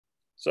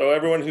So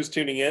everyone who's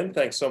tuning in,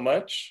 thanks so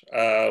much.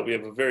 We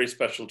have a very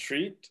special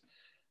treat.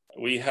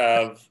 We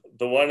have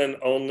the one and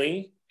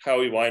only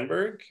Howie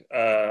Weinberg.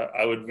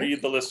 I would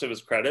read the list of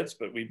his credits,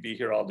 but we'd be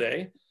here all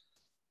day.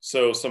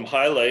 So some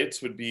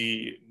highlights would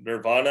be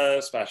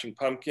Nirvana, Smashing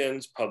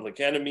Pumpkins,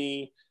 Public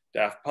Enemy,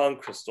 Daft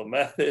Punk, Crystal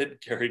Method,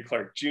 Gary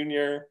Clark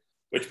Jr.,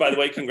 which, by the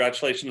way,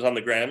 congratulations on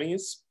the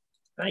Grammys.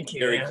 Thank you.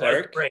 Gary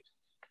Clark. Great.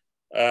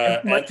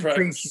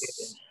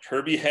 Anthrax,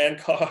 Herbie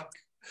Hancock,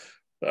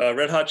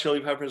 Red Hot Chili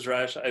Peppers,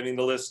 Rush. I mean,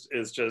 the list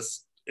is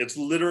just, it's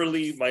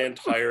literally my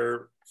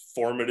entire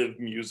formative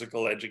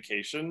musical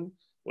education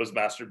was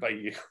mastered by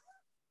you.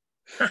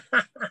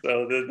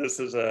 So this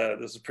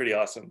is pretty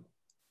awesome.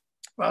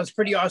 Well, it's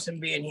pretty awesome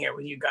being here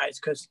with you guys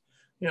because,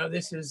 you know,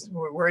 this is,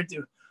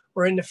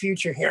 we're in the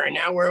future here and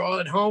now we're all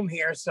at home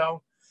here.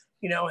 So,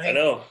 you know, hey, I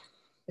know.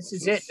 This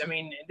is it. I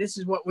mean, this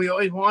is what we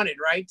always wanted,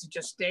 right? To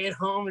just stay at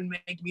home and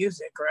make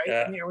music, right?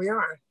 Yeah. And here we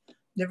are.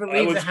 Never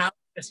leave the house,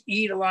 just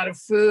eat a lot of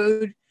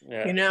food,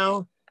 yeah. You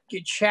know,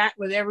 get chat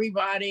with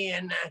everybody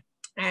and,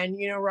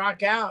 you know,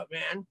 rock out,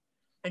 man.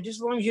 And just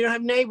as long as you don't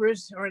have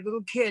neighbors or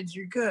little kids,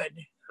 you're good.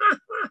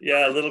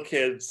 Yeah, little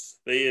kids,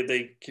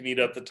 they can eat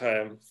up the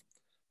time.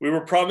 We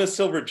were promised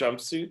silver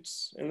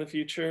jumpsuits in the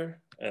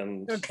future.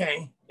 And,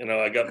 okay, you know,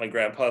 I got my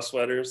grandpa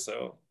sweater,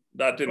 so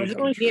that didn't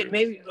come true.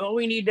 Maybe all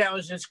we need now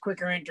is just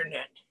quicker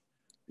internet.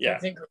 Yeah. I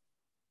think,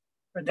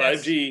 but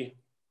 5G,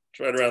 it's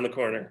right around the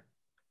corner.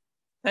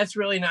 That's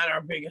really not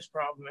our biggest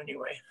problem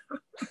anyway.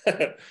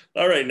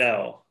 All right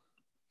now.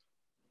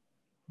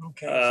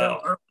 Okay.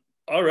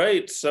 All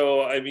right.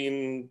 So, I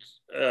mean,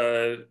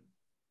 I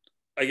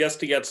guess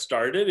to get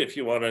started, if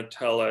you want to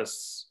tell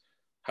us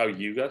how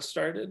you got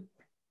started.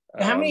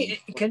 How many,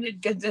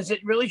 does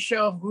it really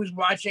show who's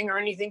watching or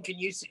anything? Can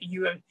you,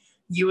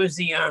 you as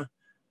the,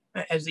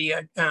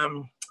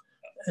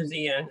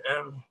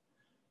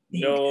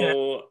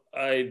 no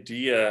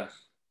idea.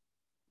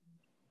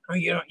 Oh,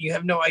 you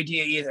have no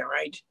idea either,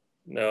 right?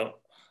 No,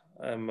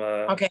 I'm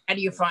okay. How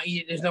do you find?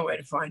 There's no way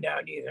to find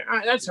out either. All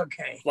right, that's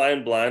okay.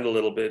 Flying blind a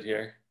little bit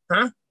here.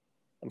 Huh?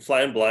 I'm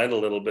flying blind a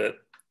little bit.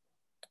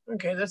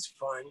 Okay, that's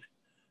fine.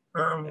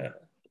 Yeah,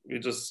 we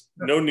just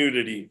no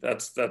nudity.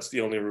 That's the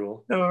only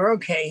rule. No, we're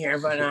okay here,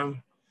 but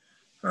hang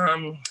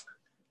on.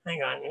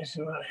 Hang on.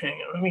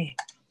 Let me.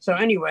 So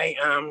anyway,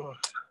 hang on.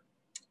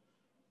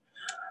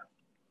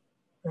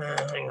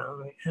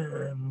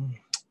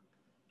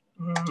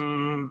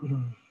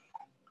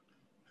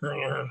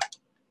 Hang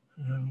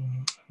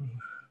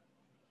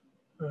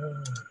on.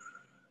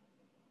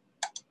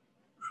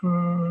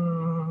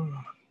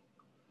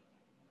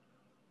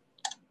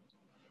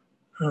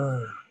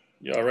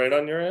 You all right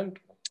on your end?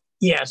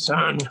 Yes,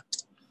 I'm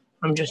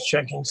just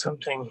checking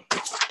something. All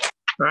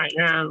right,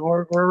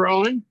 we're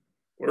rolling?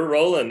 We're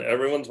rolling.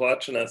 Everyone's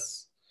watching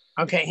us.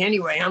 Okay,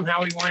 anyway, I'm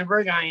Howie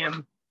Weinberg. I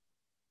am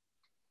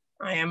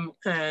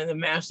the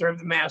master of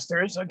the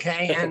masters,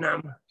 okay? And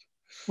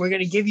we're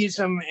going to give you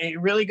some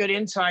really good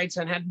insights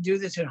on how to do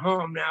this at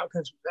home now,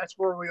 because that's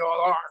where we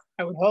all are.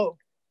 I would hope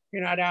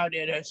you're not out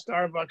at a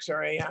Starbucks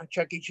or a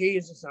Chuck E.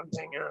 Cheese or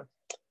something.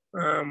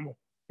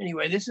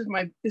 Anyway, this is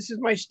my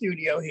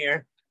studio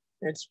here.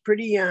 It's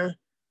pretty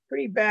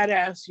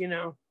badass, you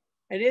know.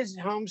 It is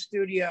home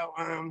studio.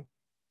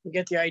 You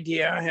get the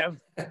idea. I have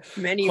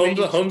many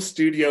home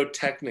studio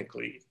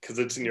technically because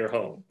it's in your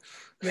home.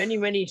 Many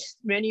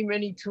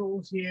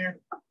tools here.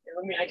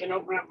 I can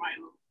open up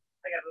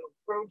I got a little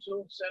Pro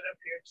Tool set up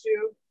here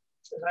too,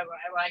 because I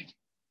like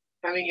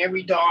having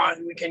every DAW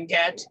we can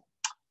get.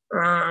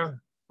 I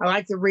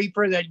like the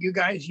Reaper that you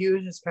guys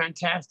use. It's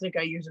fantastic.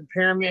 I use a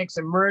Pyramix,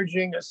 a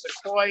Merging, a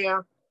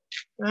Sequoia,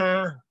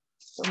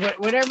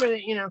 whatever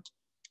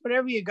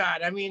you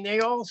got. I mean, they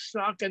all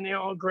suck and they're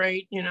all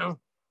great, you know.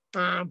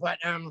 But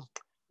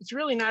it's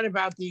really not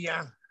about the,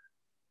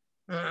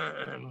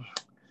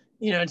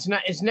 you know,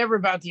 it's never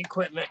about the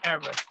equipment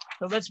ever.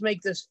 So let's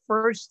make this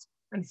first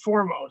and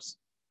foremost.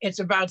 It's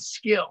about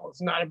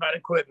skills, not about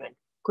equipment.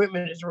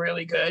 Equipment is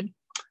really good,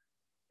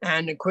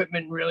 and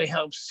equipment really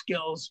helps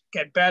skills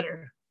get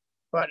better.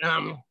 But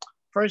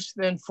first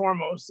and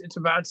foremost, it's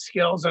about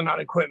skills and not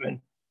equipment.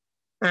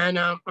 And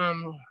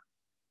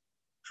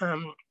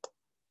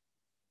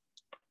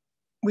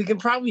we can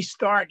probably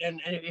start. And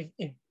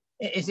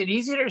is it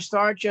easier to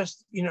start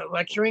just, you know,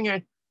 lecturing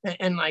and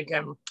like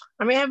I mean,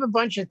 I have a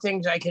bunch of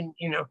things I can,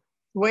 you know,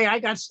 the way I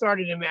got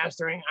started in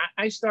mastering.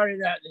 I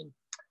started out in,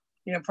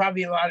 you know,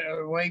 probably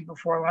way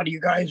before a lot of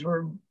you guys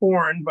were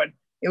born, but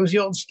it was the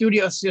old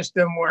studio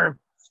system where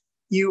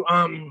you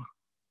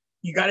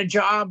got a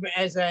job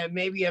as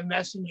maybe a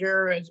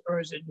messenger and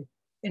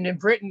in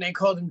Britain they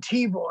called them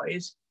tea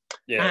boys.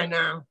 Yeah. And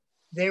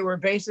they were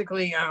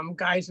basically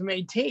guys who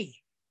made tea.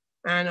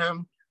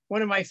 And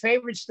one of my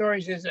favorite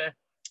stories is a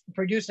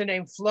producer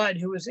named Flood,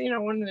 who was, you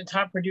know, one of the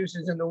top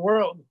producers in the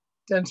world,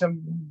 done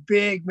some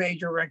big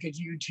major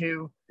records,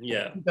 U2.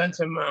 Yeah. Done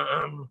some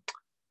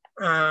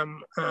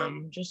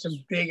just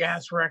some big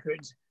ass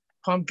records,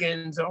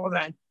 Pumpkins, all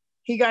that.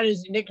 He got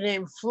his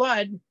nickname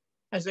Flood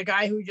as a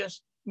guy who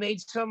just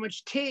made so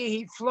much tea,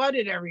 he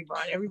flooded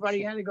everybody.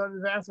 Everybody had to go to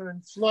the bathroom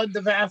and flood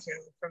the bathroom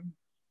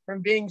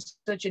from being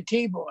such a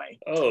tea boy.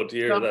 Oh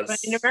dear, so, but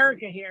in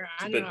America here,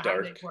 I don't know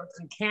dark. how they work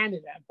in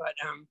Canada, but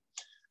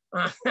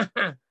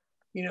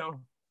you know,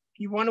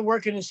 you want to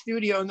work in a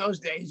studio in those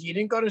days. You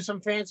didn't go to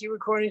some fancy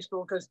recording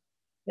school because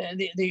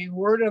the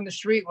word on the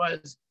street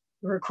was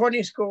the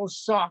recording school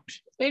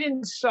sucked. They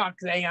didn't suck.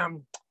 They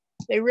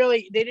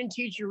didn't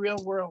teach you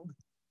real world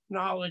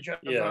knowledge of.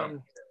 Yeah.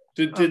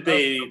 Did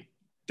they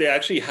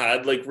actually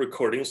had like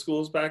recording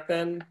schools back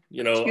then?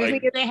 You know,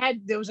 excuse me.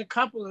 There was a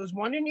couple. There was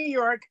one in New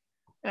York,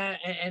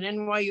 and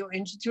NYU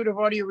Institute of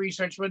Audio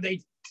Research, where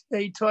they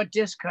taught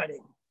disc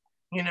cutting,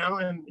 you know,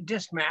 and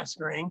disc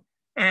mastering,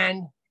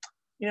 and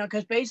you know,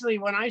 because basically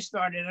when I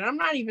started, and I'm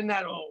not even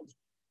that old,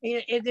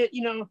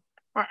 you know,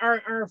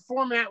 our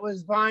format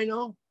was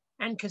vinyl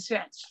and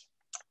cassettes.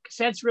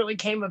 Cassettes really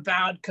came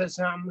about because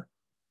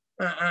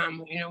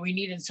you know, we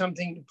needed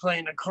something to play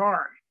in a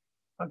car.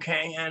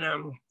 Okay, and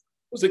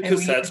was it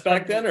cassettes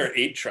back then or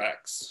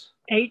 8-tracks?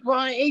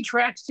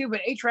 8-tracks too, but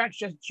 8-tracks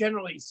just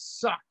generally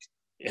sucked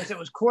because it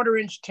was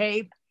 1/4-inch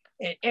tape.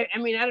 I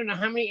mean, I don't know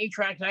how many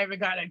 8-tracks I ever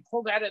got. I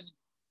pulled out of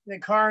the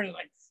car and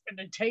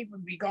the tape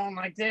would be going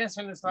like this,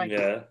 and it's like,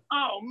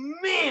 oh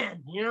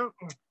man, you know.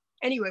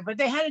 Anyway, but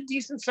they had a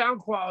decent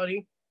sound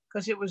quality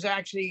because it was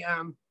actually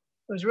it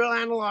was real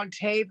analog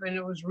tape, and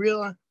it was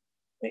real.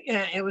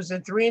 It was a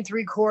 3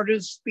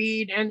 3/4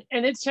 speed, and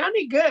it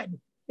sounded good.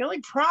 The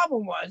only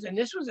problem was, and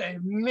this was a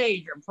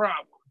major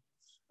problem,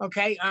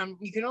 okay,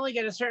 you can only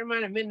get a certain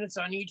amount of minutes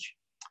on each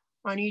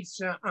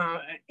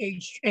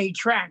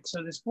 8-track.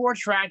 So there's 4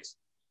 tracks,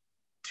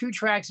 2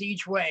 tracks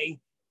each way.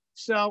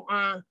 So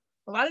a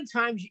lot of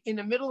times in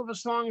the middle of a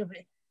song,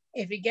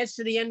 if it gets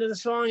to the end of the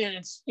song and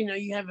it's, you know,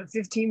 you have a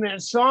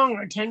 15-minute song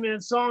or a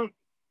 10-minute song,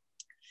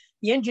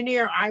 the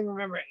engineer, I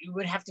remember,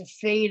 would have to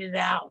fade it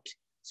out.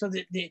 So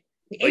the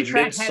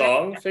 8-track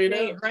mid-song fade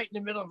out? Right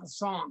in the middle of the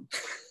song.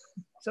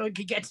 So it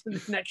could get to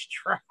the next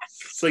track.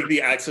 It's like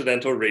the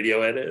accidental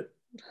radio edit.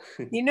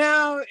 You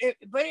know,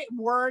 but it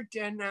worked,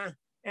 and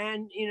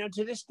you know,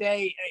 to this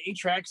day,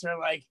 8-tracks are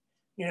like,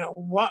 you know,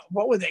 what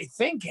were they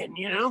thinking,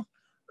 you know?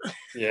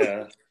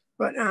 Yeah.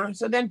 But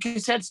so then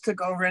cassettes took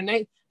over, and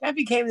that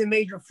became the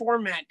major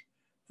format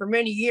for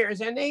many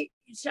years, and they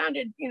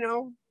sounded, you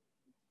know.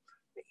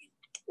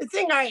 The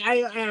thing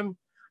I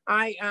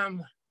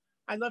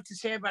love to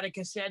say about a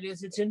cassette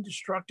is it's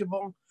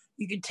indestructible.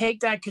 You can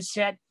take that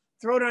cassette,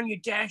 throw it on your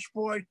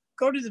dashboard,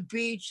 go to the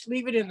beach,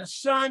 leave it in the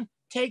sun,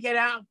 take it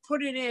out,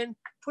 put it in,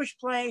 push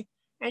play,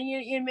 and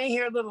you may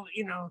hear a little,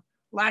 you know,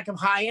 lack of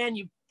high end.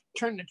 You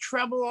turn the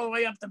treble all the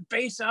way up, the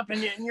bass up,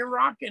 and you're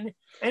rocking,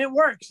 and it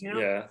works, you know.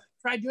 Yeah.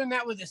 Try doing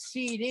that with a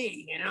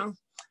CD, you know.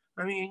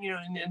 I mean, you know,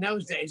 in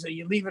those days, so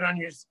you leave it on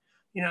your,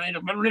 you know,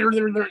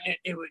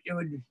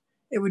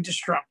 it would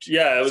destruct.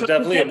 Yeah, it was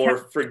definitely a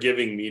more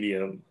forgiving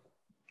medium.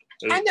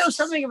 And there was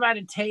something about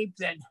a tape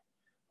that,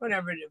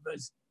 whatever it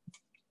was,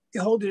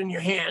 you hold it in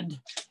your hand,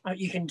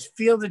 you can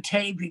feel the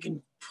tape, you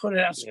can put it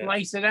out,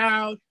 splice it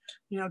out,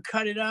 you know,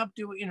 cut it up,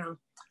 do it, you know.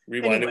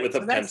 Rewind it with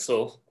a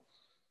pencil.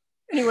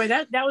 Anyway,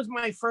 that was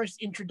my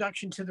first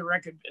introduction to the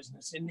record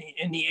business in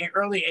the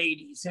early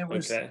 80s.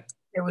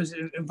 It was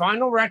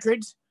vinyl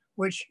records,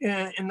 which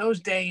in those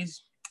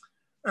days,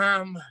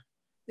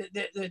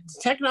 the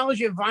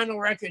technology of vinyl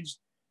records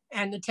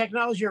and the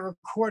technology of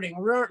recording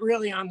weren't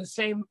really on the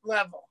same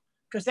level,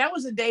 because that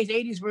was the days,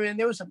 80s, when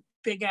there was a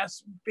big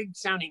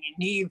sounding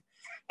Neve.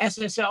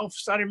 SSL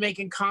started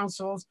making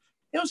consoles.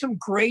 There was some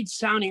great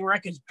sounding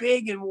records,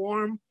 big and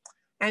warm.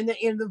 And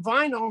in the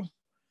vinyl,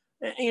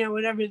 you know,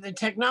 whatever, the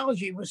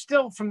technology was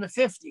still from the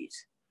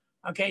 50s.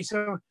 Okay,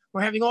 so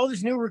we're having all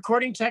this new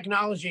recording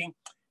technology,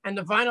 and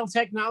the vinyl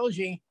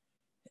technology,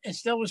 it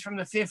still was from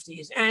the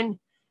 50s. And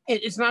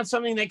it's not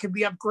something that could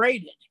be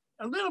upgraded.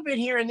 A little bit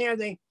here and there,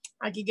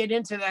 I could get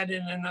into that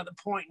in another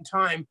point in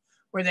time,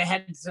 where they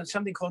had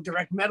something called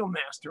direct metal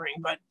mastering.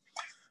 But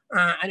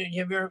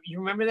you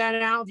remember that,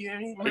 Al? Do you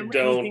remember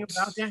anything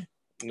about that?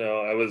 No,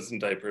 I was in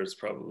diapers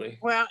probably.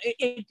 Well,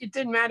 it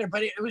didn't matter,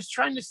 but it was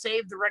trying to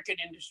save the record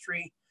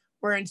industry,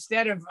 where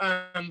instead of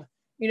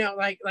you know,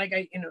 like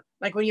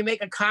when you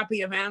make a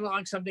copy of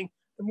analog something,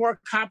 the more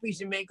copies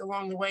you make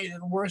along the way,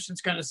 the worse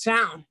it's going to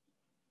sound.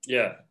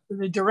 Yeah.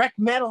 The direct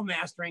metal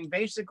mastering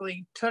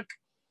basically took,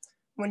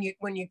 when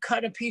you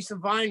cut a piece of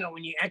vinyl,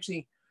 when you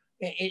actually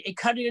it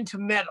cut it into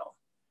metal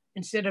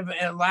instead of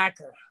a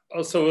lacquer.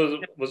 Oh, so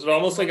was it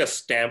almost like a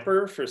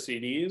stamper for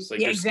CDs?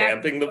 Like you're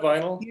stamping the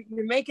vinyl?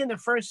 You're making the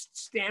first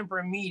stamper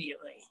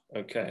immediately.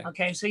 Okay.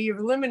 Okay, so you've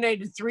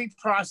eliminated 3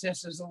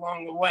 processes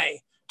along the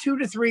way, 2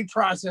 to 3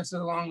 processes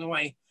along the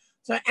way.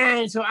 So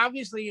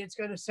obviously it's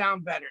going to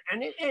sound better,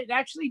 and it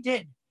actually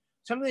did.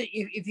 Some of the,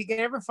 if you can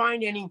ever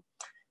find any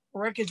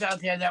records out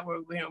there that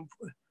were, you know,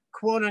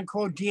 quote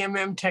unquote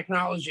DMM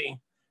technology,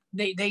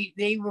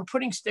 they were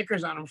putting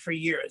stickers on them for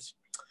years.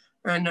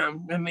 And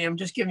I mean, I'm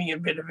just giving you a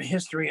bit of a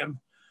history of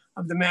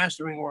the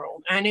mastering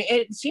world, and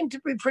it seemed to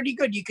be pretty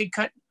good. You could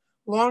cut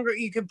longer,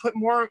 you could put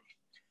more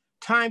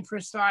time per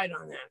side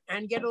on that,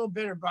 and get a little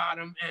better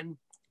bottom, and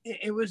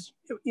it was,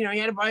 you know,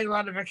 you had to buy a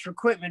lot of extra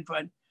equipment,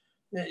 but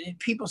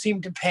people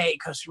seemed to pay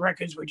because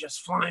records were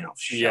just flying off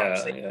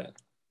shelves. Yeah.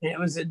 And it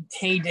was a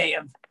heyday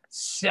of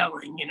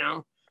selling, you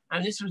know,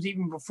 and this was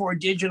even before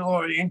digital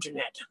or the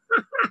internet.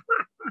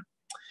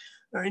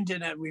 Or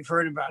internet, we've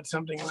heard about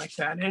something like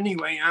that.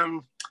 Anyway,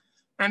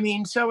 I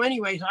mean, so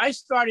anyways, I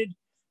started,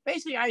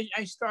 basically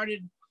I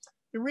started,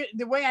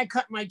 the way I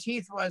cut my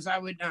teeth was I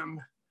would,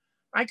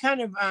 I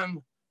kind of,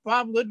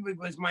 Bob Ludwig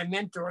was my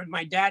mentor and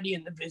my daddy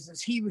in the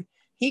business.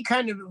 He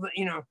kind of,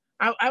 you know,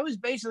 I was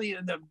basically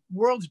the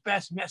world's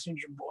best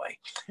messenger boy.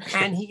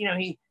 And he, you know,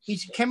 he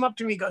came up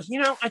to me, goes,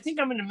 you know, I think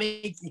I'm going to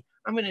make,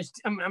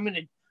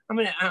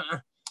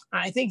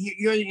 I think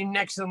you're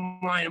next in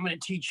line. I'm going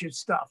to teach you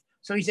stuff.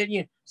 So he said,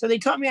 yeah. So they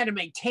taught me how to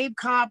make tape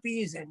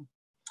copies and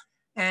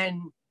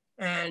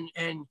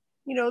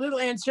you know, little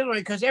ancillary,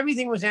 because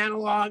everything was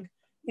analog.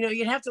 You know,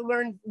 you'd have to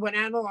learn what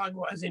analog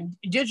was, and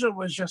digital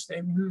was just a,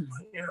 you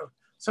know,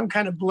 some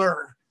kind of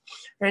blur.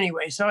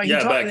 Anyway, so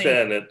yeah, back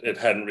then it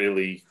hadn't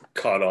really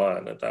caught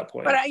on at that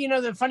point. But you know,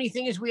 the funny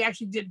thing is, we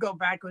actually did go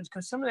backwards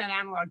because some of that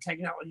analog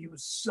technology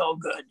was so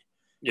good.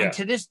 Yeah. And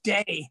to this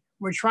day,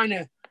 we're trying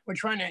to,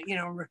 you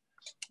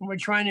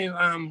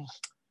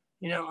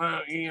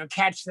know,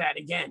 catch that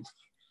again.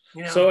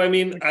 You know? So I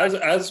mean,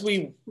 as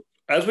we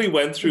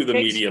went through the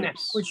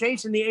mediums, we're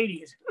chasing the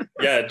 80s.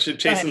 Yeah,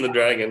 chasing the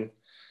dragon.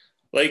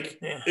 Like,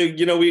 yeah.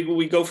 You know,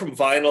 we go from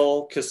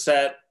vinyl,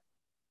 cassette.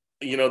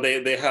 You know,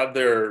 they have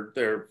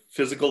their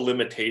physical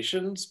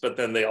limitations, but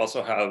then they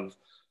also have,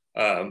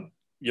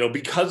 you know,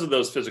 because of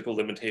those physical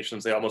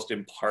limitations, they almost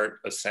impart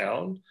a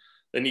sound.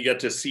 Then you get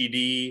to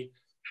CD,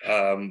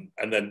 and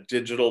then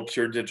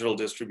pure digital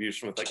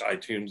distribution with like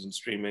iTunes and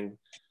streaming.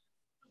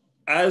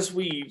 As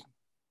we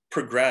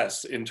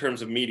progress in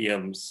terms of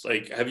mediums,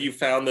 like, have you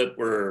found that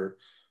we're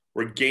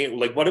gained,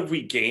 like, what have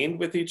we gained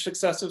with each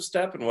successive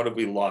step, and what have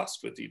we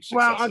lost with each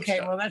successive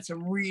step? Well, that's a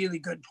really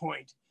good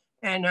point.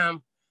 And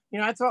you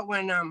know, I thought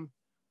when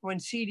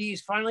CDs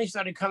finally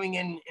started coming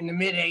in the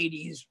mid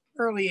 80s,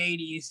 early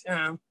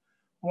 80s,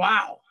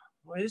 wow,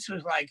 well, this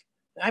was like,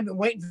 I've been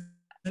waiting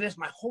for this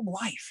my whole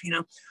life. You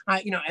know,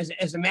 you know,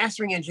 as a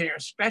mastering engineer,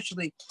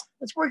 especially,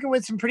 it's working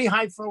with some pretty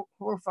high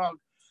profile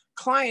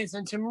clients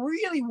and some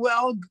really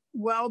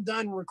well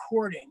done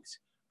recordings.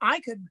 I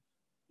could,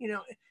 you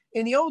know,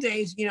 in the old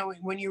days, you know,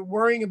 when you're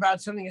worrying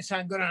about something that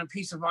sounds good on a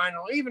piece of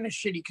vinyl or even a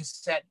shitty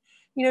cassette,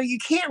 you know, you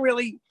can't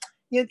really,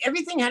 you know,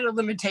 everything had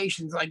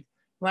limitations. Like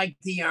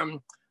the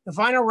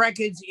vinyl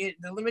records,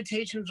 the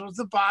limitations was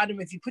the bottom.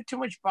 If you put too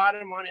much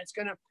bottom on it, it's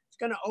gonna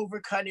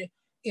overcut it.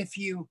 If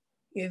you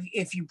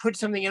put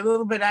something a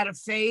little bit out of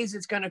phase,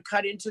 it's gonna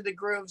cut into the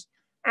grooves.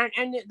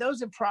 And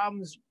those are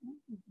problems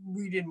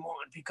we didn't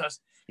want, because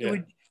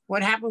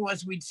what happened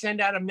was we'd send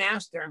out a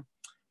master,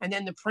 and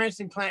then the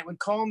Princeton plant would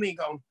call me,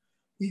 go,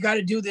 you got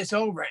to do this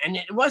over. And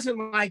it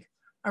wasn't like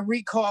a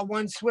recall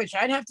one switch.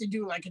 I'd have to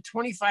do like a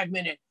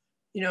 25-minute,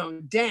 you know,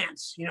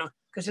 dance, you know,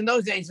 because in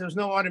those days there was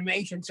no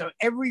automation. So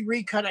every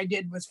recut I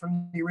did was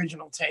from the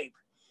original tape.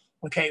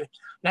 Okay,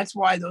 that's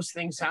why those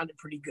things sounded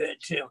pretty good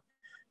too.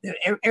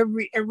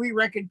 Every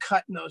record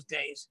cut in those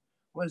days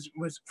was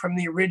from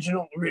the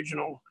original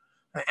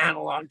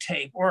analog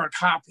tape or a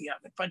copy of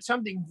it, but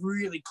something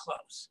really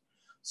close.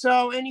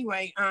 So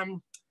anyway,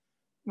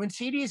 when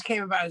CDs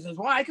came about, I says,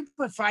 well, I could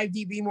put 5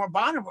 dB more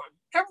bottom on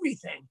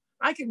everything.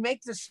 I could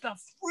make this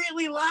stuff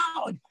really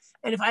loud.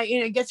 And if I, you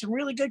know, get some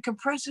really good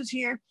compressors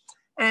here,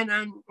 and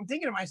I'm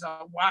thinking to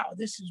myself, wow,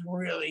 this is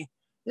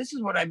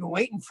what I've been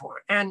waiting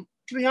for. And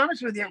to be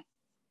honest with you,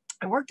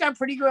 it worked out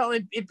pretty well.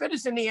 It bit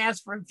us in the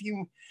ass for a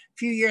few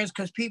years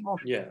because people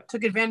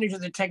took advantage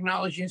of the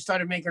technology and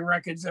started making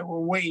records that were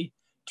way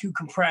too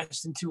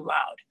compressed and too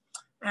loud.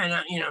 And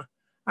you know,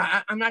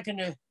 I'm not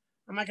gonna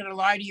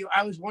lie to you.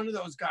 I was one of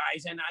those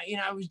guys, and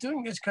I was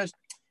doing this because,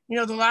 you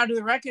know, the louder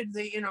the record,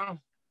 the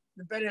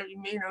better,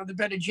 you know, the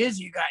better jizz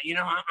you got. You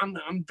know,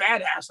 I'm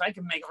badass. I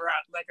can make a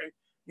rock like a,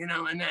 you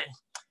know,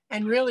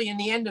 and really in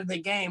the end of the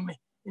game,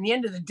 in the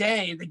end of the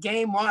day, the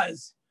game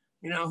was,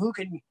 you know, who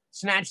can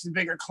snatch the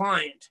bigger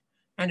client.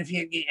 And if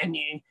you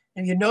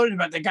noted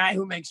about the guy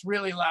who makes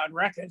really loud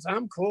records,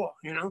 I'm cool,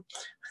 you know.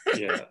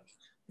 Yeah.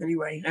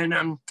 Anyway,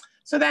 and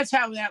so that's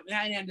how that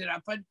ended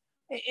up. But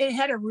it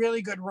had a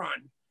really good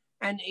run.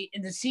 And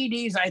in the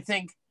CDs, I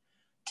think,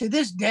 to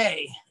this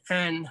day,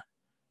 and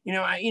you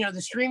know,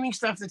 the streaming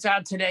stuff that's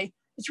out today,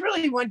 it's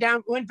really went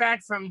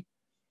back from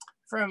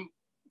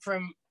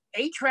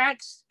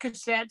 8-tracks,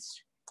 cassettes,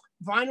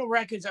 vinyl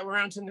records that were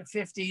around in the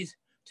 50s,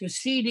 to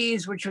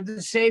CDs, which are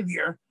the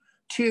savior,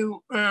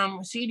 to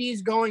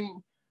CDs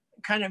going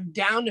kind of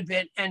down a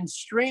bit, and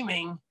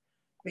streaming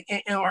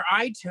or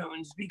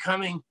iTunes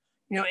becoming,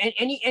 you know,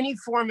 any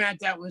format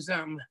that was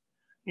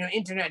you know,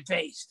 internet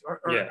based or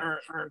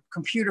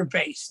computer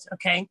based.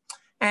 Okay.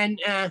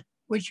 And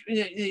which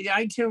the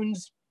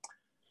iTunes,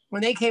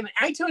 when they came,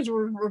 iTunes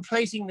were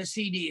replacing the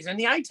CDs, and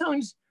the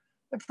iTunes,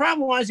 the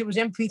problem was it was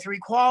MP3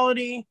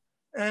 quality.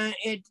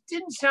 It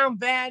didn't sound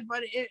bad,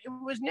 but it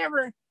was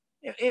never,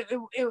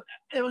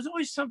 it was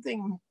always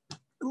something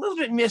a little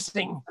bit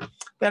missing.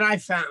 that I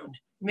found.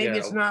 Maybe Yeah.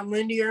 it's not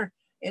linear.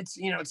 It's,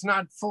 you know, it's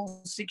not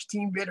full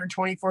 16-bit or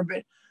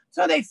 24-bit.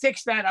 So they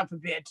fixed that up a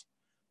bit.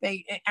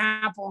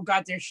 Apple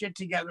got their shit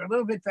together a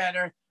little bit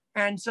better.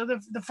 And so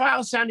the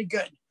files sounded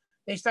good.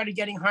 They started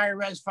getting higher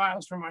res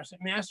files from our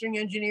mastering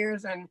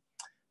engineers, and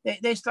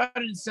they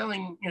started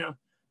selling, you know,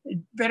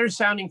 better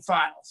sounding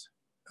files.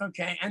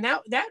 Okay. And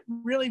that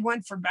really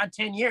went for about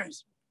 10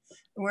 years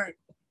where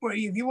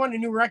if you want a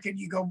new record,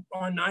 you go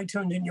on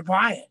iTunes and you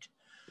buy it.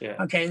 Yeah.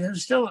 Okay. It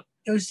was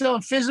still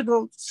a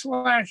physical /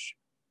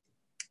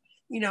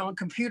 you know, a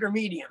computer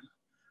medium.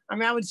 I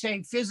mean, I would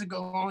say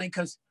physical only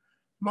because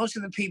most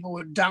of the people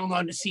would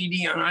download a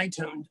CD on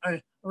iTunes,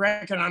 a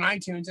record on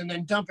iTunes, and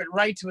then dump it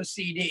right to a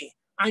CD.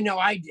 I know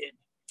I did.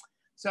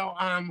 So,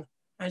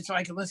 and so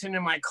I could listen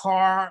in my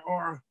car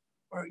or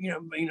you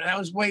know, that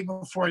was way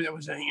before there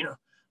was you know,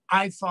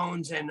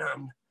 iPhones and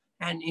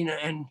you know,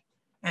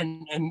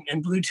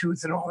 and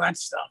Bluetooth and all that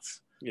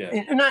stuff. Yeah.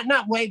 And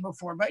not way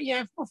before, but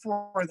yeah,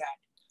 before that.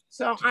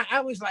 So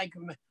I was like,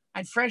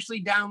 I'd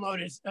freshly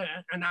downloaded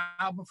an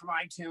album from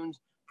iTunes,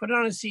 put it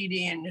on a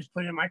CD, and just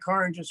put it in my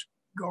car and just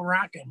go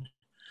rocking.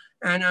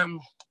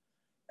 And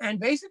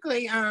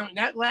basically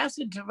that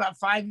lasted to about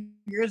 5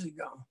 years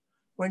ago,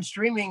 when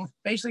streaming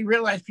basically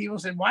realized, people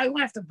said, why do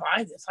I have to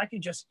buy this? I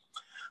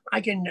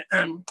can,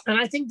 and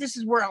I think this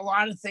is where a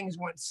lot of things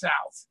went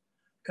south,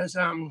 because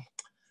you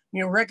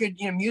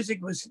know,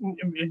 music was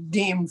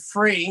deemed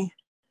free.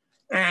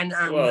 And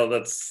well,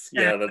 that's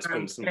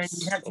been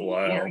since a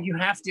while. You know,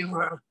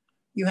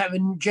 you have a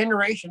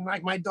generation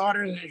like my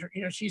daughter,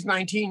 you know, she's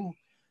 19.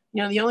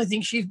 You know, the only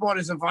thing she's bought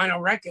is a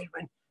vinyl record,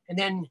 and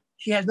then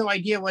she has no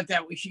idea what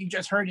that was. She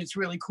just heard it's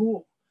really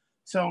cool.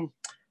 So,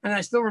 and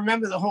I still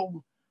remember the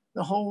whole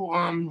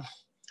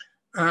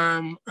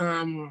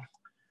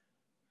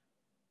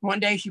one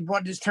day she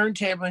bought this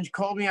turntable and she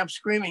called me up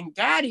screaming,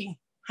 "Daddy,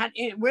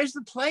 where's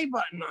the play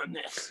button on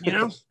this?" You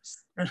know,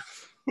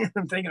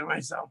 I'm thinking to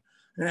myself,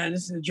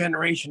 this is a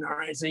generation, all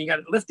right. So you got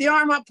to lift the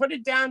arm up, put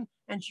it down,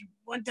 and she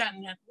went down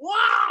and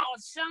wow,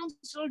 it sounds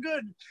so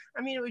good.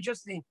 I mean, it was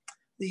just the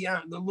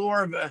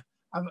lure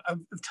of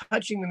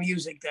touching the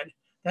music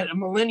that a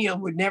millennial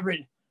would never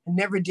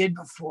did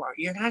before.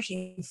 You can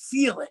actually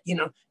feel it. You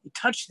know, you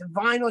touch the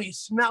vinyl, you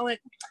smell it.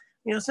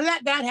 You know, so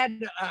that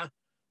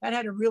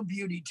had a real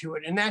beauty to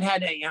it, and that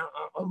had a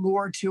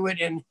lure to it,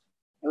 and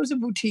it was a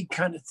boutique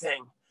kind of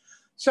thing.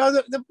 So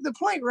the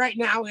point right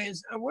now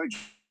is we're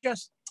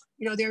just,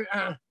 you know, there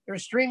are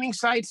streaming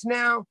sites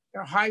now.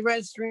 There are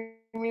high-res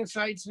streaming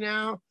sites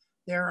now.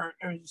 There are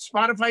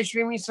Spotify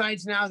streaming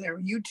sites now. There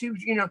are YouTube.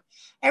 You know,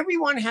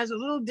 everyone has a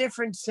little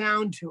different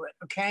sound to it.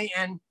 Okay,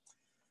 and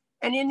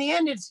in the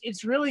end,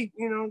 it's really,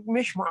 you know,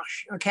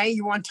 mishmash. Okay,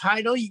 you want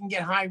Tidal, you can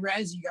get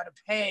high-res. You got to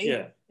pay.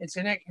 Yeah.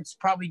 It's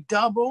probably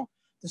double.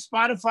 The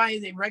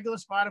regular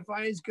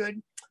Spotify is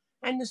good,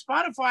 and the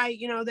Spotify,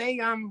 you know,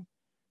 they're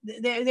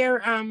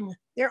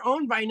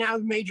owned by now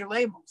major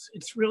labels.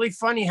 It's really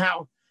funny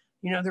how,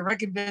 you know, the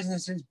record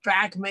business is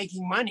back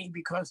making money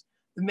because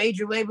the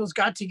major labels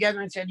got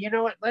together and said, you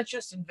know what, let's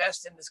just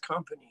invest in this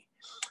company.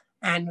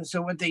 And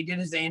so what they did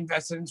is they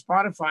invested in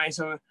Spotify.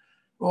 So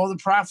all the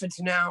profits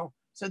now,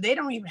 so they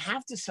don't even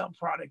have to sell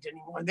product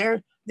anymore.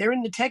 They're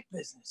in the tech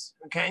business,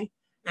 okay?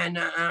 And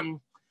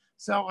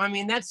so, I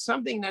mean, that's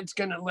something that's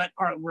going to let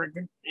our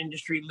record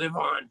industry live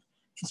on.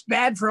 It's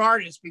bad for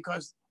artists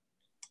because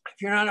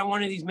if you're not on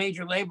one of these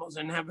major labels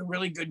and have a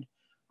really good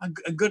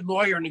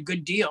lawyer and a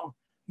good deal,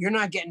 you're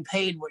not getting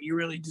paid what you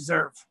really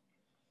deserve.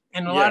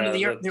 And a lot of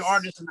the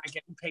artists are not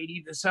getting paid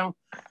either. So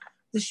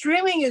the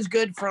streaming is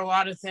good for a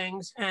lot of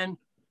things. And,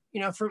 you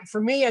know,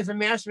 for me as a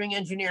mastering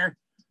engineer,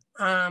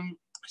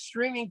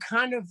 streaming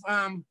kind of,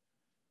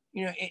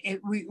 you know,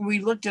 we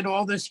looked at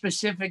all the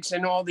specifics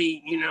and all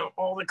the, you know,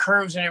 all the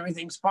curves and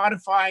everything.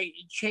 Spotify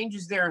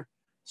changes their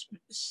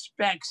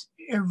specs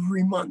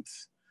every month.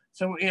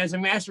 So as a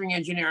mastering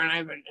engineer, and I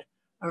have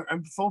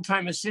a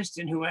full-time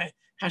assistant who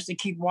has to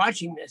keep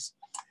watching this,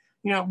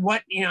 you know,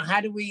 how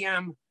do we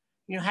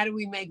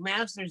make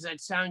masters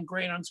that sound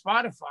great on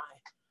Spotify?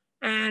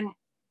 And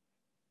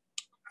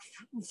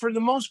for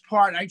the most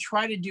part, I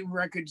try to do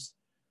records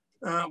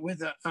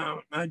with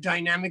a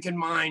dynamic in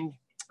mind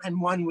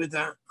and one with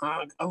a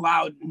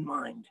loud in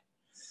mind.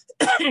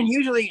 And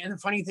usually, and the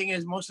funny thing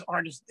is, most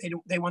artists,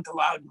 they want the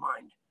loud in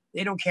mind.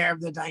 They don't care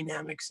of the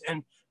dynamics.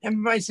 And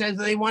everybody says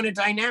they want a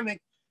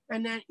dynamic.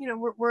 And then, you know,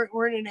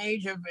 we're in an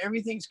age of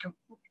everything's,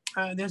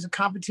 there's a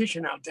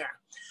competition out there.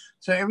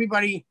 So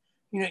everybody,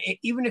 you know,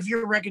 even if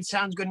your record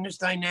sounds good and it's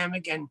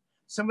dynamic and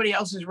somebody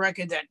else's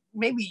record that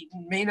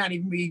may not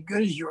even be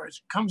good as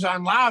yours comes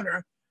on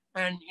louder,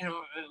 and, you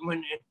know,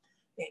 when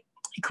it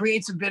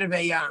creates a bit of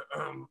a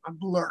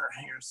blur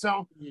here.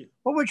 So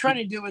what we're trying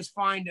to do is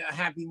find a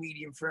happy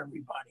medium for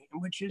everybody,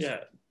 which is... Yeah.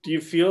 Do you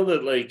feel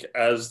that, like,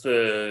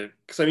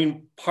 because I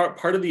mean,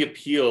 part of the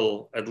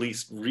appeal, at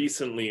least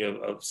recently,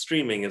 of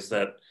streaming is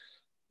that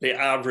they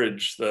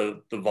average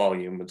the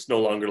volume. It's no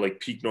longer like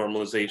peak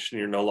normalization.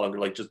 You're no longer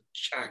like just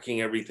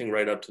jacking everything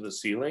right up to the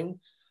ceiling.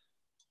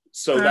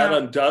 So that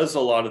undoes a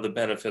lot of the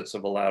benefits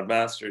of a loud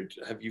master.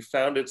 Have you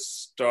found it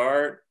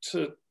start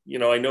to, you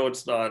know, I know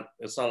it's not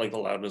like the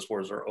loudness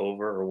wars are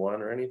over or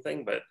won or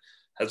anything, but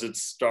has it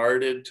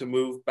started to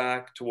move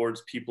back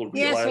towards people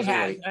realizing?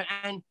 Yes, it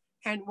has.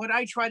 And what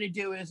I try to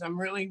do is I'm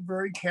really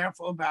very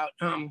careful about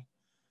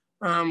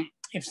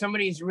if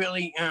somebody's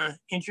really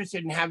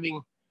interested in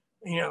having,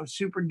 you know,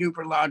 super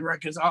duper loud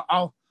records,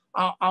 I'll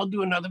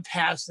do another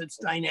pass that's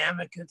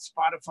dynamic, that's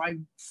Spotify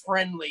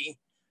friendly,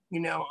 you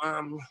know,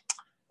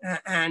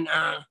 and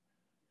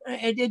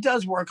it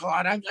does work a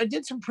lot. I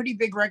did some pretty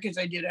big records.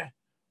 I did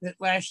that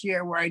last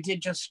year where I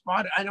did just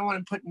spot. I don't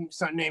want to put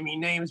some naming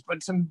names, but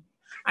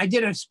I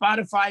did a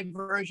Spotify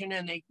version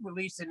and they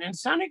released it and it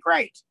sounded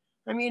great.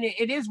 I mean,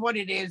 it is what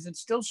it is.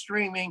 It's still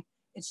streaming.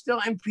 It's still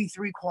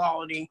MP3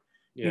 quality,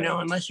 you know,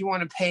 unless you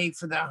want to pay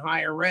for the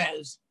higher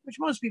res, which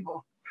most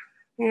people,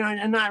 you know,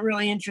 are not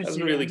really interested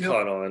in. Hasn't really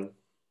caught on.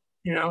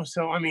 You know,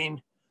 so I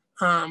mean,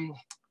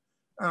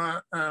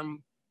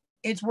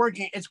 it's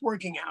working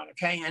out,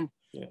 okay?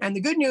 And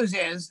the good news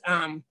is,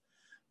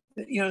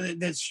 you know,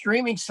 the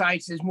streaming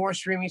sites, there's more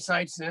streaming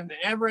sites than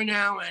ever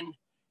now,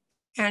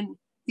 and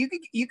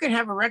you could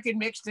have a record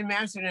mixed and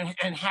mastered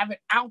and have it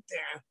out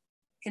there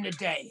in a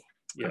day.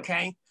 Yeah.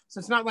 Okay, so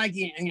it's not like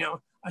you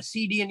know a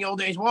CD in the old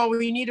days. Well,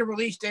 we need a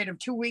release date of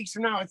 2 weeks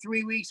from now or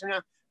 3 weeks from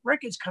now.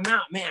 Records come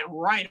out, man,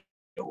 right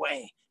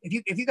away.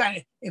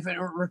 If a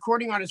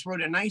recording artist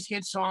wrote a nice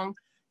hit song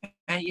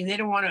and they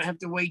don't want to have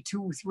to wait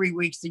 2 or 3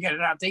 weeks to get it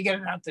out, they get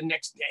it out the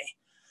next day.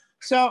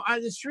 So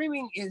the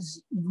streaming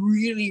is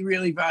really,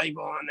 really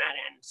valuable on that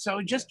end.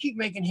 So just keep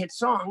making hit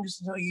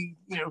songs. So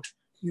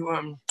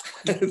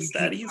it's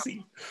that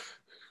easy.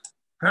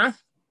 Huh?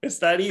 It's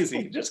that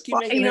easy. Just keep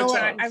making hit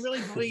songs. I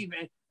really believe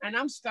it. And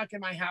I'm stuck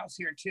in my house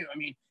here too. I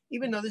mean,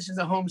 even though this is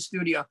a home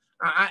studio,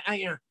 I'm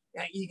going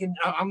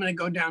to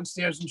go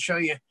downstairs and show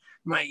you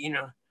my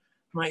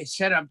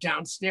setup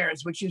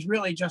downstairs, which is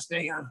really just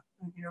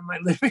my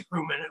living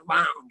room and a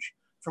lounge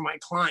for my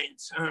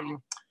clients.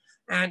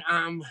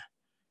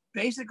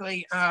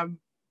 Basically,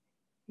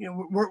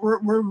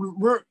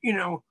 we're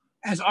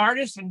as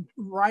artists and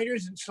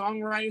writers and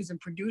songwriters and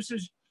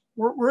producers,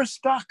 we're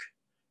stuck.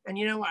 And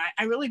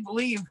I really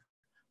believe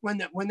when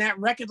that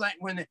record light,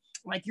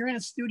 like you're in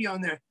a studio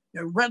and the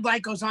red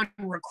light goes on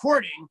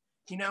recording,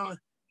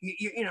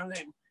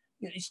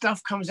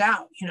 stuff comes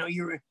out.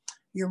 You're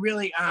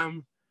really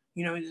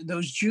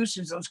those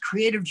juices, those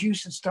creative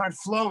juices start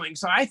flowing.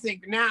 So I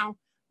think now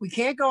we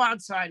can't go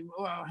outside.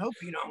 Well, I hope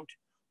you don't.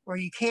 Or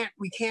we can't be,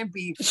 we can't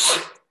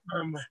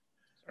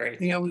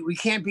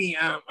be,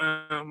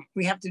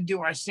 we have to do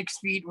our 6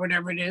 feet,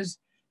 whatever it is.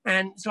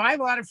 And so I have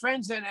a lot of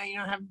friends that,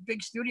 have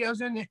big studios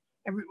and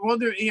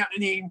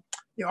the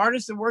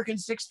artists are working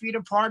 6 feet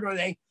apart, or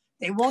they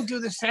won't do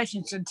the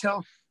sessions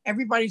until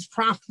everybody's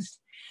promised.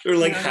 They're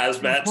like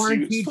hazmat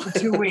suits. For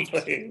 2 weeks.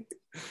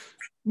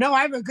 No,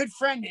 I have a good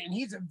friend and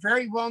he's a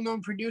very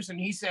well-known producer.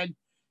 And he said,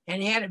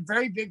 and he had a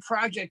very big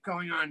project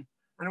going on.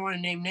 I don't want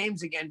to name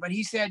names again, but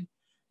he said,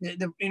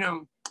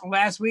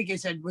 last week he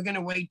said, we're going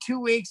to wait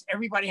 2 weeks.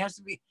 Everybody has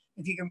to be,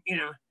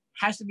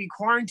 has to be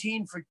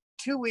quarantined for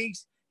 2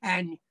 weeks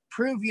and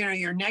prove,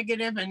 you're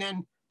negative, and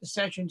then the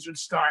sessions would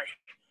start.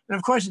 And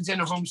of course it's in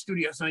a home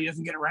studio, so he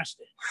doesn't get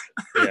arrested.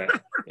 Yeah.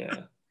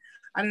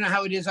 I don't know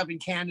how it is up in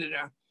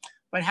Canada,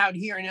 but out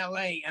here in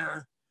LA,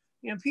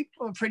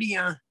 people are pretty,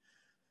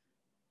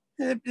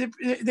 they get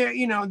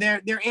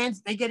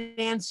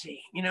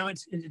antsy.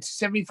 It's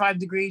 75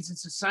 degrees.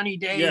 It's a sunny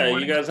day. Yeah,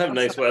 you guys have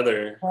nice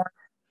weather.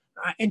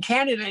 In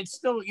Canada, it's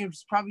still,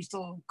 it's probably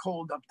still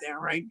cold up there,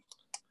 right?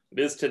 It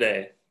is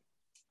today.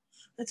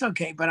 That's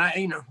okay, but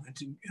I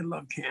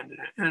love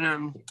Canada.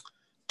 And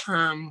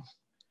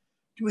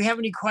do we have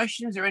any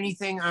questions or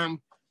anything? The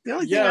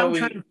only thing I'm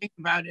trying to think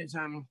about is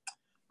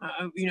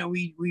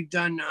we've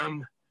done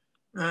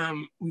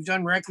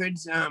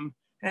records.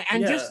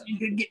 Just you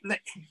could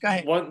go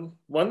ahead.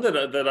 One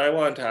that I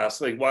wanted to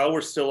ask, like while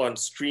we're still on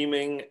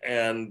streaming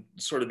and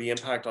sort of the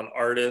impact on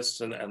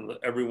artists and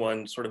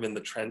everyone sort of in the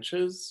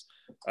trenches,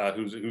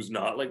 who's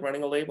not like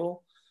running a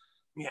label.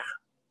 Yeah.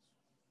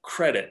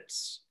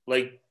 Credits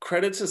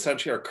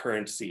essentially are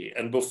currency.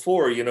 And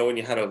before, when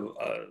you had a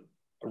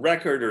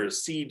record or a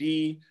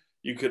CD,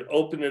 you could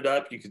open it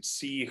up, you could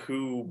see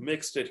who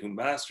mixed it, who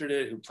mastered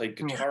it, who played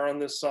guitar on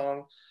this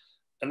song.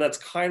 And that's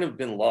kind of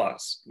been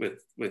lost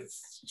with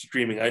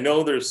streaming. I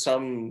know there's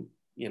some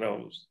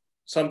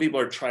people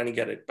are trying to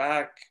get it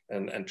back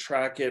and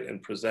track it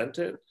and present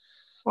it.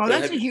 Well,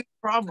 that's a huge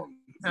problem.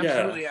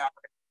 Absolutely. Yeah.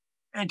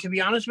 And to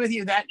be honest with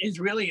you, that is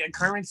really a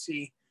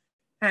currency.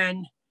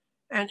 And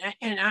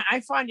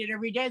I find it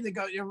every day. They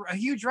go, a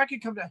huge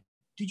record comes out.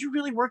 Did you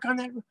really work on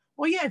that?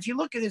 Well, yeah, if you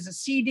look at, there's a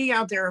CD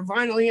out there, a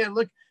vinyl here,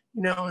 look,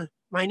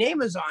 my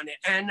name is on it.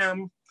 And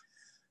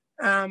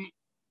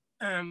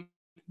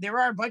there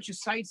are a bunch of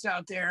sites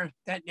out there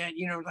that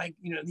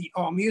the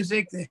All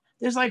Music.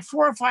 There's like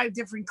 4 or 5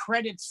 different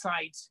credit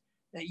sites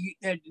that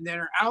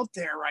are out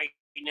there right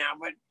now.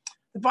 But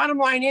the bottom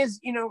line is,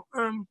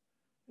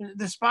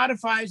 the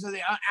Spotify's or the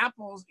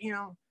Apples,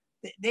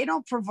 they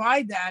don't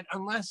provide that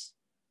unless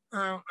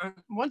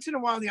once in a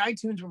while the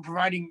iTunes were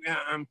providing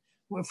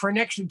for an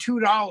extra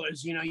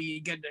 $2,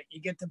 you get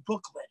the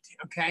booklet,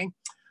 okay?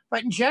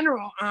 But in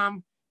general,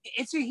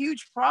 it's a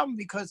huge problem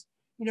because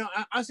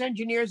us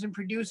engineers and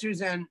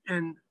producers and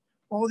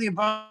all the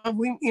above,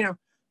 we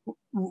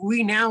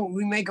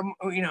make them,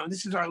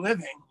 this is our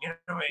living.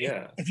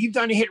 Yeah. If you've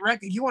done a hit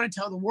record, you want to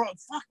tell the world,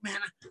 fuck, man,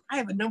 I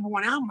have a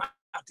 #1 album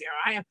out there.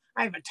 I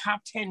have a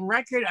top 10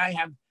 record. I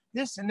have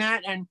this and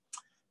that, and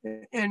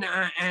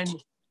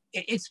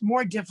it's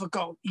more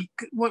difficult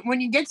when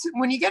you get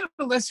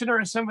a listener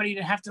or somebody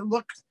to have to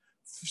look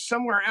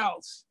somewhere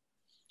else,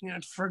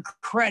 for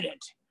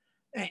credit.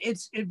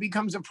 It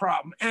becomes a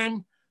problem,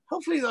 and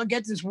hopefully they'll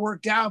get this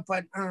worked out.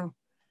 But I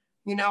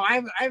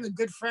have a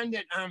good friend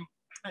that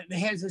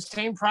has the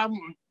same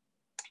problem.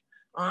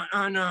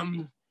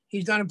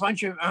 He's done a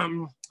bunch of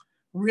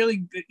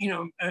really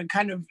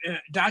kind of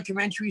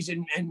documentaries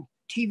and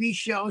TV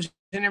shows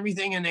and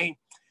everything, and they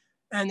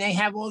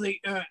have all the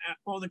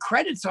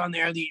credits on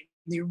there, the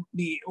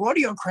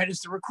audio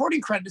credits, the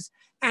recording credits.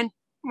 And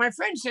my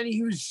friend said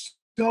he was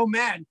so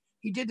mad.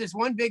 He did this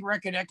one big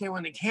record, Echo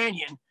in the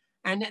Canyon,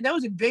 and that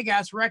was a big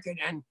ass record.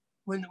 And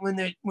when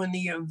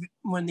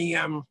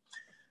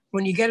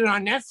you get it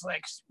on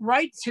Netflix,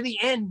 right to the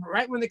end,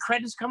 right when the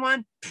credits come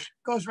on,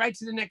 goes right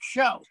to the next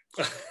show,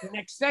 the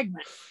next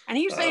segment. And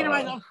he was saying to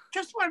myself,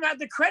 just what about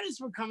the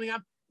credits were coming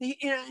up?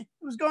 It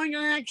was going to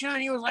the next show,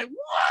 and he was like,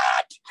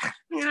 "What?"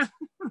 Yeah.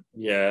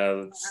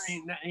 I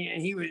mean,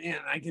 he was.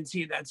 I can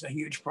see that's a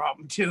huge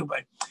problem too.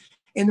 But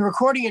in the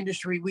recording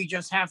industry, we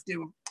just have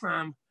to.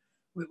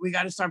 We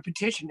got to start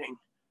petitioning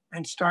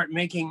and start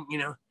making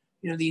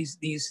these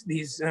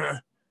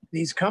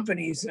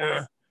companies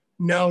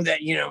know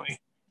that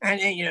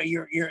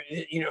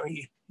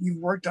you've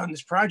worked on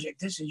this project.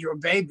 This is your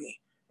baby,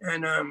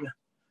 and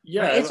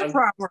it's a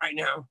problem right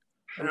now.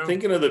 I'm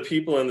thinking of the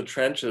people in the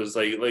trenches.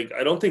 Like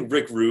I don't think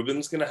Rick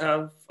Rubin's gonna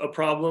have a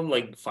problem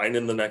like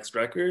finding the next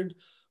record.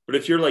 But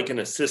if you're like an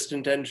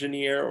assistant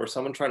engineer or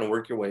someone trying to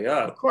work your way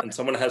up, and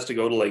someone has to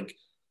go to like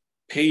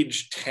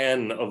page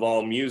 10 of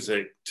all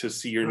music to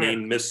see your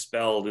name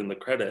misspelled in the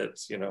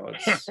credits,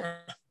 it's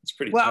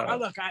pretty tough. Well,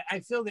 look, I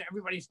feel that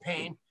everybody's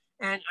pain,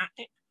 and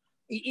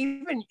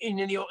even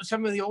in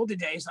some of the older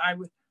days,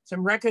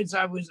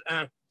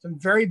 some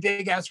very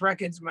big ass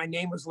records, my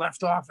name was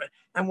left off it.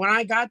 And when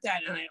I got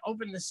that and I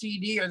opened the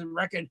CD or the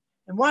record,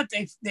 and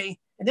and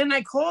then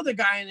I call the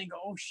guy and they go,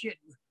 "Oh shit,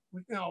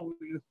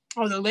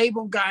 the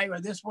label guy, or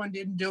this one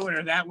didn't do it,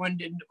 or that one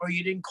didn't, or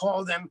you didn't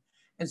call them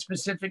and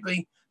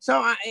specifically."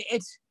 So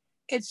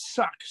it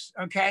sucks,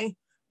 okay?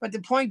 But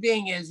the point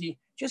being is, you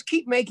just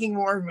keep making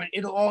more of it;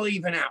 it'll all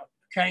even out,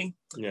 okay?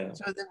 Yeah.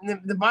 So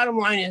the bottom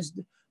line is,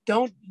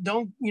 don't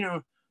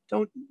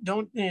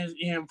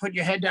put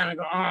your head down and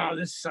go, "Oh,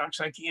 this sucks."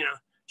 Like,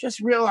 just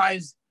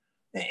realize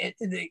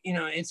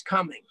it's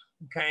coming,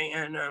 okay?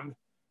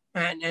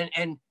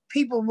 And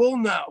people will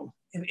know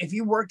if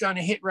you worked on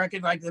a hit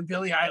record like the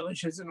Billie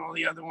Eilish's and all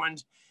the other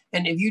ones,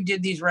 and if you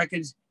did these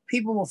records,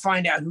 people will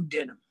find out who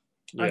did them,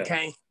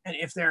 okay? And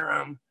if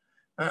they're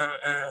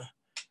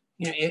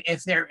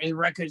if they're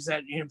records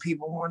that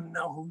people want to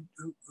know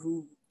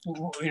who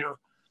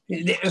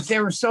if they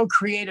were so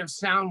creative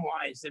sound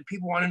wise that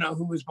people want to know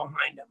who was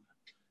behind them.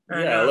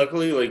 And,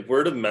 luckily, like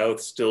word of mouth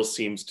still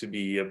seems to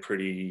be a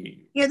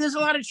pretty there's a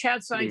lot of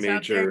chat sites major...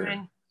 out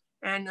there,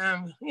 and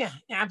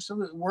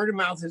absolutely, word of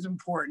mouth is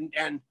important,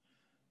 and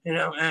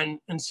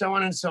and so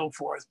on and so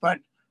forth. But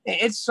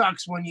it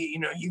sucks when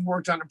you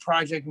worked on a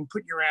project and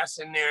put your ass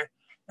in there,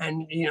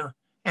 and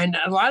and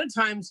a lot of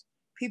times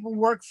people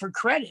work for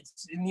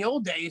credits. In the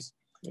old days,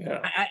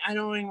 I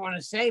don't even want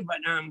to say, but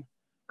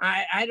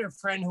I had a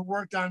friend who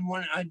worked on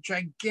a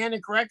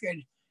gigantic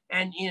record,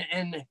 and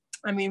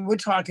I mean, we're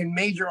talking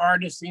major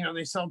artists.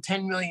 They sold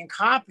 10 million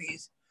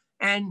copies,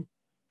 and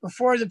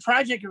before the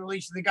project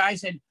released, the guy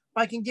said,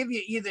 "I can give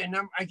you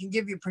I can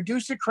give you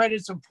producer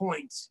credits or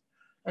points,"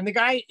 and the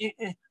guy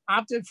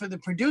opted for the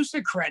producer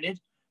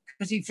credit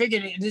because he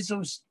figured this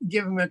will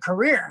give him a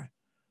career,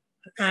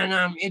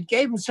 and it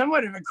gave him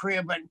somewhat of a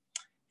career, but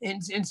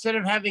instead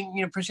of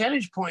having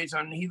percentage points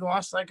on it, he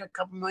lost like a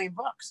couple $1 million.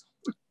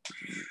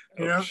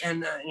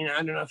 And I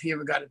don't know if he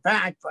ever got it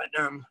back, but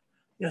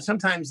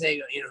sometimes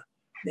they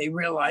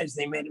realize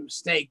they made a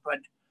mistake. But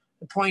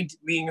the point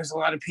being is a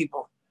lot of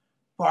people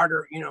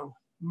barter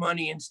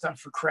money and stuff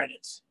for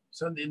credits.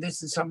 So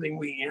this is something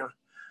we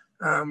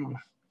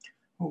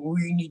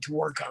need to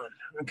work on.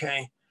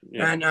 Okay.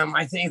 And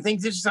I think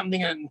this is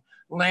something that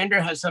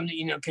LANDR has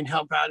something can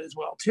help out as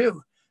well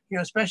too.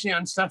 Especially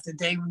on stuff that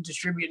they would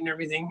distribute and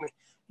everything.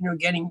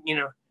 Getting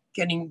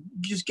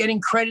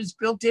credits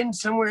built in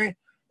somewhere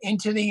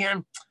into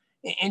the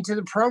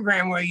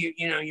program where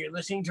you're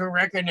listening to a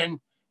record,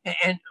 and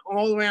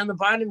all the way on the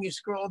bottom you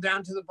scroll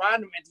down to the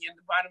bottom, at the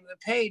bottom of the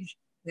page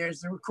there's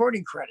the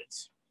recording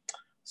credits.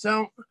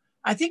 So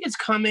I think it's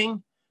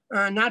coming,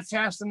 not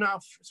fast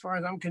enough as far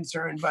as I'm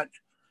concerned, but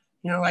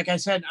like I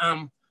said,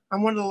 I'm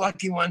one of the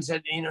lucky ones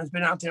that has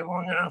been out there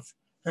long enough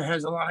and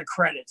has a lot of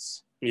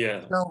credits.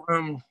 Yeah.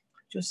 So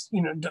just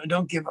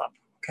don't give up.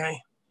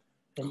 Okay.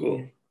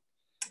 Cool.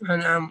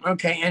 And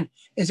okay. And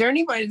is there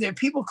anybody? There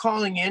people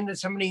calling in?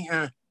 Does somebody?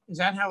 Is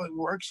that how it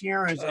works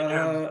here? Or is it?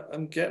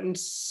 I'm getting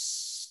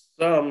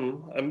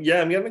some.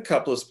 Yeah, I'm getting a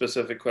couple of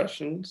specific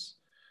questions.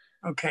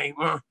 Okay.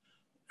 Well.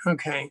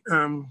 Okay.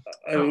 I mean,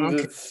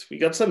 okay. we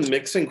got some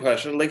mixing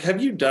questions. Like,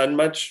 have you done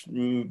much?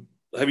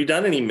 Have you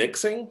done any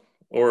mixing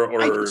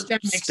or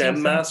stem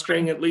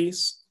mastering at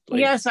least? Like,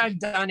 yes, I've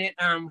done it.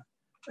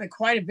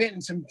 Quite a bit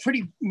and some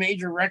pretty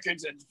major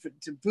records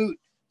to boot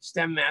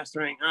stem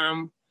mastering.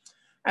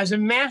 As a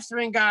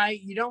mastering guy,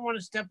 you don't want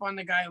to step on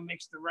the guy who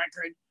mixed the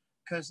record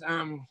because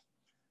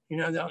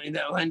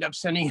they'll end up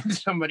sending it to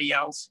somebody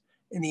else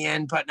in the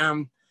end. But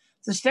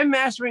the stem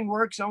mastering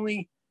works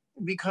only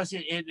because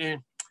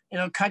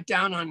it'll cut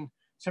down on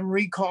some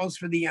recalls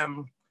for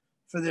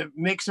the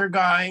mixer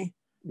guy.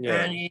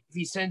 yeah. And if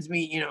he sends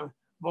me,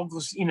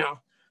 vocals,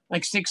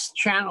 like 6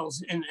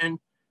 channels, and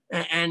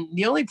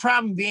the only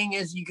problem being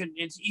is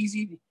it's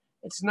easy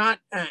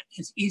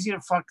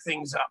to fuck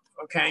things up,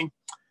 okay?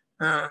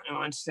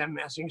 On stem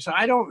mastering. So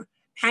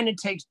and it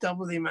takes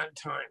double the amount of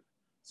time.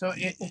 So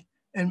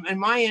and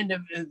my end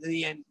of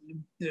the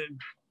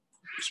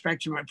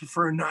spectrum, I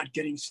prefer not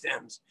getting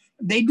stems.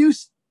 They do.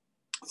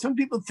 Some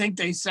people think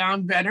they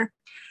sound better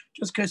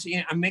just because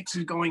a mix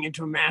is going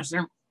into a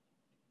master.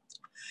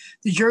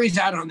 The jury's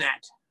out on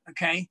that,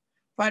 okay?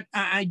 But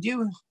I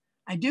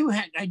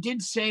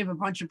did save a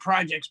bunch of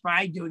projects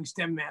by doing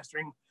stem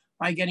mastering,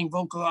 by getting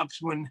vocal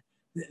ups when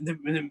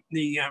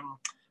the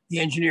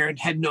engineer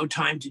had no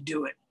time to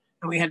do it,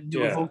 and we had to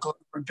do a vocal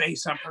or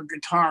bass up or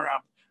guitar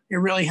up. It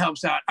really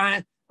helps out.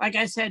 Like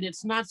I said,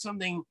 it's not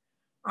something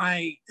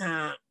I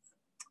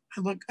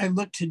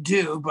look to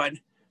do, but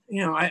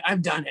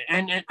I've done it,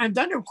 and I've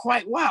done it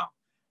quite well.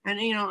 And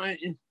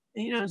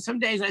some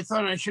days I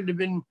thought I should have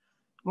been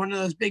one of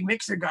those big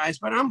mixer guys,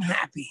 but I'm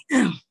happy.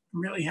 I'm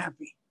really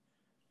happy.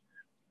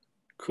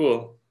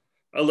 Cool.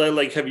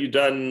 Like, have you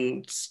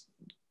done,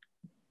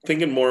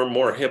 thinking more and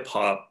more hip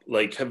hop,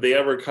 like, have they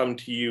ever come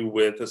to you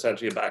with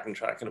essentially a backing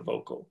track and a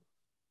vocal?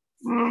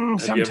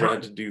 Have you ever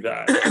had to do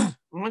that?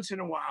 Once in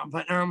a while,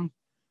 but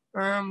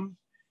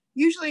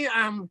usually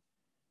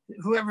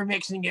whoever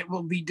mixing it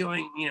will be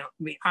doing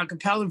a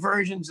cappella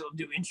versions. They'll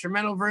do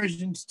instrumental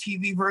versions,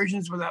 TV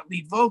versions without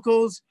lead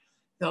vocals.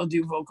 They'll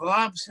do vocal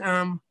ups.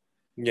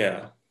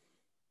 Yeah.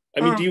 I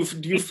mean, do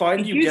you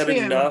find you get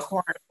enough?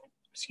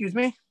 Excuse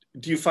me?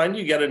 Do you find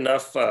you get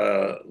enough,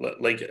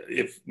 like,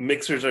 if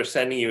mixers are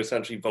sending you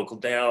essentially vocal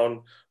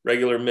down,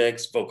 regular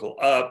mix, vocal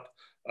up,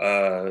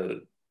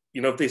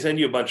 if they send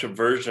you a bunch of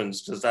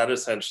versions, does that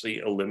essentially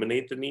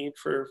eliminate the need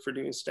for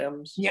doing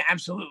stems? Yeah,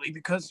 absolutely.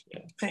 Because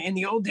in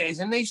the old days,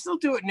 and they still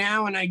do it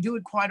now, and I do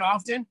it quite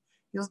often,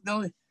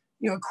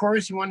 a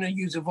chorus, you want to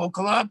use a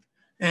vocal up,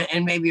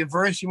 and maybe a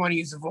verse, you want to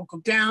use a vocal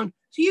down.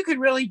 So you could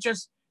really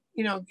just,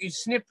 you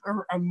snip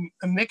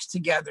a mix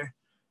together.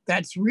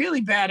 That's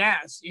really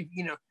badass. If,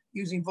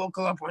 using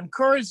vocal up on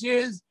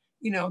choruses,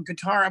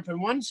 guitar up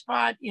in one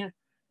spot, it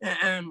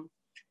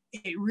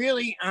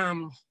really,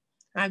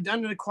 I've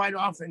done it quite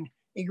often.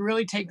 You can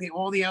really take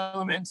all the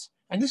elements,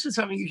 and this is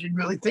something you should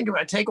really think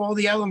about. Take all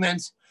the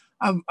elements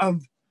of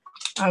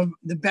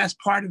the best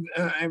part of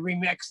every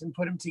mix and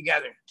put them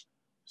together.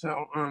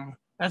 So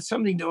that's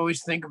something to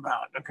always think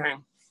about. Okay.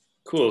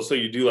 Cool. So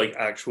you do like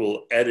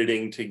actual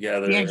editing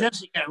together? Yeah,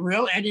 just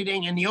real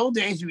editing. In the old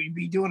days, we'd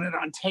be doing it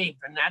on tape,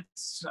 and that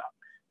sucked.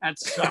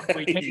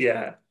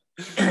 Yeah.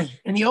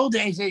 In the old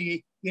days,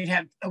 you'd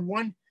have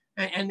one,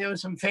 and there were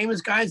some famous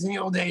guys in the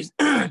old days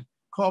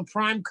called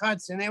Prime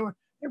Cuts, and they're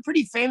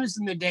pretty famous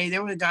in the day. They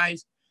were the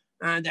guys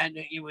that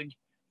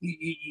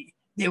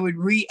they would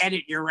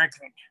re-edit your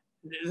record.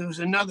 There was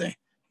another,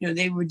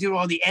 they would do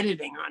all the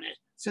editing on it.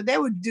 So they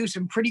would do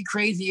some pretty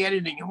crazy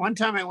editing. And one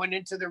time I went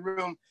into the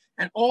room,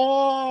 and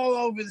all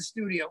over the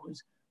studio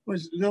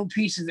was little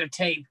pieces of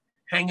tape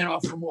hanging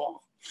off the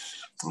wall.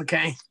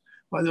 Okay.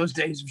 Well, those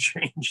days have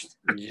changed.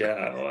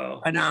 Yeah,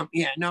 wow. But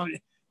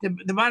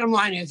the bottom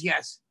line is,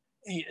 yes,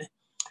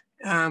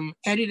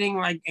 editing,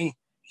 like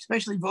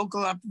especially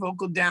vocal up,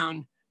 vocal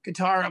down,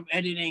 guitar up,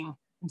 editing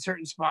in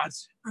certain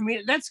spots. I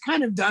mean, that's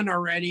kind of done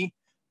already,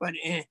 but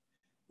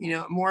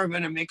more of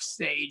in a mixed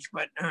stage.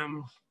 But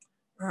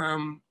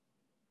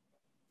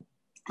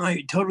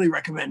I totally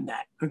recommend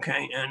that.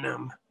 Okay,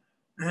 and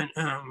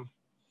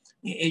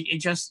it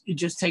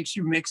just takes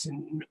your mix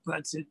and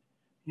lets it,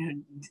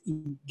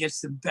 gets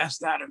the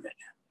best out of it.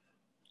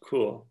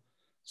 Cool.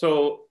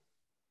 So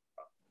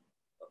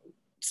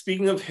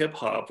speaking of hip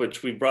hop,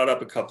 which we brought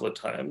up a couple of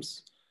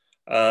times,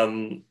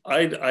 I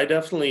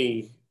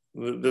definitely,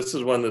 this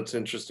is one that's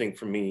interesting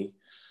for me.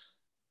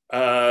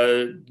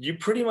 You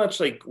pretty much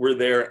like were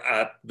there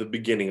at the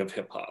beginning of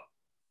hip hop.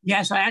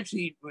 Yes, I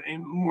actually,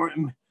 more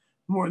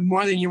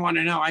than you want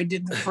to know, I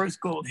did the first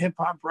gold hip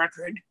hop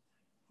record,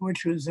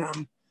 which was a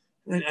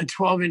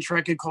 12-inch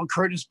record called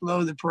Curtis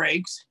Blow the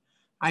Brakes.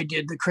 I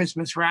did the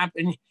Christmas rap,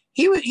 and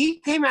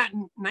he came out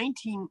in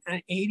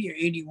 1980 or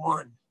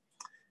 81,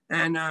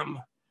 and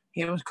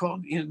It was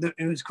called,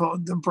 it was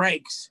called The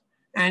Breaks.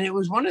 And it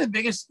was one of the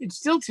biggest, it's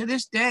still to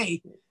this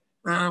day,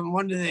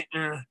 one of the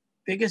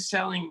biggest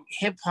selling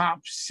hip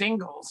hop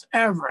singles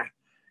ever.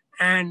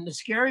 And the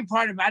scary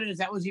part about it is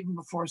that was even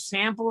before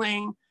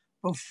sampling,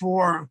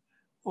 before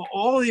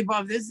all of the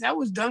above. That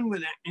was done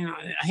with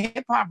a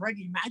hip hop record.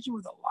 Imagine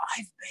with a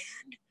live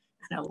band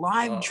and a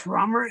live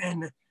drummer,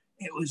 and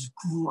it was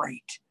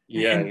great.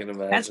 Yeah, and I can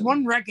imagine. That's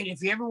one record.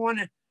 If you ever want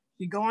to,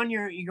 you go on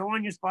your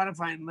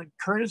Spotify and look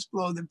Curtis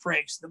Blow The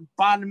Breaks. The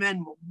bottom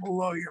end will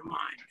blow your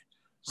mind.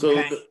 So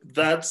okay?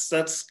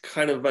 That's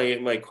kind of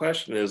my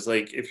question is,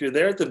 like, if you're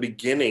there at the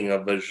beginning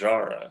of a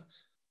genre,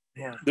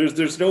 yeah,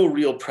 there's no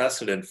real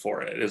precedent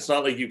for it. It's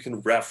not like you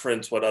can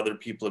reference what other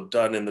people have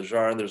done in the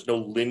genre. There's no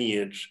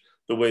lineage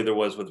the way there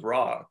was with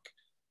rock.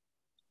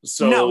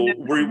 So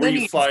were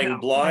you flying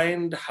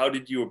blind? How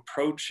did you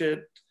approach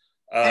it?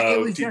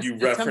 Did you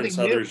reference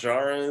other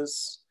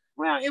genres?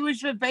 Well, it was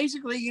just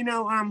basically, a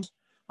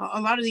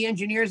lot of the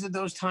engineers at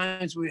those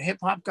times were hip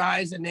hop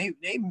guys, and they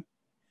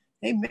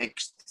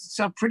mixed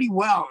stuff pretty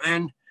well.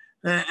 And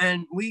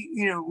we,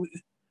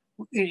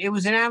 it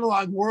was an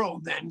analog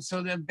world then,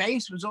 so the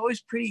bass was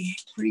always pretty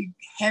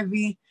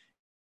heavy.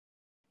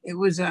 It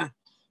was a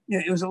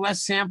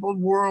less sampled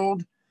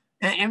world,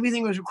 and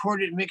everything was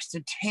recorded and mixed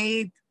to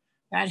tape.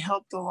 That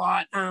helped a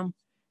lot.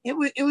 It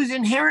was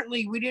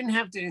inherently, we didn't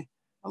have to.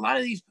 A lot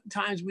of these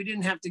times we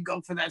didn't have to go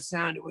for that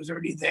sound. It was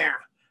already there.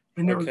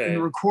 And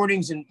the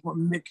recordings were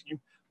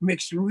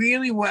mixed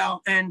really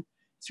well. And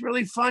it's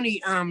really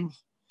funny. I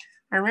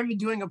remember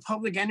doing a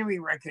Public Enemy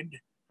record.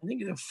 I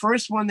think the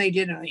first one they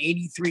did in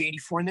 83,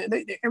 84. And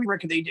every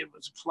record they did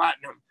was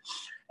platinum.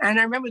 And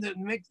I remember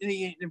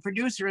the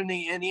producer and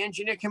the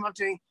engineer came up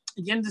to me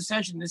at the end of the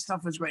session. This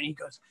stuff was great. He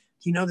goes,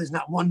 there's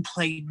not one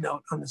played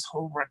note on this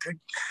whole record.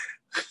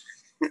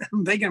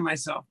 I'm thinking to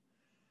myself,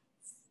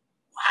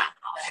 wow,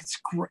 that's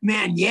great,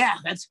 man. Yeah,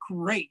 that's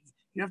great.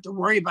 You don't have to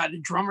worry about a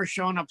drummer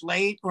showing up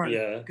late or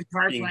a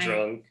guitar being player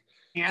drunk,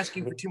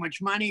 asking for too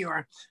much money,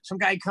 or some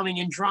guy coming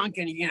in drunk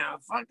and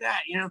fuck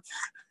that.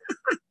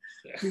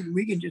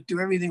 We can just do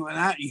everything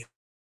without you.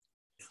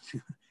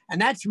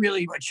 And that's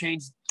really what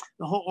changed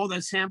all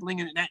that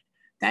sampling, and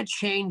that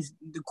changed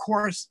the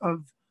course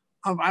of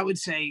I would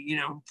say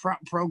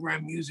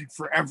program music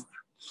forever.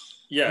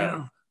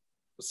 Yeah.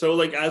 So,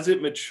 like, as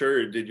it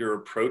matured, did your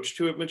approach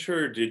to it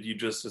mature, or did you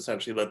just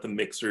essentially let the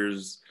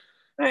mixers?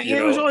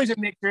 It was always a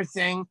mixer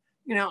thing.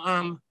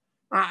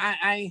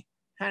 I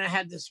kind of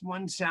had this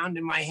one sound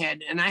in my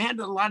head, and I had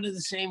a lot of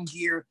the same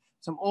gear,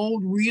 some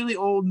really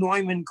old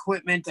Neumann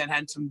equipment that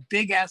had some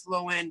big ass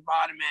low end,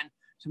 bottom end,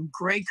 some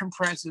great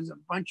compressors, a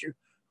bunch of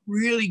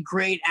really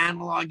great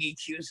analog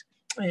EQs.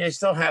 And I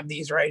still have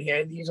these right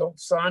here, these old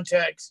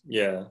Sontecs.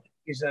 Yeah.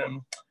 These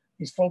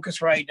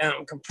Focusrite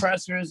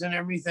compressors and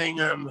everything.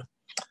 You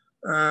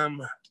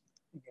can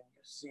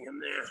just see them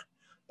there,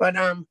 but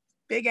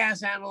big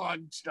ass analog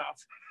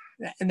stuff,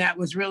 and that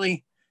was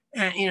really,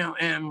 kind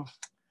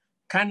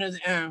of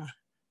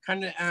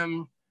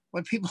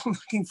what people are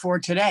looking for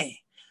today.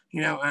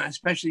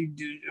 Especially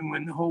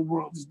when the whole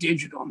world is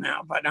digital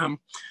now. But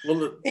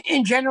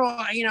in general,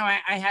 I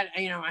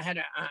had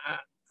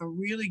a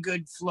really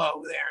good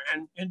flow there,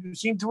 and it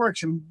seemed to work.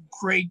 Some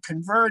great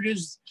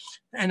converters,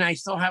 and I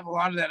still have a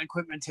lot of that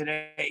equipment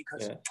today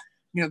because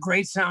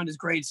great sound is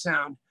great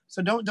sound.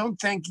 So don't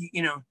think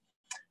you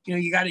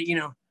got to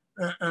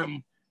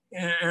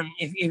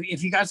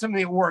if you got something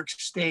that works,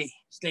 stay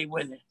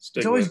with it.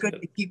 It's always good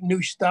to keep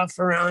new stuff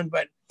around,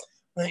 but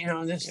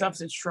there's stuff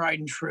that's tried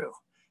and true.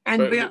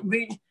 And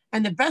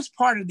and the best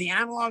part of the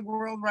analog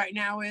world right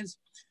now is,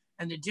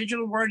 and the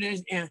digital world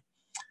is,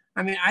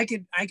 I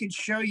could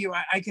show you.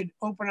 I could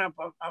open up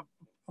a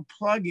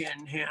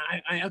plug-in here.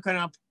 I open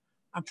up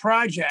a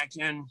project,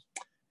 and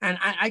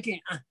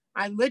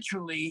I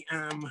literally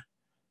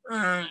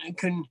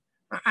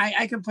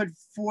I can put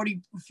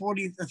 40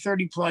 to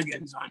 30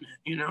 plugins on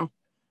it,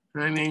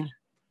 what I mean?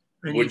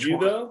 Would you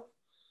though?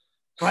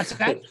 What's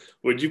that?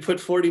 Would you put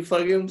 40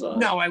 plugins on?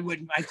 No, I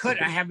wouldn't. I could.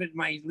 I have it at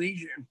my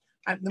leisure.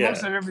 The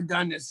most I've ever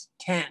done is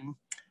 10.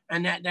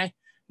 And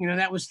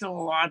that was still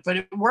a lot, but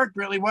it worked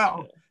really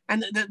well. Yeah.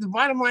 And the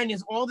bottom line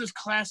is all this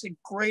classic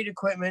great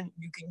equipment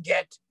you can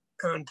get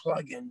on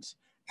plugins,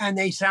 and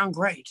they sound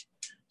great.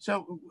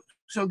 So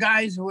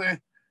guys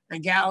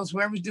and gals,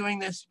 whoever's doing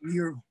this,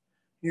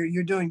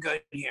 you're doing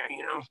good here,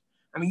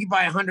 you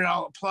buy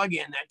 $100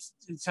 plug-in,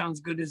 it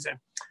sounds good as a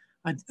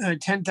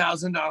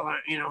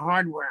 $10,000,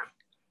 hardware.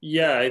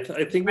 Yeah,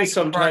 I think we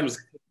sometimes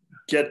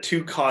get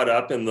too caught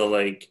up in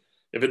the,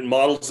 if it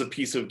models a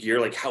piece of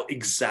gear, how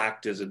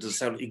exact is it? Does it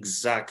sound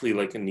exactly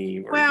like a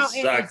Neve or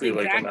exactly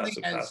like a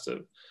massive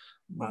passive?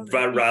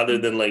 Rather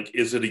than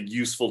is it a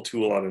useful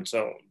tool on its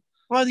own?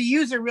 Well, the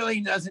user really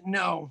doesn't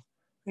know.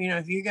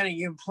 If you're going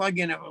to plug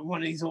in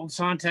one of these old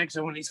Sontecs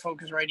or one of these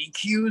Focusrite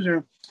EQs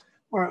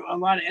or a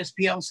lot of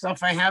SPL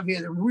stuff I have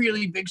here, the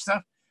really big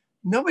stuff.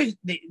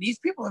 These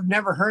people have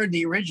never heard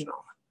the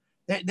original.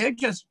 They're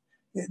just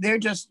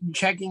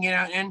checking it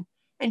out. And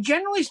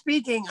generally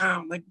speaking,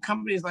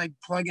 companies like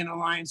Plug-in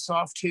Alliance,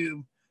 Soft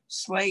Tube,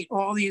 Slate,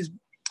 all these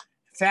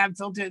Fab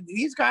Filter.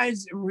 These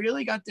guys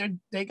really got their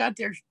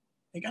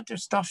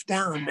stuff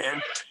down,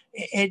 man.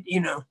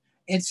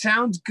 It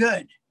sounds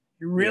good.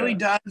 It really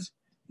does.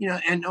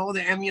 And all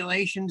the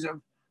emulations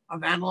of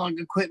analog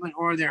equipment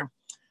or their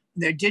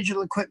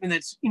digital equipment.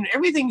 That's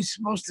everything's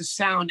supposed to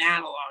sound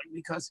analog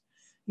because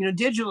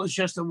digital is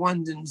just the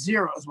ones and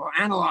zeros. Well,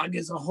 analog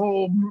is a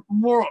whole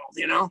world.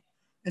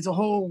 It's a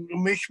whole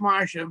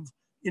mishmash of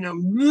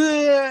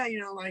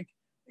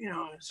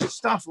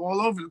stuff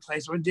all over the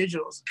place. Or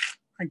digital's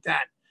like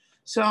that.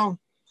 So,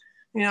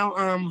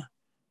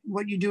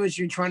 what you do is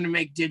you're trying to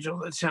make digital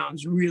that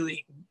sounds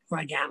really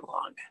like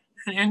analog,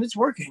 and it's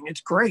working.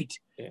 It's great,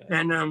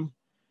 and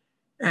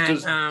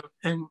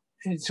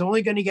it's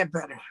only going to get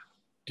better.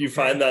 Do you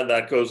find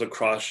that goes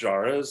across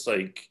genres,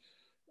 like?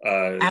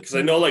 Because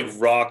I know like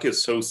rock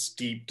is so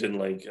steeped in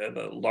like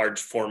a large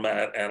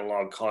format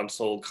analog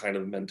console kind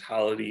of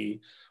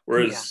mentality,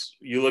 whereas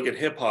you look at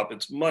hip hop,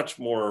 it's much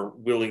more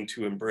willing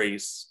to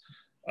embrace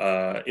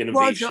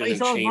innovation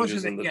and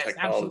changes in the technology.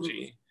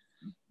 Absolutely.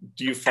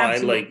 Do you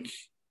find like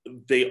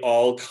they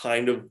all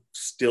kind of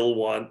still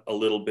want a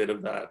little bit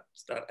of that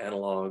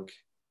analog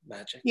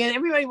magic? Yeah,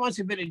 everybody wants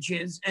a bit of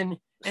jizz, and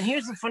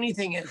here's the funny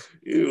thing is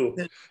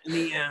the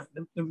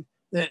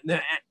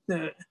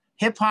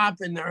hip hop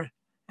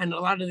and a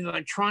lot of the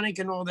electronic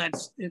and all that,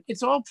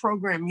 it's all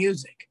programmed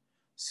music.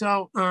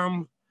 So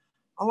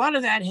a lot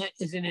of that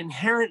is an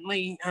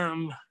inherently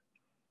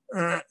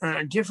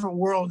different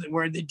world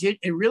where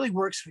it really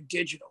works for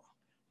digital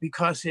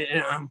because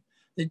a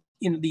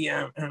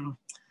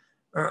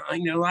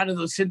lot of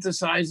those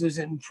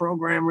synthesizers and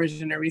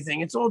programmers and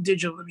everything, it's all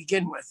digital to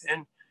begin with.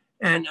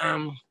 And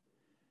I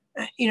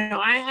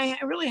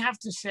really have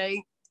to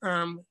say,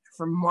 from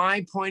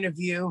my point of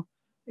view,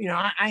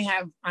 I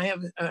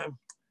have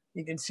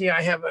you can see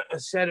I have a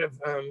set of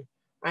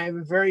I have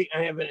a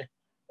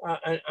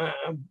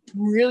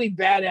really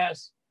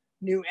badass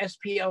new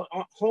SPL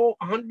whole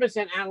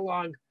 100%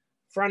 analog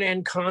front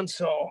end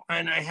console,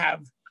 and I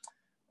have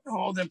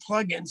all the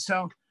plugins.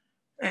 So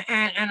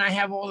and I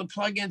have all the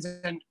plugins,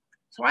 and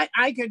so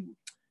I could,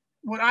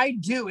 what I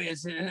do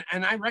is,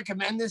 and I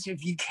recommend this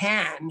if you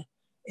can,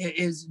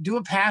 is do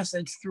a pass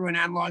that's through an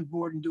analog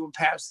board and do a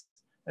pass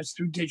that's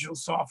through digital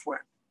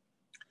software.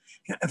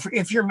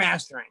 If you're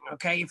mastering,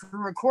 okay? If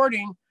you're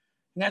recording,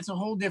 that's a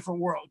whole different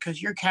world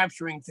because you're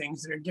capturing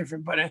things that are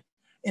different. But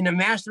in the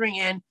mastering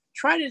end,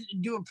 try to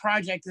do a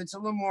project that's a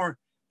little more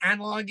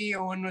analogy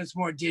or one that's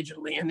more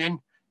digitally, and then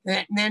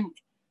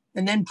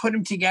put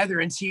them together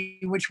and see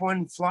which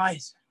one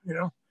flies.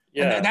 Yeah.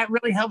 And that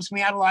really helps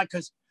me out a lot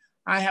because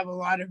I have a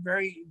lot of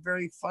very,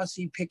 very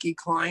fussy, picky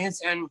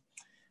clients, and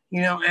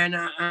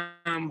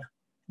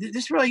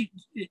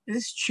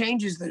this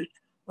changes the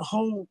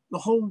whole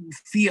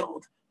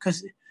field.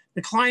 Because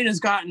the client has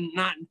gotten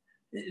not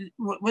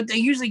what they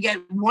usually get,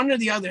 one or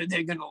the other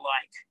they're going to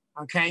like.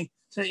 Okay,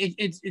 so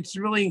it's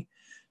really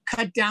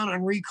cut down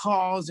on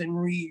recalls and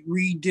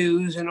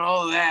redos and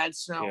all of that.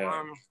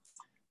 So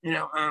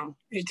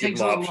it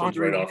takes a little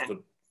longer right out of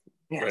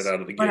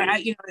the gate. But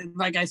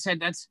like I said,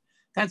 that's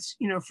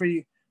for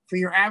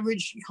your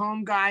average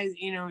home guy,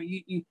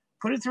 you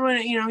put it through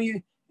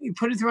you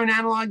put it through an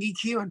analog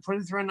EQ and put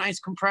it through a nice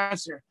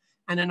compressor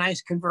and a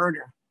nice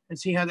converter and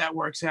see how that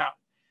works out.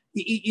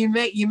 You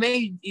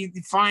may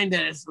find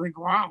that it's like,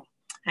 wow,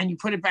 and you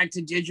put it back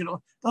to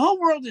digital. The whole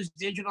world is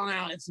digital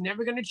now. It's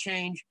never going to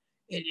change.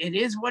 It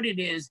is what it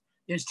is.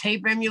 There's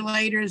tape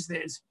emulators.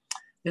 There's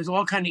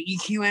all kind of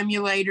EQ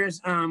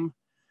emulators.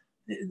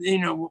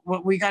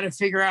 What we got to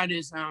figure out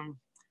is how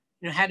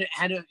to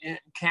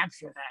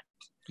capture that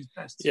as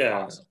best as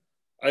possible.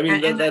 I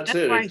mean, that's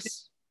it.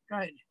 Go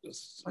ahead.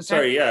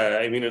 Sorry,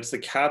 I mean, it's the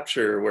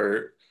capture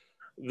where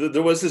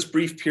there was this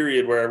brief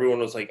period where everyone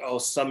was like, oh,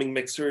 summing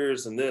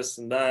mixers and this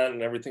and that,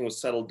 and everything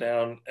was settled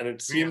down. And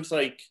it seems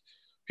like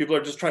people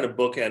are just trying to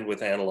bookend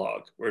with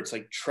analog, where it's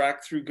like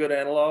track through good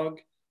analog,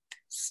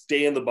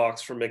 stay in the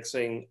box for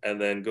mixing, and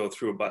then go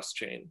through a bus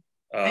chain,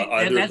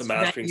 either at the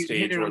mastering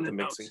stage or at the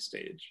mixing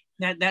stage.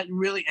 That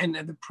really, and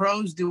the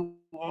pros do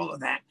all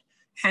of that.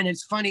 And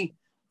it's funny,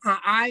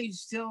 I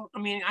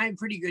have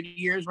pretty good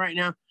years right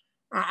now.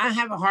 I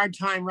have a hard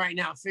time right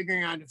now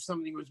figuring out if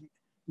something was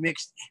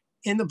mixed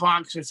in the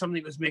box or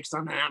something was mixed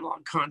on an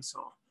analog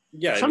console.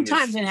 Yeah,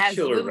 sometimes it has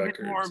a little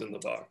bit more in the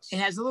box. It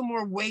has a little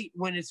more weight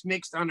when it's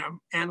mixed on an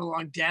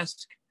analog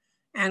desk,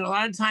 and a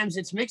lot of times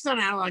it's mixed on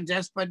an analog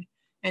desk, and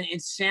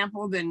it's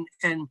sampled and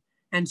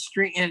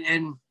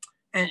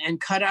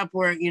cut up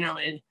where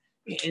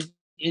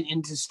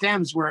into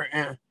stems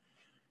where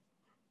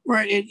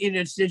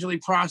it's digitally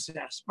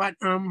processed. But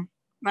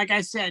like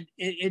I said,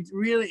 it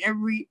really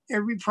every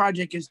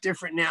project is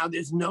different now.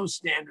 There's no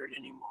standard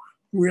anymore.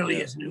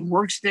 Really isn't. In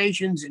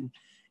workstations and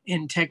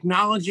in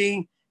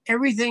technology,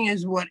 everything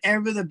is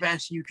whatever the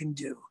best you can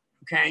do.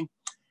 Okay,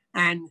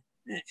 and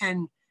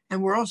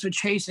we're also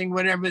chasing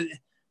whatever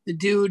the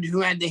dude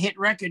who had the hit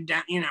record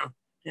down.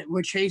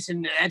 We're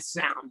chasing that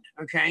sound.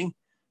 Okay,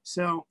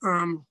 so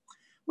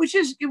which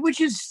is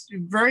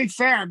very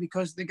fair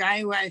because the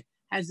guy who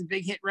has the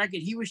big hit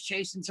record, he was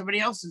chasing somebody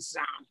else's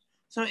sound.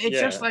 So it's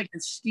just Yeah. like a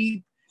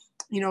steep,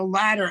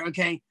 ladder.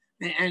 Okay.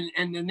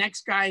 And the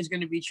next guy is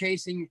going to be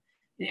chasing,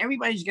 and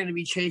everybody's going to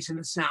be chasing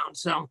the sound.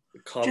 So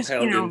just,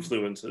 Compound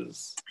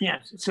influences.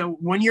 Yes. So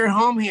when you're at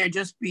home here,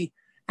 just be,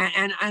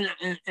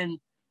 and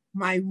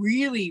my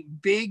really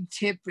big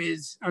tip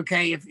is,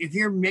 okay, if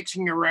you're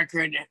mixing a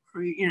record,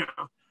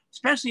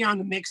 especially on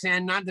the mix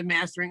end, not the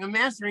mastering, a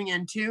mastering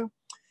end too,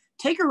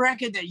 take a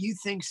record that you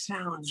think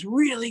sounds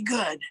really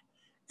good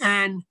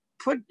and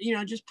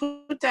just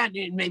put that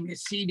in maybe a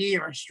CD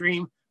or a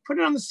stream, put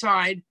it on the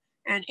side.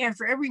 And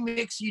after every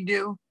mix you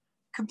do,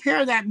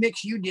 compare that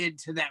mix you did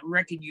to that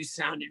record you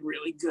sounded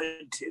really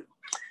good to.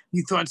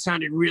 You thought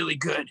sounded really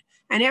good.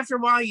 And after a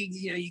while,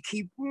 you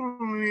keep,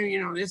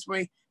 this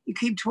way, you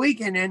keep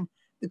tweaking. And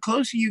the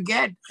closer you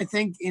get, I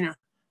think, the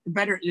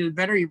better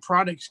your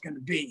product's going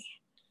to be,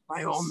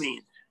 by all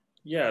means.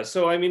 Yeah.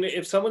 So, I mean,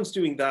 if someone's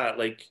doing that,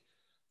 like,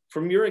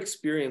 from your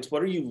experience,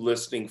 what are you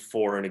listening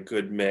for in a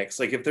good mix?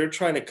 Like, if they're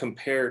trying to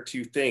compare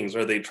two things,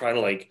 are they trying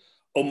to like,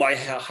 oh, my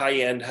high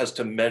end has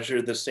to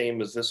measure the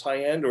same as this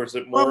high end? Or is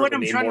it more of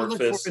an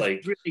amorphous,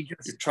 like really you're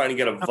trying to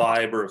get a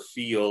vibe or a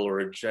feel or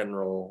a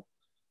general,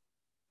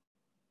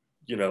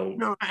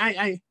 No,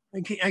 I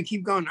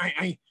keep going.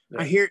 I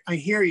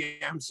hear you.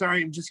 I'm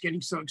sorry. I'm just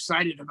getting so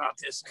excited about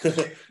this.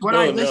 What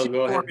I listen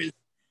for is,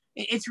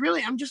 it's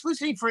really, I'm just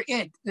listening for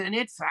an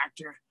it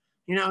factor.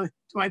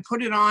 Do I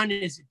put it on?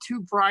 Is it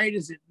too bright?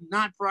 Is it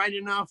not bright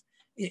enough?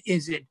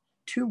 Is it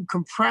too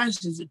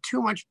compressed? Is it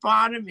too much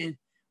bottom?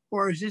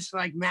 Or is this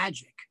like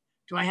magic?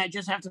 Do I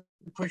just have to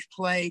push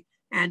play?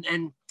 And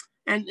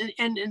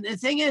the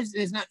thing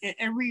is not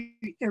every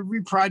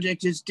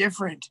project is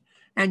different,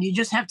 and you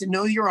just have to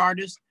know your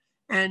artist.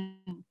 And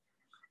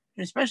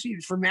especially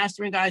for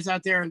mastering guys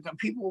out there,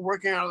 people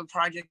working on the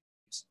project,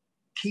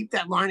 keep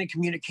that line of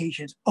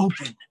communications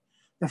open.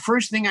 The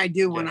first thing I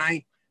do when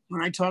I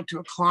talk to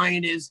a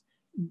client is,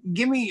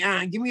 give me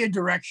a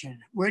direction.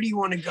 Where do you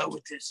want to go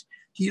with this?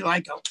 Do you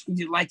like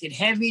it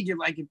heavy? Do you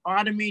like it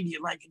bottomy? Do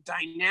you like it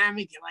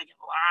dynamic? Do you like it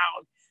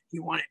loud? Do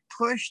you want it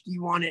pushed? Do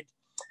you want it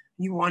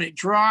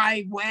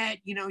dry, wet?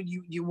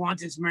 You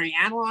want this very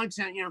analog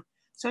sound,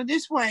 So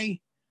this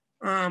way,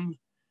 there's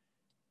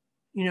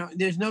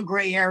no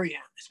gray area,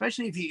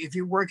 especially if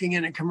you're working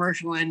in a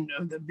commercial end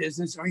of the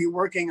business, or you're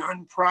working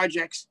on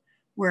projects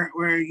where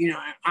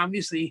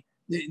obviously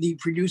the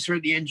producer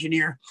or the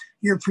engineer,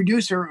 your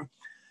producer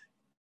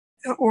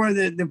or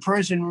the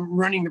person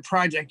running the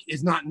project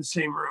is not in the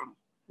same room.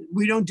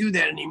 We don't do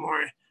that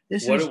anymore.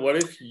 This is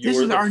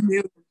our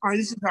new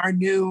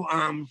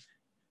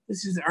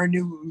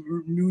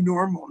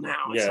normal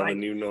now. Yeah, it's like, the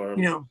new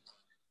norm.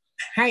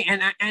 Hey,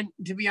 and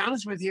to be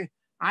honest with you,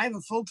 I have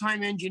a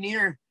full-time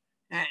engineer,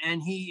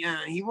 and he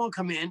won't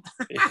come in.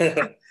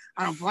 I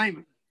don't blame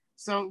him.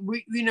 So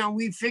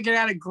we figured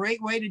out a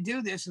great way to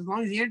do this. As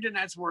long as the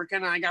internet's working,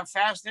 and I got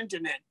fast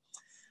internet.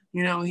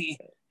 He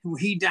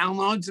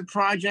downloads the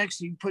projects,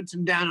 he puts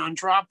them down on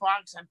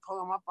Dropbox, I pull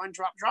them up on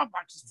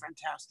Dropbox is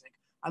fantastic.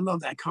 I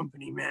love that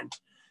company, man.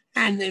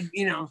 And they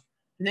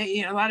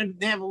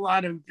have a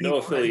lot of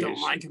people that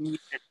don't like them.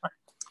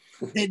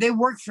 They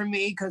work for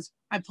me because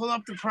I pull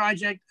up the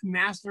project,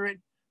 master it,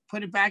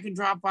 put it back in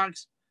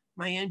Dropbox.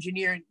 My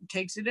engineer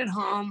takes it at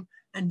home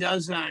and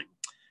does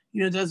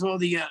all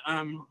the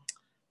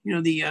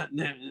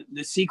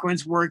the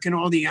sequence work and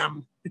all the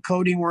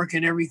coding work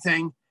and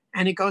everything,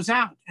 and it goes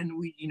out. And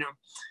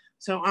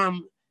so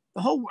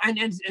the whole, and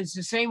it's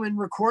the same in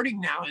recording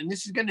now, and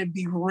this is going to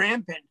be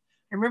rampant.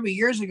 I remember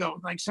years ago,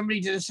 like somebody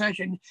did a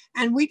session,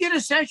 and we did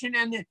a session,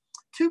 and the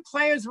two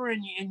players were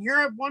in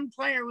Europe. One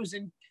player was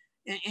in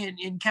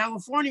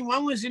California.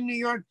 One was in New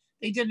York.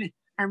 They did it.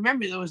 I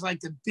remember there was like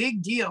the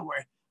big deal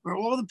where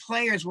all the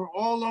players were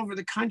all over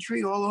the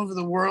country, all over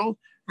the world,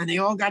 and they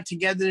all got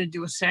together to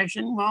do a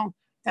session. Well,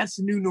 that's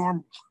the new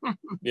normal.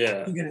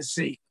 Yeah, you're gonna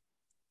see,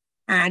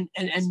 and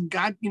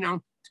God,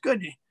 it's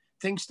good.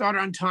 Things start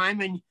on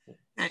time, and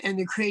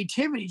the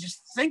creativity.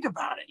 Just think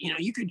about it.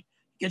 You could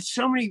get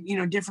so many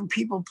different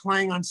people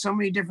playing on so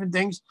many different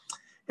things,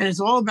 and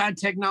it's all about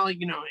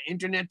technology.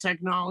 Internet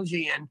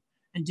technology and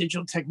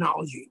digital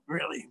technology,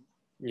 really.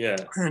 Yeah,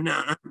 and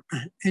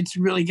it's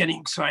really getting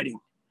exciting.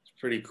 It's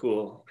pretty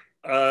cool.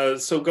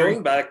 So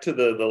going back to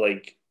the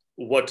like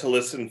what to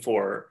listen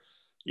for.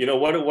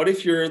 What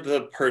if you're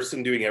the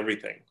person doing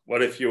everything?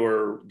 What if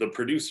you're the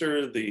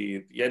producer,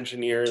 the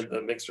engineer,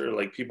 the mixer,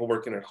 like people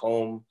working at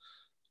home,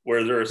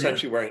 where they're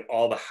essentially wearing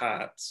all the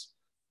hats?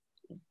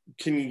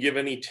 Can you give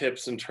any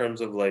tips in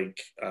terms of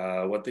like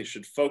what they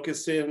should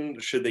focus in?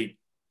 Should they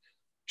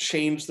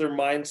change their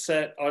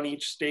mindset on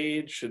each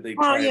stage? Should they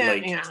try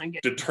and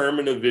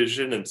determine a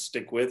vision and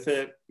stick with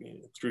it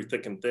through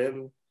thick and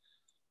thin?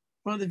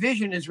 Well, the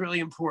vision is really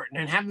important,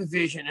 and have a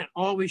vision and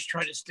always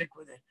try to stick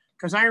with it.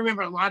 Because I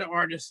remember a lot of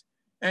artists,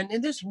 and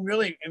this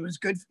really, it was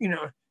good,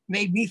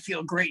 made me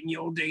feel great in the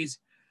old days,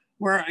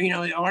 where,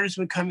 the artists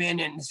would come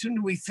in, and as soon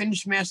as we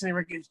finished mastering the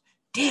records,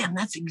 damn,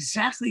 that's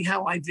exactly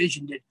how I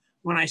visioned it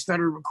when I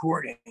started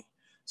recording.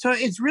 So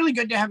it's really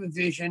good to have a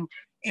vision.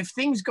 if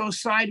things go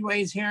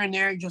sideways here and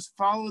there, just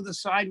follow the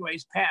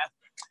sideways path.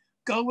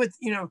 Go with,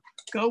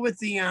 go with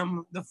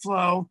the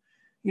flow.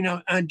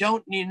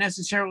 Don't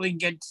necessarily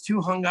get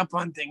too hung up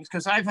on things,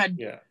 because I've had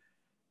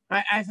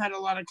a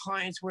lot of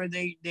clients where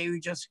they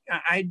just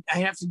I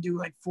have to do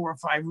like 4 or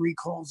 5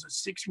 recalls or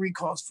 6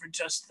 recalls for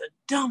just the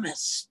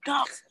dumbest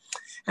stuff,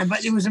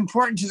 but it was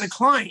important to the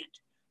client.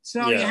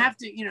 So you have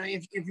to,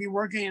 if you're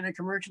working in a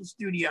commercial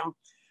studio,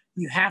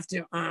 you have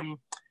to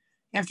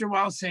after a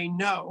while say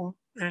no,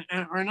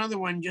 or another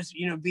one, just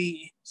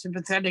be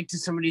sympathetic to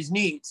somebody's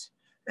needs,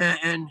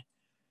 and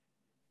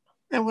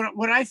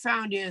what I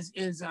found is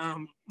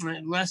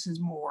less is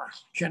more,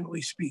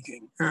 generally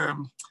speaking.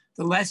 The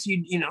less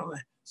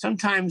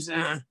sometimes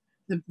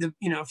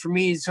for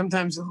me,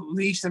 sometimes the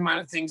least amount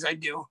of things I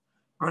do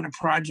on a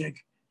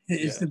project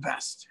is the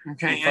best.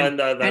 Okay. You find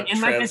that and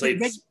translates. like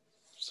I said,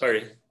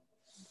 sorry,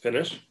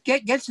 finish.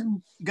 Get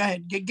some. Go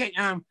ahead.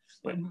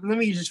 Let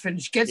me just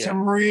finish. Get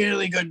some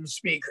really good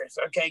speakers.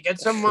 Okay. Get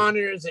some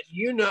monitors that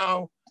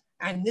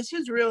and this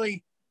is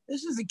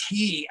the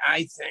key,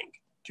 I think,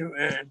 to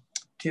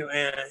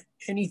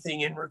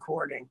anything in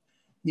recording.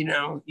 You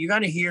got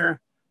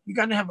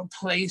to have a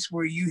place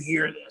where you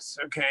hear this.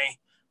 Okay.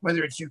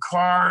 Whether it's your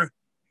car,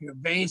 your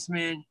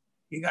basement,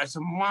 you got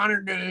some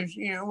monitors,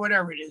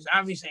 whatever it is.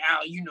 Obviously,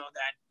 Al,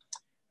 that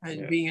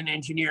as being an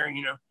engineer,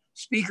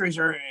 speakers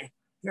they're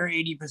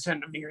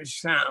 80% of your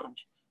sound.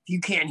 If you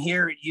can't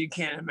hear it, you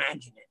can't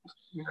imagine it.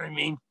 You know what I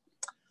mean?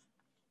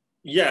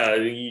 Yeah,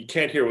 you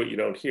can't hear what you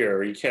don't hear,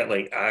 or you can't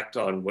like act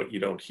on what you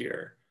don't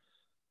hear.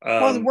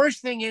 Well, the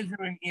worst thing is,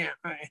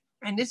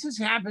 and this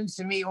happens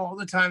to me all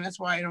the time. That's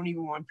why I don't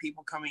even want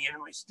people coming into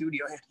my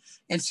studio.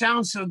 It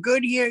sounds so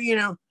good here,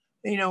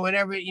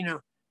 whatever,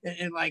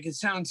 it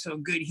sounds so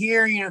good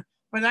here,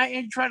 but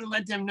I try to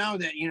let them know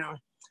that,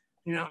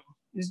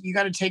 you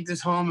got to take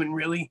this home and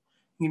really,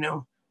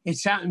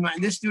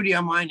 this studio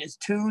of mine is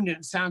tuned and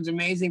it sounds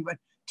amazing, but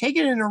take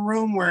it in a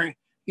room where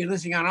you're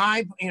listening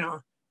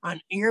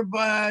on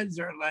earbuds,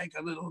 or like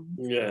a little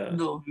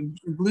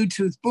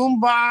Bluetooth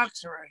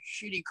boombox, or a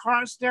shitty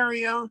car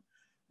stereo,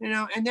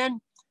 and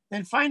then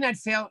find that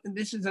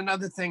this is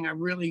another thing I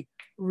really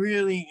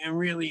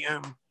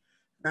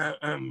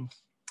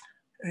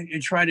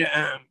try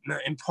to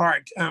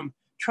impart.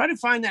 Try to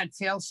find that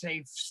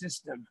fail-safe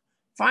system.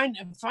 Find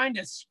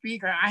a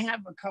speaker. I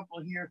have a couple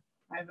here.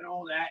 I have an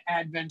old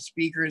Advent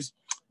speakers.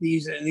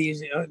 These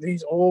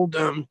old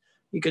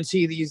you can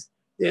see these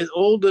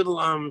old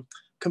little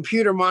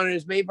computer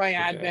monitors made by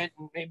Advent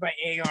and made by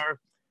AR,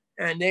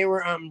 and they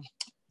were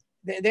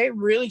they're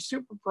really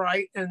super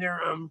bright, and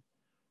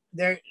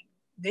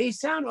they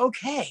sound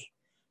okay.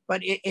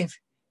 But if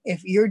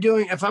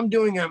I'm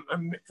doing a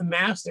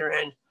master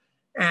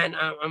and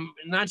I'm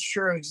not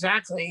sure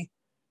exactly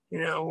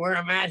where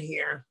I'm at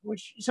here,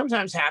 which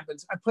sometimes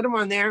happens, I put them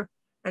on there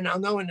and I'll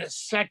know in a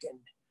second,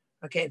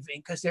 okay,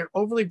 because they're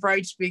overly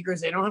bright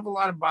speakers, they don't have a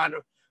lot of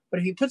bottom.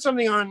 But if you put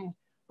something on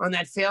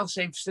that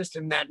fail-safe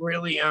system that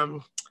really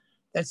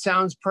that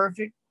sounds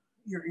perfect,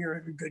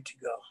 you're good to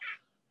go.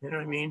 You know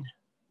what I mean?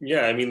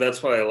 Yeah, I mean,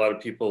 that's why a lot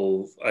of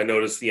people, I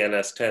noticed the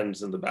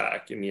NS10s in the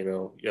back, and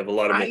you have a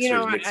lot of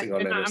mixers mixing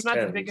on NS10s. I'm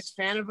not the biggest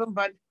fan of them,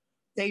 but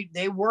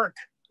they work.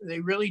 They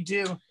really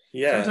do.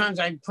 Yeah. Sometimes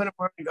I put them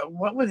on and go,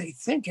 what were they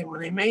thinking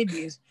when they made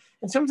these?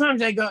 And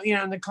sometimes I go,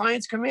 and the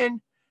clients come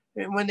in,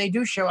 and when they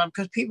do show up,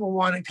 because people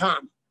want to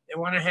come, they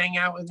want to hang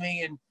out with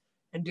me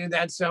and do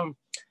that. So,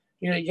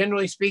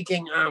 generally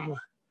speaking,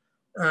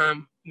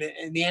 the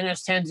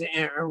NS10s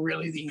are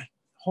really the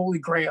holy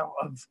grail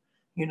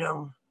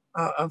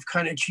of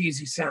kind of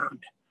cheesy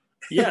sound.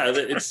 Yeah,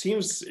 it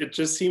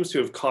just seems to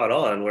have caught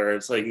on, where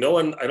it's like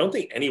I don't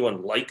think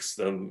anyone likes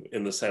them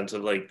in the sense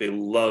of like they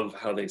love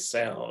how they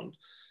sound.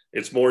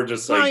 It's more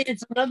just like,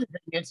 it's another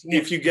thing.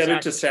 If you get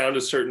it to sound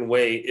a certain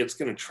way, it's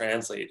going to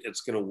translate.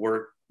 It's going to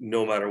work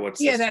no matter what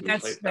system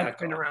that's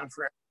been around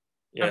forever.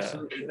 Yeah.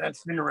 Absolutely,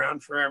 that's been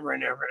around forever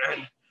and ever,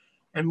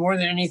 and more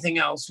than anything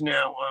else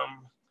now,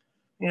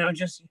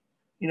 just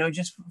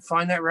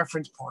find that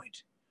reference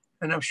point,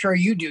 and I'm sure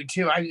you do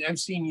too. I've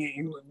seen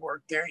you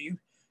work there.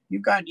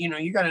 You've got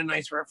a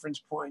nice reference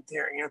point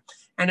there,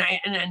 and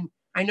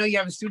I know you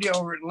have a studio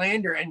over at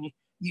LANDR, and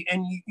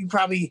you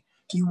probably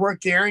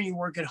work there and you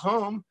work at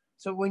home.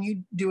 So when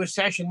you do a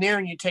session there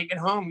and you take it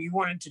home, you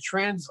want it to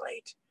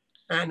translate.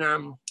 And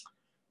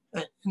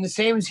the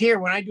same as here.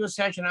 When I do a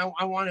session, I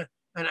want to,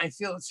 and I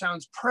feel it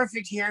sounds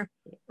perfect here,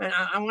 and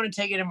I want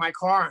to take it in my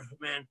car,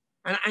 man.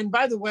 And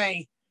by the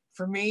way,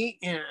 for me,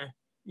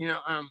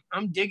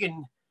 I'm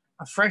digging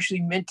a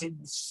freshly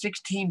minted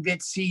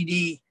 16-bit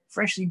CD,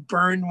 freshly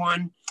burned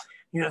one.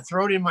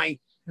 Throw it in my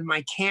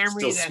Camry.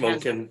 Still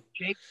smoking.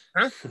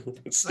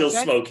 It's still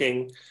What's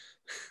smoking.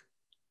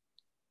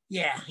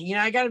 Yeah,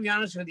 I got to be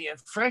honest with you.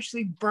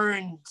 Freshly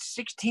burned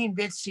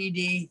 16-bit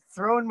CD,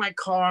 throw in my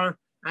car.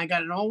 I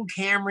got an old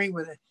Camry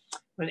with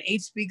an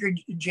 8-speaker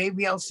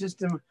JBL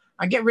system.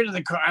 I get rid of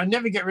the car. I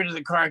never get rid of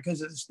the car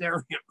because of the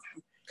stereo.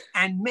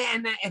 And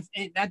man,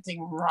 that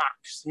thing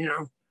rocks.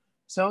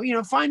 So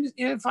find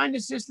a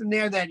system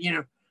there that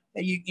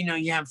that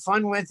you have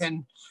fun with,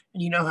 and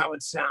you know how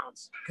it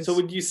sounds. So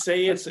would you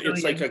say it's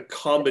like a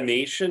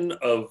combination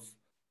of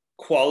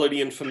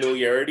quality and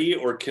familiarity,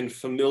 or can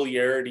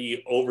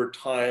familiarity over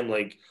time,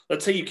 like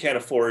let's say you can't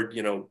afford,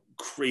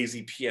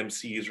 crazy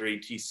PMCs or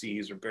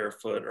ATCs or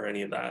barefoot or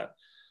any of that.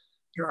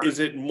 Sure. Is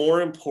it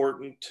more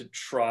important to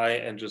try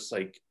and just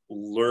like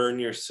learn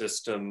your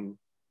system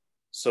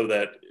so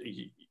that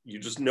you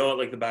just know it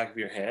like the back of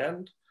your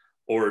hand?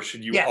 Or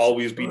should you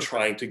always be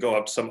trying to go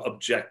up some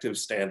objective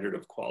standard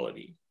of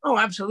quality? Oh,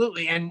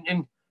 absolutely.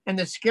 And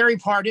the scary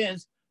part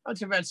is,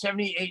 it's about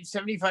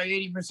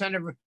 80%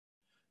 of the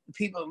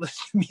people that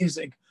listen to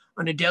music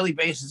on a daily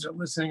basis are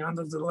listening on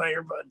those little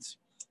earbuds.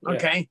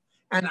 Okay.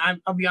 Yeah.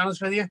 And I'll be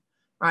honest with you,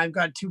 I've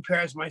got 2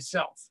 pairs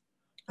myself.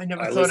 I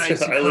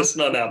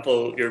listen on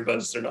Apple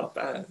earbuds. They're not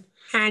bad.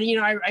 And,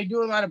 I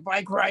do a lot of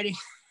bike riding,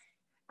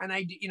 and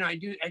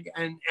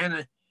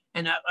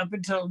and up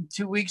until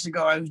 2 weeks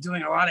ago, I was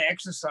doing a lot of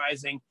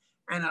exercising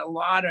and a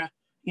lot of,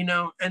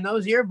 and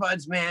those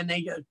earbuds, man,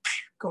 they just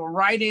go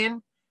right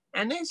in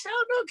and they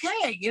sound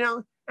okay,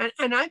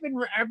 and I've been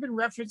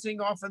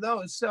referencing off of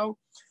those. So,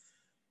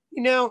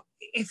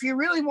 if you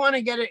really want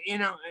to get it,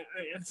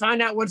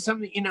 find out what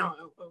something,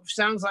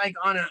 sounds like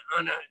on a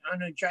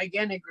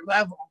gigantic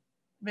level,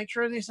 make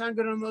sure they sound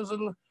good on those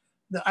little,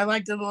 I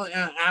like the little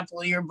Apple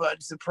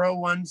earbuds, the Pro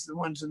ones, the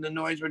ones in the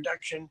noise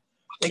reduction.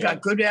 They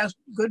got good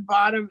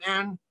bottom,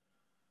 and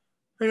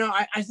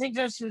I think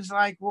this is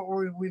like what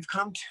we've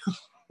come to.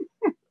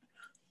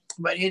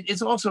 But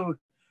it's also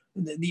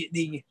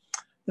the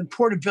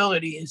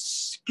portability is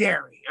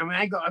scary. I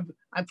mean,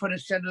 I put a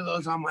set of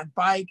those on my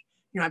bike.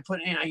 I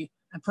put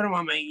them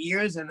on my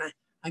ears, and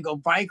I go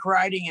bike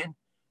riding,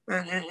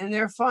 and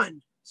they're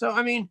fun. So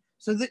I mean,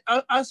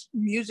 us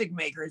music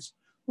makers,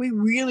 we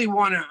really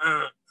want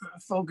to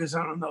focus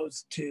on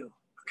those too.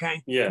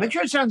 Okay. Yeah. Make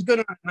sure it sounds good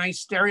on a nice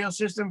stereo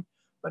system,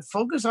 but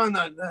focus on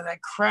that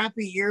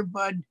crappy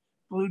earbud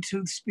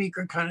Bluetooth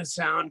speaker kind of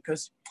sound,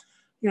 because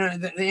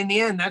in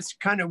the end, that's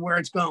kind of where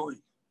it's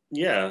going.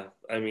 Yeah,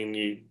 I mean,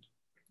 you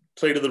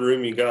play to the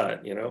room you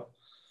got,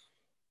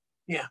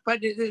 Yeah,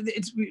 but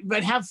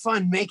have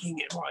fun making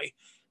it, Roy.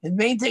 The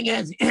main thing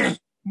is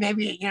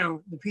maybe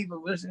the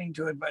people listening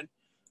to it, but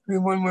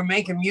when we're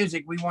making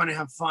music, we want to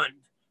have fun.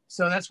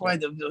 So that's why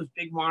those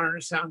big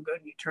monitors sound good.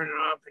 And you turn it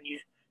off and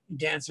you're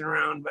dancing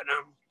around, but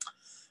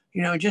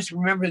just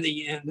remember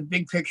the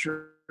big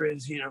picture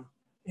is,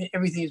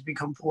 everything has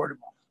become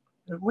portable,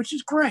 which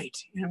is great,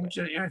 which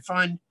I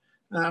find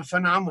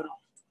phenomenal.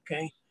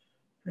 Okay.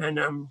 And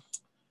I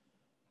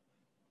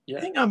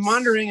think I'm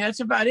monitoring.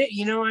 That's about it.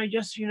 I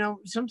just,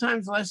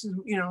 sometimes less is,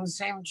 the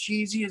same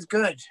cheesy is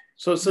good.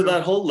 So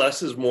that whole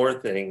less is more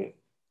thing,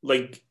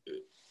 like,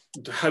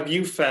 have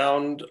you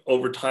found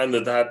over time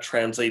that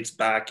translates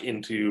back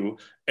into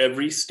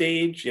every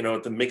stage,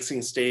 at the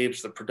mixing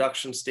stage, the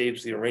production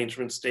stage, the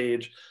arrangement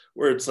stage,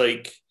 where it's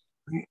like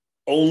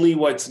only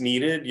what's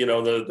needed,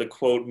 the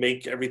quote,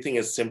 make everything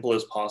as simple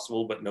as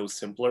possible, but no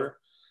simpler,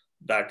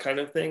 that kind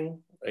of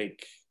thing?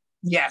 Like,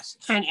 yes.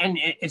 And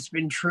it's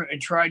been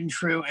tried and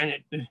true.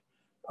 And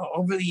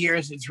over the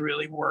years, it's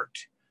really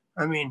worked.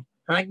 I mean,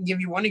 I can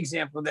give you one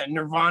example, that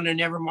Nirvana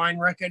Nevermind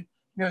record.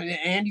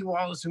 Andy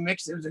Wallace, who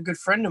mixed it, was a good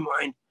friend of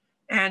mine.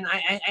 And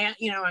I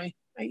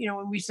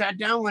when we sat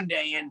down one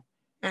day and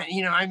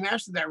I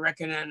mastered that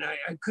record, and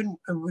I couldn't,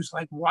 it was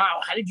like,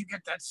 wow, how did you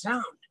get that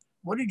sound?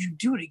 What did you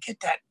do to get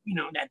that,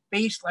 that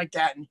bass like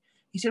that? And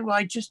he said, well,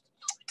 I just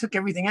took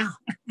everything out.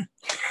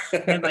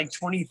 And like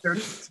 20,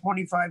 30,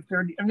 25,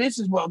 30. I mean, this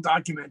is well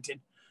documented.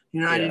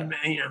 I didn't,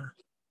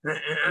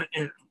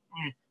 and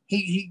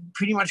he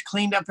pretty much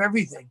cleaned up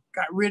everything.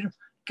 Got rid of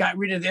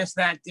this,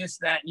 that.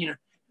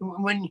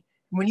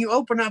 When you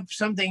open up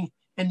something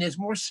and there's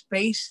more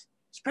space,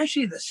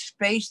 especially the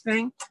space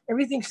thing,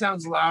 everything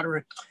sounds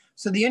louder.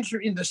 So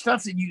the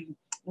stuff that you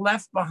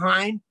left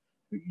behind,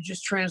 it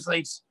just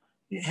translates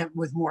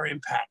with more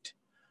impact.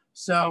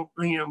 So,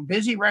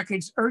 busy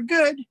records are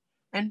good.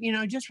 And,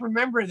 just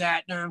remember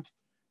that,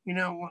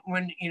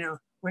 when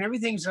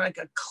everything's like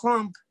a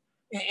clump,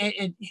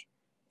 it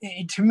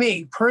to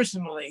me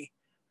personally,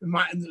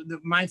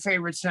 my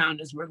favorite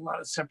sound is with a lot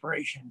of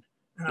separation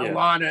and a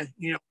lot of,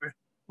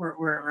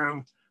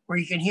 where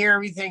you can hear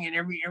everything, and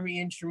every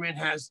instrument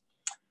has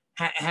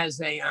a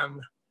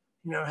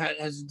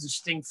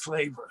distinct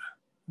flavor,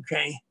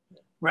 okay,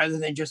 rather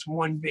than just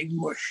one big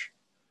mush,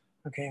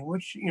 okay,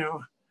 which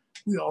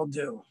we all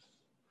do.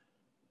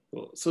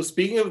 Cool. So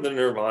speaking of the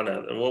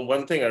Nirvana,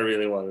 one thing I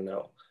really want to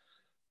know,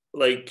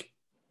 like,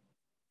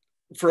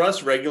 for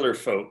us regular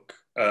folk,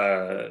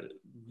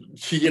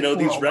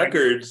 these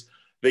records,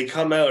 they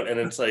come out and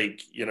it's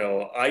like,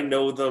 I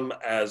know them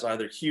as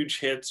either huge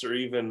hits or,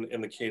 even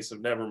in the case of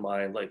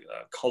Nevermind, like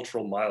a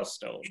cultural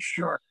milestone.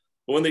 Sure.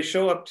 But when they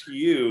show up to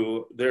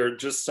you, they're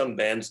just some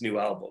band's new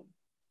album.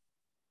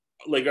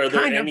 Like, are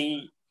there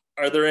any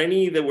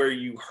that where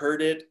you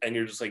heard it and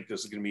you're just like,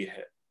 this is going to be a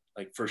hit?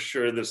 Like, for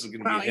sure, this is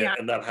going to be a hit,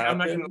 and that happened? I'm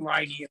not going to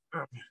lie to you.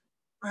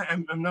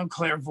 I'm no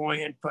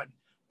clairvoyant, but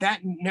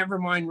that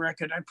Nevermind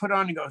record I put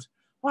on, and goes,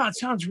 wow, it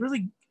sounds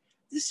really,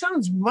 this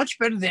sounds much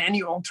better than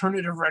any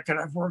alternative record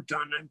I've worked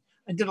on.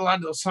 I did a lot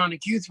of those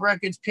Sonic Youth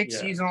records,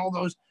 Pixies, and all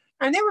those,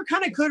 and they were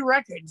kind of good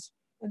records,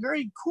 and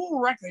very cool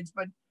records.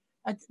 But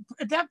at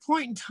that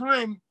point in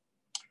time,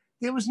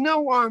 there was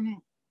no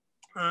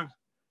none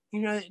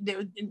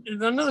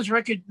of those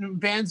record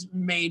bands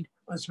made,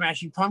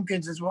 Smashing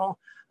Pumpkins as well.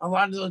 A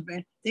lot of those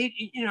bands,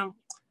 they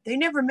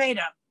never made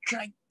a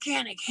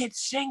gigantic hit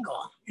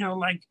single.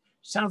 Like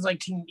sounds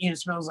like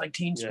smells like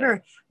Teen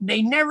Spirit.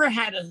 They never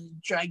had a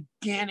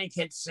gigantic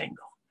hit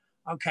single.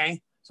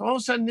 Okay, so all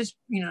of a sudden this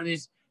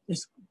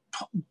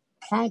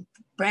punk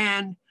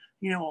band,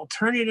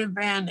 alternative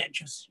band that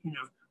just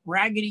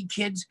raggedy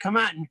kids come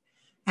out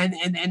and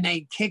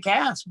they kick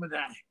ass with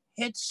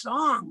hit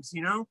songs.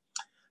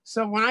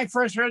 So when I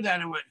first heard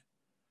that, I went,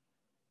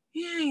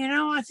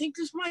 yeah, I think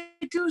this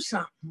might do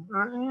something.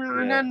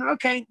 And then,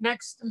 okay,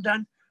 next, I'm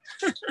done.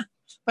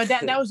 But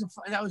that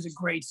was a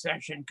great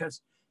session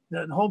because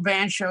the whole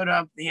band showed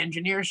up, the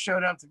engineers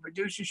showed up, the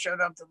producers showed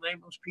up, the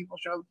labels people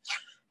showed up.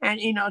 And,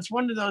 it's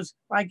one of those,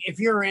 like if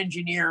you're an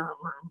engineer,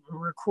 or a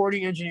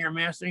recording engineer,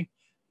 mastering,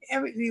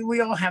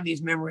 we all have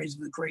these memories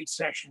of the great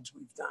sessions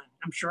we've done.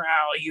 I'm sure,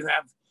 Al, you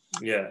have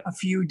a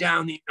few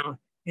down,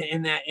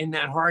 in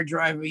that hard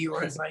drive of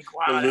yours, like,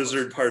 wow. The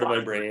lizard part of my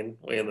brain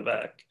way in the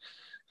back.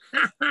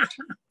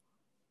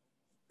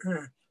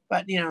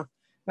 But,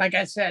 like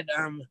I said,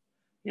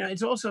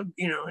 it's also,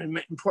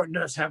 important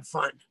to us have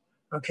fun.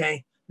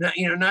 Okay.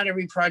 Not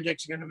every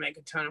project's going to make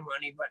a ton of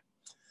money, but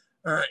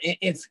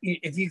if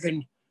you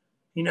can,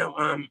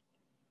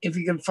 if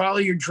you can follow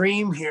your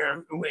dream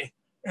here,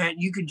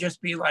 and you could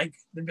just be like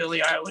the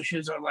Billie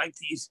Eilishes, or like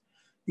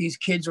these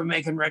kids who are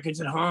making records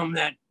at home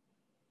that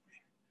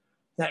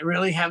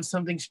really have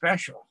something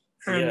special.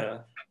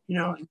 And,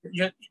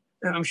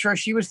 I'm sure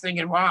she was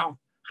thinking, wow,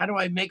 how do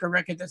I make a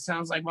record that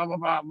sounds like blah, blah,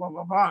 blah, blah,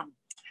 blah, blah.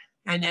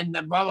 And then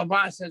the blah, blah,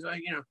 blah says,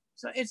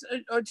 so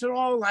it's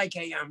all like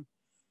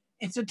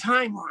it's a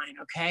timeline.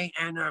 Okay.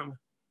 And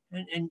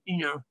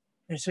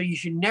so you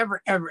should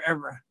never, ever,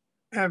 ever,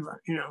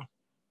 ever,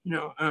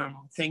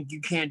 think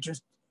you can't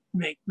just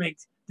make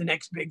the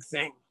next big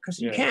thing, because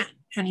you can,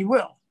 and you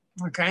will.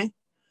 Okay.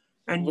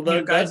 And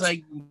guys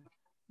like,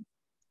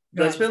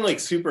 that's been like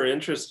super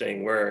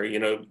interesting where,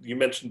 you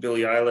mentioned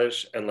Billie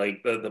Eilish, and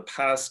like the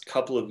past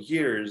couple of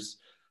years,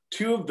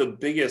 two of the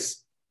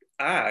biggest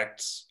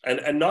acts,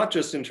 and not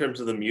just in terms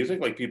of the music,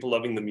 like people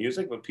loving the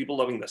music, but people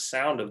loving the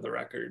sound of the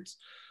records.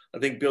 I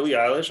think Billie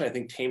Eilish, and I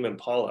think Tame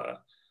Impala,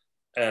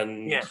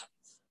 and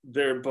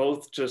they were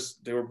both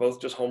just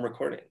home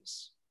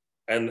recordings,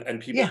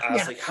 and people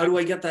ask like, how do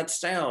I get that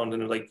sound?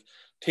 And like,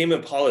 Tame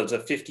Impala is a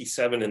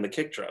 57 in the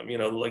kick drum,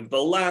 like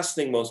the last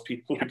thing most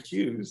people would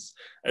use.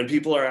 And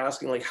people are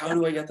asking like, how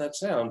do I get that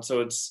sound? So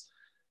it's,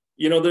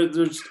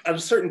 there's at a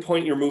certain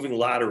point you're moving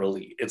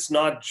laterally. It's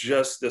not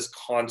just this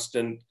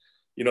constant,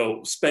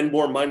 spend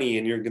more money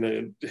and you're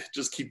going to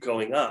just keep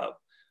going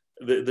up.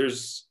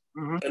 There's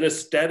an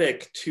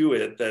aesthetic to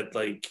it that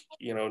like,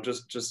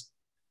 just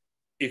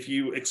if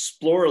you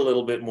explore a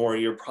little bit more,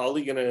 you're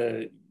probably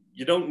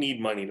you don't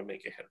need money to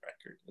make a hit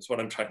record, is what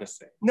I'm trying to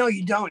say. No,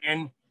 you don't.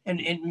 And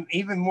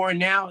even more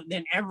now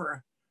than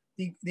ever,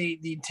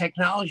 the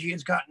technology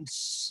has gotten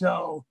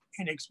so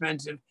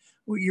inexpensive.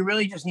 You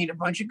really just need a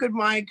bunch of good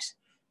mics,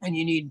 and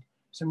you need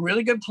some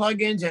really good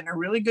plugins and a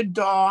really good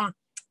DAW,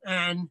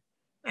 and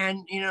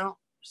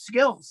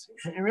skills.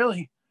 And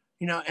really,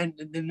 and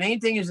the main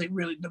thing is that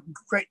really the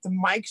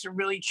mics are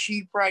really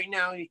cheap right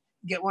now. You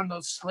get one of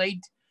those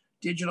Slate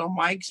digital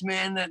mics,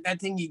 man. That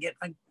thing, you get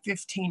like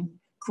 15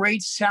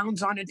 great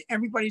sounds on it.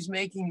 Everybody's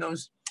making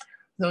those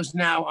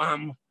now.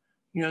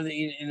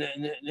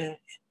 The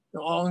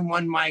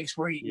all-in-one mics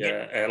where you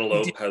get,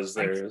 Antelope has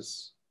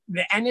theirs,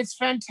 and it's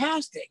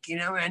fantastic,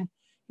 and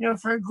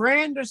for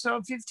 $1,000 or so,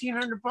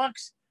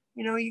 $1,500,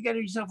 you get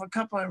yourself a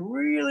couple of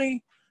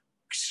really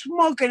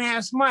smoking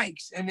ass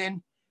mics, and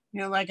then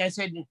like I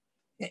said,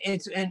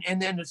 and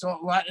then it's a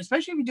lot,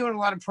 especially if you're doing a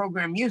lot of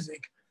program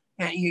music,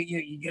 and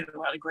you get a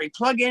lot of great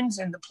plugins,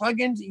 and the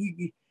plugins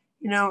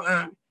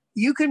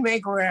you can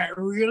make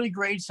really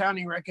great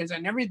sounding records.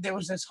 And there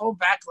was this whole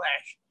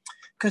backlash.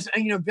 Because,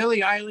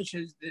 Billie Eilish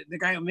is the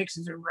guy who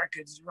mixes her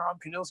records, Rob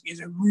Kanilsky,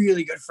 is a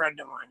really good friend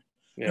of mine.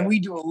 Yeah. And we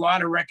do a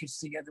lot of records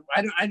together.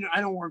 I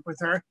don't work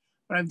with her,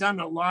 but I've done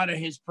a lot of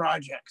his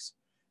projects.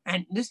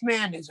 And this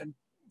man is a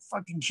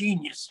fucking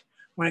genius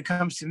when it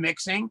comes to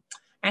mixing.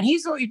 And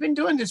he's been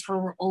doing this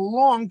for a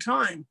long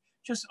time.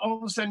 Just all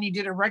of a sudden he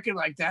did a record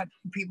like that,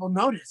 people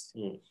noticed.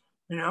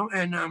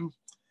 And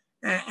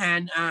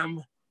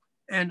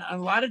a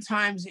lot of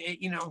times,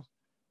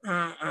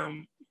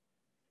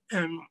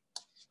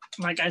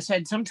 like I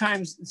said,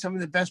 sometimes some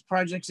of the best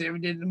projects I ever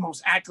did, the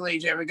most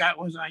accolades I ever got,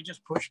 was I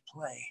just pushed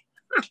play.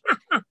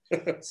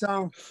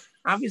 So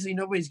obviously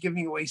nobody's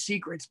giving away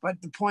secrets,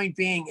 but the point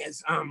being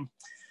is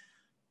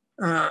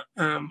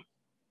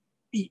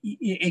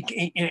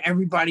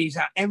everybody's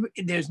out.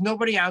 There's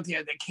nobody out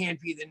there that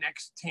can't be the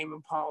next Tame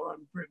Impala,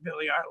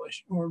 Billie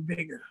Eilish, or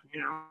bigger.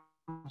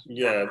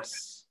 Yeah,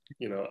 it's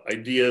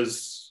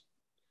ideas.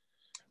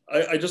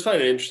 I just find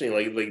it interesting,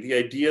 like the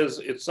ideas,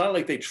 it's not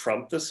like they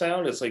trump the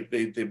sound, it's like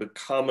they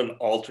become an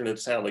alternate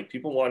sound. Like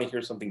people want to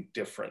hear something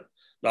different,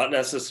 not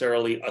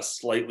necessarily a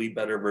slightly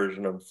better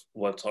version of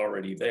what's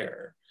already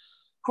there.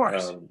 Of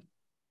course.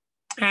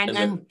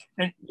 And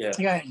yeah.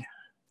 Go ahead.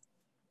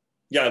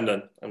 Yeah, I'm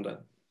done.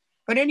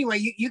 But anyway,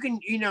 you can,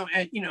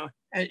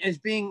 as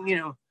being,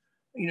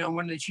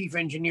 one of the chief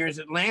engineers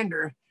at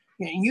LANDR,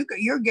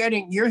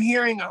 you're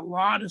hearing a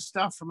lot of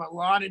stuff from a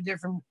lot of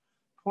different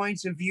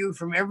points of view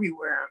from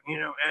everywhere,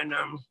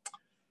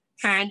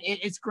 and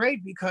it's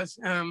great because,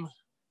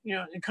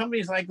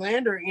 companies like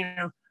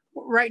LANDR,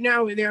 right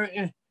now they're,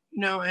 and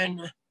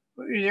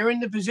they're in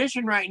the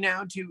position right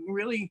now to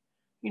really,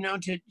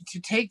 to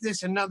take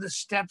this another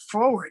step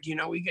forward.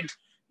 We could,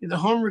 the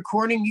home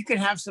recording, you could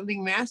have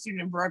something mastered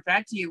and brought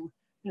back to you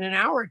in an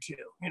hour or two,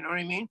 you know what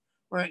I mean?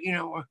 Or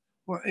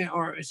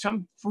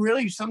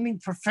something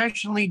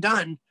professionally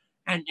done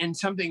and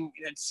something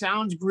that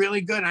sounds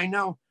really good. I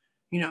know,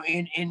 I'm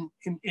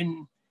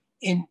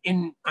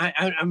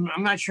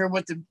not sure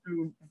what the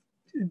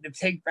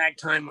take back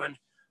time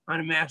on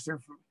a master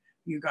for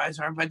you guys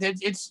are, but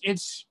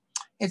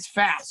it's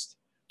fast.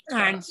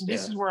 And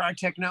this is where our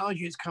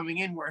technology is coming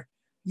in, where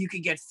you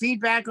can get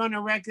feedback on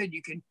a record,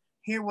 you can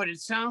hear what it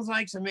sounds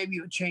like, so maybe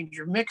you would change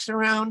your mix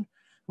around.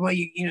 Well,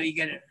 you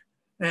get it,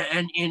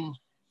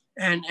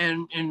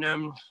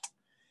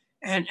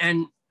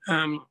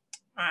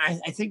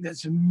 I think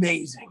that's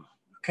amazing.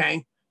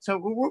 Okay, so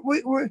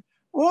we're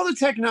all the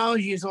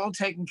technology is all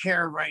taken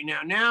care of right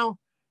now. Now,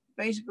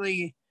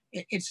 basically,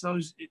 it's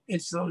those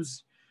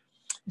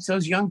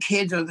young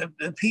kids or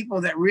the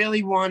people that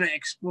really want to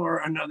explore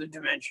another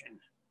dimension.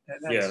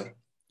 That's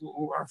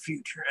our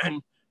future.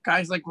 And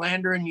guys like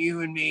LANDR and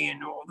you and me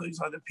and all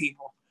these other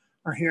people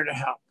are here to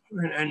help.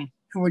 And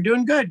we're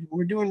doing good.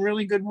 We're doing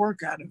really good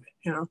work out of it,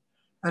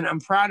 And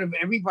I'm proud of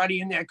everybody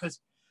in there, because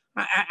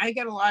I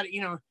get a lot of,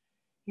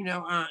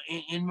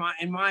 in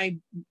my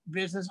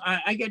business,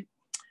 I get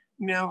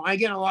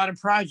a lot of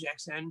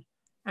projects, and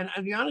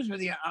I'll be honest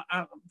with you,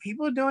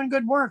 people are doing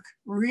good work,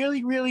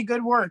 really, really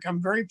good work.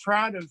 I'm very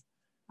proud of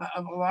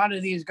a lot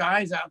of these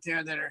guys out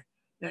there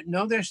that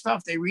know their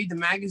stuff. They read the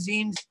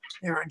magazines,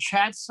 they're on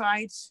chat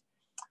sites,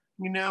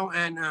 and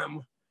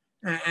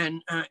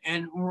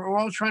we're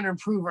all trying to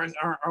improve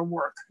our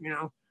work.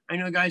 I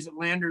know guys at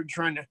LANDR are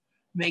trying to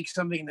make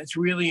something that's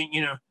really,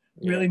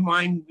 really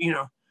mind,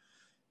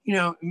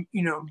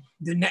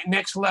 the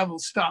next level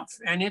stuff.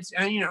 And it's,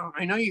 and,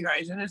 I know you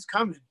guys, and it's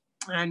coming.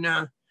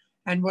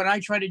 And what I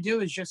try to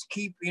do is just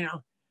keep,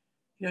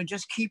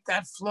 just keep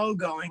that flow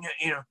going,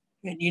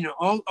 and,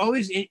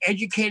 always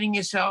educating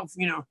yourself,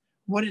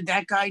 what did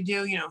that guy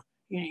do?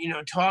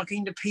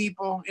 Talking to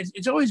people.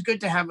 It's always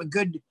good to have a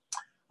good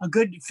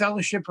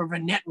fellowship of a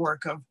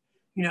network of,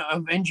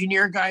 of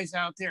engineer guys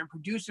out there,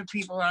 producer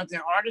people out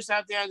there, artists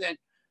out there that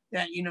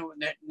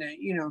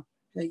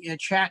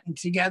chatting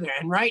together.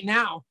 And right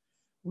now,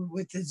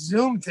 with the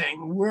Zoom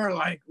thing,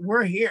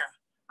 we're here.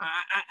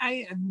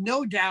 I have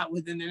no doubt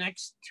within the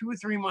next 2 or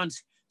 3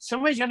 months,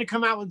 somebody's going to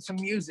come out with some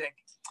music,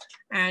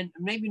 and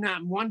maybe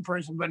not one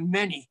person, but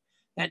many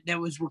that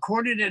was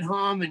recorded at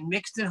home and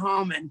mixed at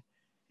home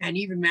and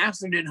even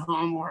mastered at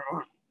home or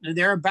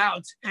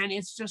thereabouts. And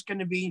it's just going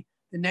to be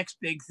the next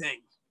big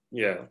thing.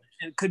 Yeah.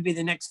 And it could be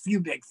the next few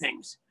big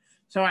things.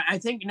 So I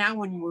think now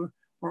when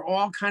we're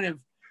all kind of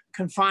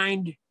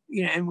confined,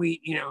 and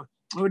we,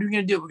 what are we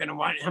going to do? We're going to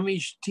watch, how many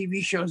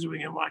TV shows are we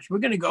going to watch? We're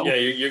going to go. Yeah,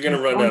 you're going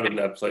to run out of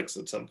Netflix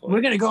at some point.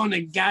 We're going to go in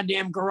the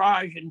goddamn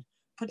garage and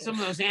put some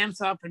of those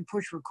amps up and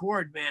push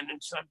record, man,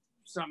 and start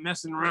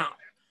messing around.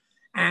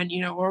 And,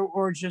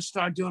 or just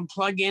start doing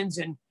plugins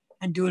and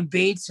doing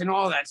beats and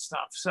all that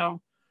stuff. So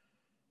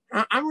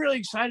I'm really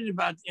excited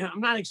about, I'm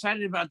not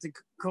excited about the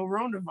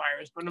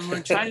coronavirus, but I'm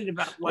excited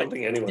about what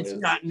it's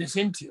gotten us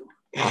into.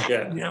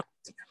 Yeah.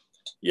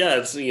 Yeah,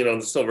 it's,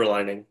 the silver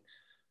lining.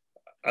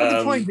 But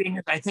the point being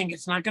is, I think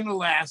it's not going to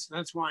last.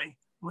 That's why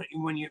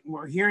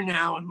we're here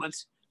now, and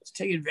let's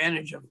take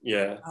advantage of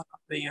the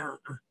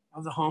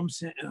home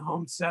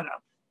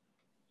setup.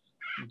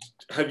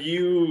 Have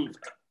you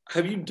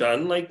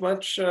done like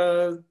much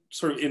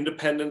sort of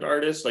independent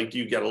artists? Like, do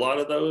you get a lot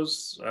of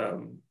those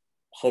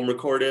home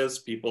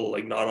recordists, people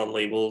like not on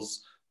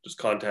labels, just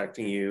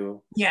contacting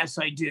you? Yes,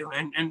 I do,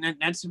 and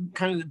that's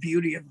kind of the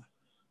beauty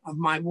of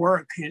my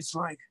work. It's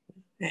like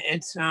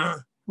it's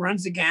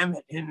runs the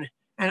gamut, and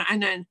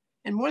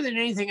more than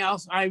anything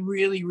else, I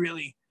really,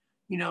 really,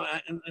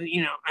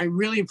 I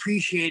really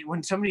appreciate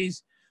when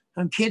somebody's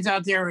kids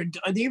out there,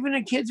 even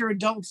the kids or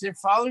adults, they're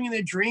following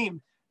their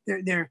dream.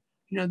 They're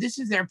this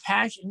is their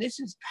passion. This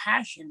is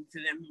passion for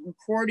them: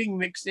 recording,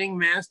 mixing,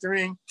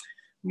 mastering,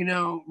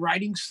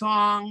 writing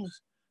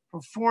songs,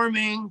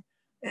 performing,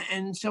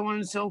 and so on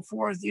and so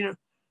forth.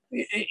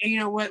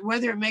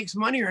 Whether it makes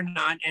money or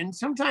not, and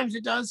sometimes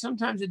it does,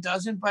 sometimes it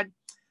doesn't. But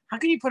how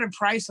can you put a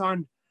price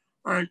on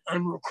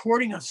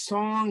recording a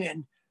song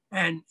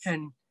and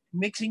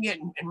mixing it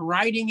and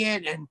writing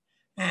it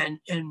and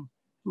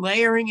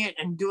layering it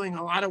and doing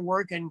a lot of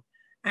work and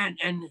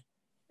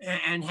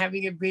and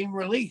having it being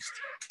released.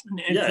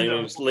 And yeah, I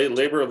mean, it's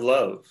labor of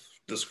love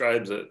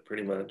describes it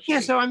pretty much. Yeah,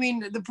 so I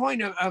mean, the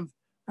point of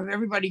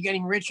everybody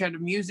getting rich out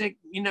of music,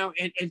 you know,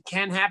 it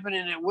can happen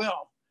and it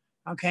will,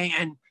 okay?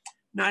 And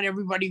not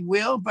everybody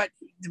will, but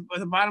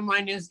the bottom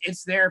line is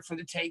it's there for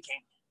the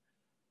taking.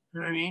 You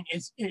know what I mean?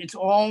 It's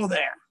all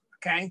there,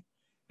 okay?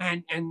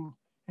 And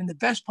the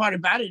best part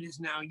about it is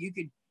now you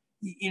could,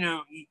 you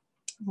know,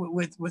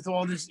 with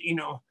all this, you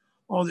know,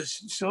 all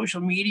this social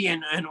media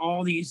and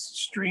all these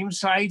stream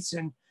sites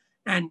and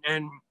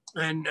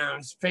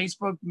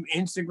Facebook,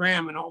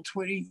 Instagram, and all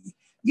Twitter,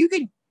 you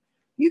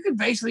could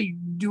basically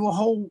do a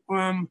whole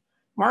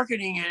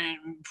marketing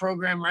and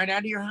program right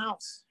out of your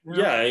house. You know?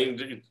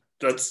 Yeah,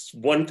 that's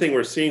one thing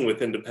we're seeing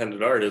with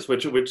independent artists,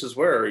 which is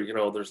where, you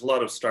know, there's a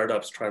lot of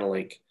startups trying to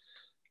like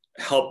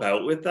help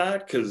out with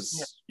that,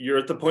 because you're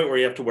at the point where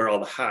you have to wear all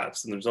the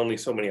hats and there's only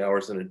so many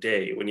hours in a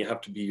day when you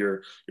have to be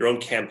your own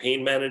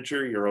campaign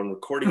manager, your own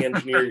recording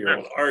engineer, your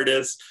own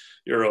artist,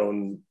 your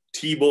own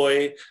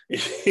T-boy,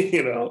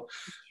 you know.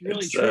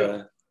 It's really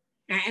true.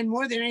 And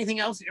more than anything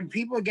else, and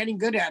people are getting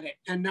good at it.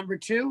 And number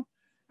two,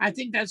 I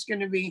think that's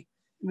going to be,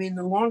 I mean,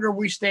 the longer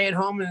we stay at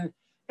home,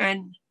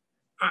 and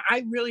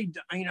I really,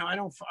 you know,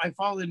 I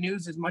follow the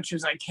news as much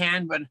as I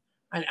can, but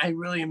I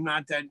really am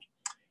not that,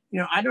 you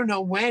know, I don't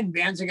know when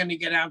bands are going to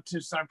get out to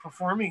start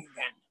performing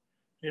again,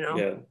 you know?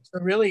 Yeah. So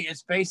really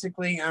it's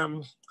basically,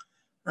 you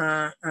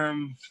know,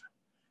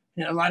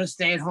 a lot of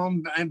stay at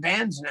home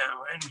bands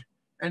now,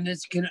 and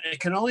it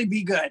can only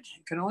be good.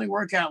 It can only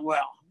work out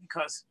well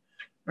because,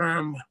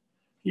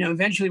 you know,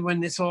 eventually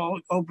when this all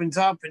opens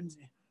up, and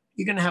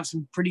you're going to have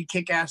some pretty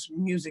kick-ass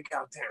music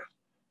out there,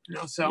 you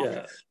know? So,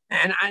 yeah.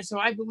 And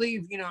I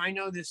believe, you know, I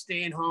know this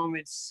stay at home,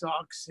 it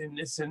sucks and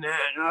this and that.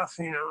 And,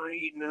 you know,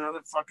 eating another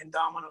fucking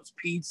Domino's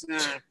pizza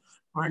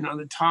or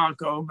another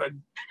taco, but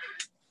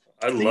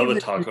I'd love a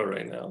taco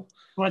right now.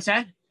 What's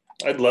that?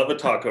 I'd love a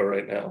taco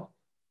right now.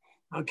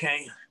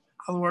 Okay,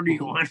 I'll order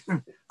you one.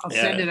 I'll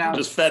send it out.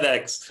 Just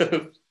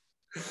FedEx.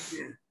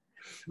 Yeah.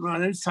 Well,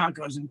 there's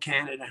tacos in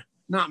Canada,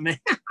 not me.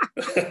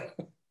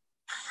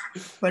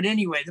 But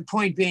anyway, the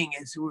point being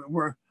is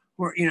we're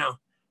you know,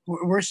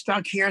 we're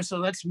stuck here, so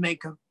let's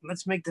make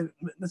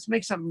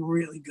something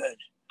really good.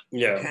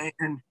 Yeah. Okay.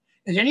 And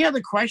is there any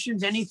other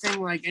questions?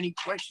 Anything like any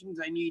questions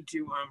I need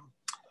to?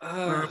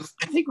 I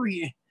think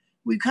we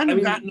kind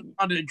of gotten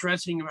a lot of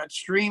addressing about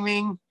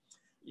streaming.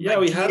 Yeah,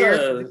 I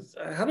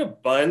had a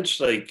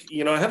bunch. Like,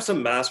 you know, I have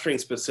some mastering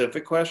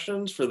specific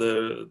questions for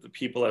the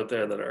people out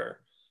there that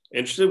are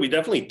interested. We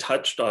definitely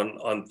touched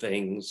on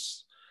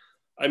things.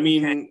 I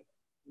mean,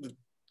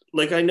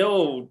 like I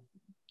know.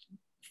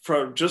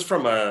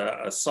 From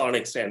a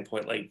sonic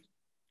standpoint, like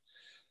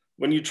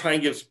when you try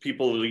and give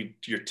people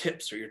your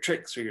tips or your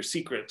tricks or your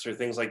secrets or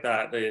things like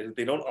that,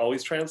 they don't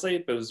always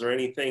translate. But is there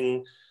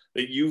anything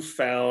that you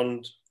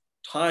found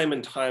time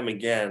and time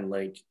again,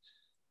 like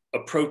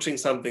approaching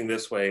something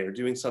this way or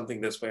doing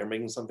something this way or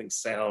making something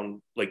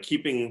sound, like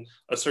keeping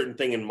a certain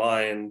thing in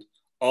mind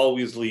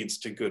always leads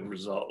to good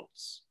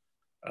results?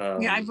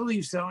 Yeah, I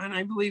believe so. And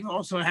I believe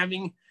also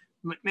having,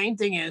 main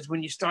thing is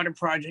when you start a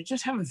project,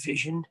 just have a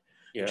vision.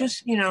 Yeah.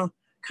 Just, you know,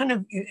 kind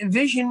of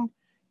envision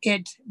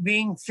it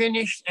being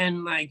finished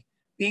and like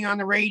being on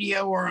the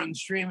radio or on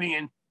streaming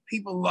and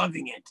people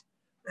loving it.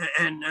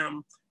 And,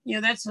 you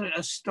know, that's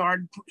a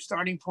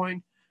starting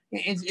point.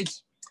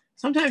 It's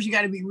sometimes you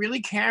got to be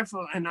really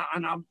careful. And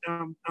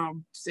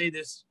I'll say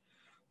this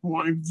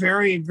one,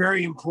 very,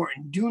 very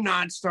important. Do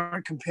not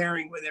start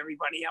comparing with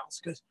everybody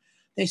else, because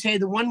they say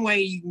the one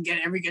way you can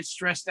ever get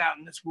stressed out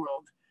in this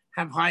world,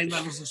 have high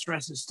levels of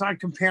stress, is start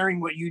comparing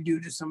what you do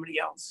to somebody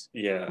else.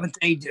 Yeah. What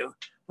they do.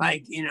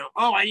 Like, you know,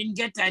 oh, I didn't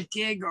get that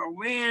gig, or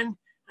man,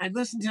 I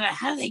listened to that.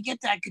 How do they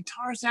get that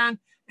guitar sound?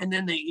 And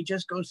then it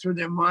just goes through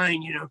their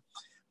mind, you know,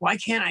 why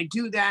can't I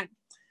do that?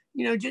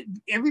 You know,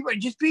 everybody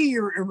just be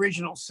your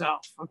original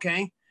self.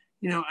 Okay.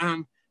 You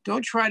know,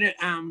 don't try to,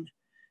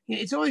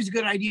 it's always a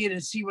good idea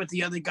to see what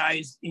the other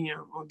guy's, you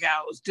know, or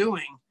gal is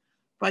doing,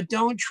 but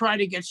don't try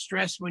to get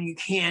stressed when you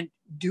can't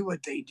do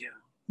what they do.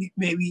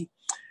 Maybe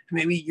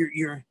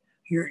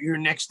your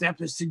next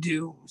step is to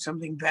do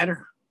something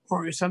better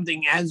or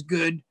something as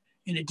good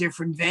in a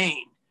different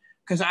vein.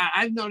 Because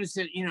I've noticed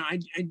that, you know,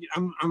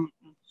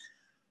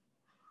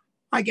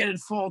 I get at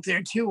fault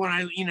there too when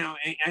I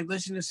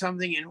listen to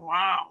something and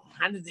wow,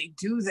 how did they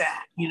do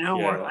that? You know,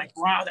 Yeah. or like,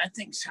 wow, that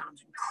thing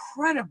sounds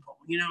incredible,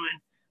 you know,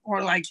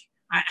 or like,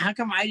 how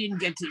come I didn't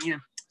get to, you know,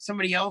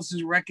 somebody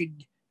else's record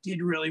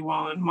did really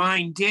well and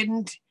mine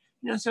didn't,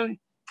 you know, so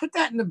put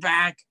that in the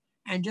back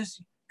and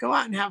just go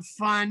out and have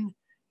fun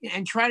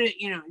and try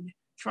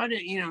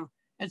to,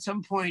 at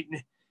some point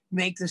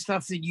make the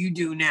stuff that you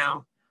do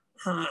now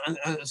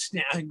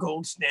a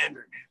gold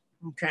standard.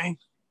 Okay.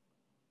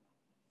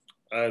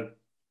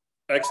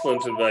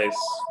 Excellent advice,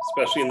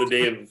 especially in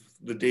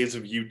the days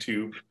of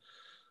YouTube,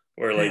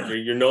 where like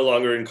you're no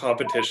longer in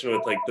competition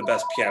with like the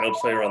best piano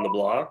player on the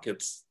block.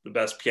 It's the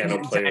best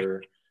piano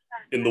player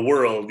in the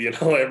world. You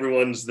know,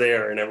 everyone's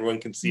there and everyone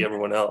can see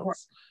everyone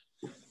else.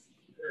 Hang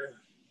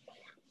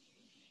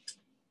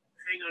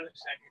on a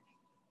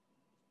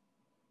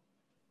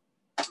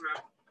second.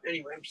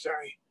 Anyway, I'm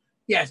sorry.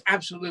 Yes,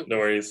 absolutely. No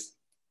worries.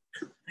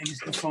 I guess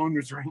the phone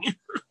was ringing.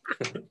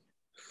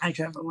 I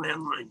actually have a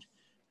landline.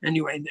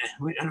 Anyway,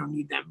 I don't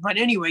need that. But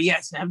anyway,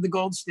 yes, have the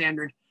gold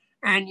standard.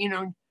 And, you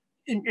know,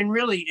 and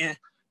really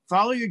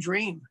follow your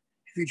dream.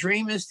 If your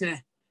dream is to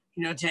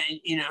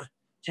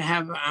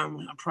have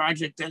a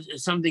project that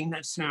is something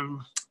that's,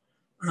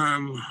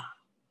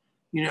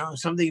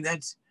 something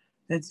that's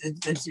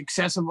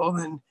accessible,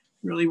 and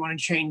really want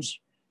to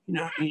change,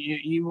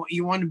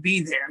 you want to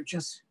be there.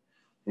 Just,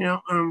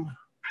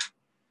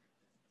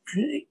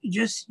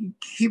 just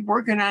keep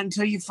working on it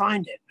until you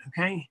find it.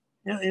 Okay.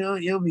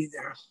 You'll be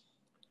there.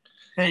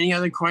 Any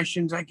other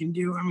questions I can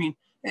do? I mean,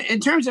 in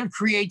terms of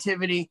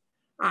creativity,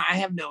 I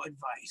have no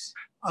advice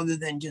other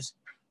than just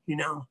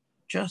do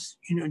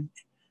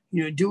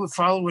it,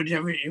 follow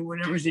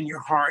whatever's in your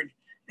heart.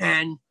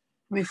 And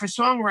I mean, for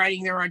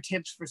songwriting, there are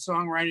tips for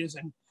songwriters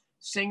and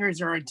singers.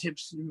 There are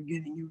tips for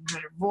getting you a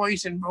better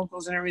voice and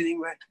vocals and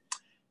everything. But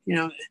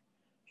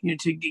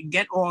to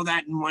get all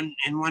that in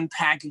one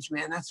package,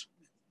 man, that's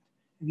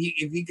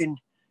if you can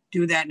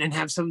do that and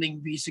have something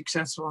be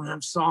successful and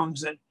have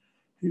songs that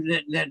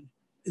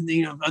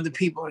other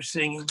people are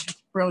singing,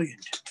 it's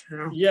brilliant.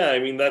 Yeah, I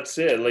mean, that's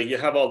it. Like, you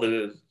have all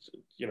the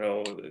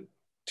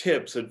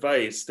tips,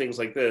 advice, things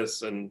like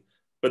this,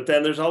 but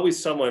then there's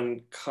always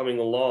someone coming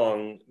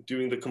along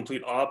doing the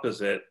complete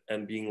opposite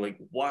and being like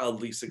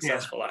wildly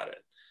successful at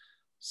it.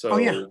 So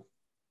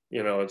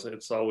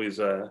it's always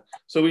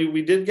so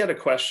we did get a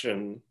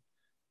question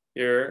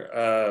here.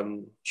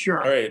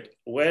 Sure. All right,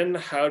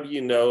 how do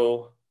you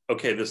know,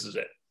 okay, this is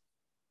it?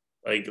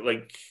 Like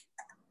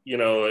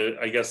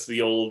I guess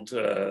the old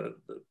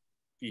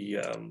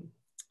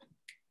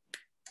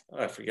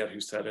I forget who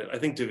said it. I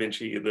think Da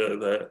Vinci,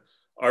 the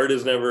art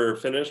is never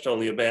finished,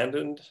 only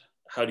abandoned.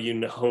 How do you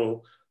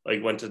know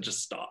like when to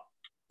just stop?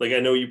 Like, I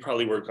know you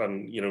probably work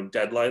on,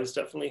 deadlines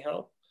definitely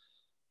help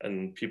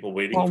and people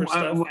waiting for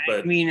stuff. But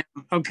I mean,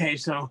 okay,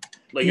 so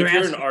like, if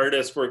you're an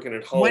artist working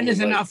at home, when is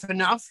enough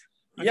enough?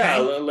 Okay? Yeah,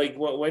 like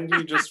when do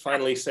you just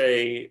finally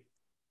say,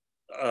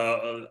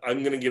 I'm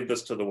going to give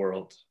this to the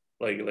world?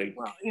 Like,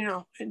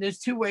 well, there's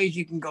two ways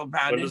you can go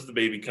about it. When does the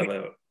baby come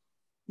out?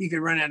 You could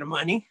run out of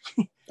money.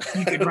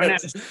 You could run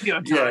out of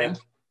studio time. Yeah.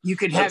 You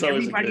could have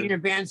everybody in your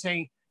band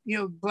saying,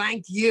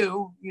 blank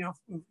you,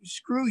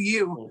 screw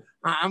you.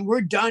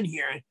 We're done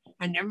here.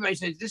 And everybody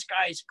says, this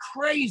guy's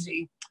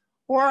crazy.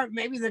 Or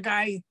maybe the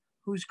guy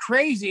who's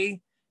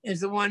crazy is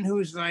the one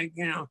who's like,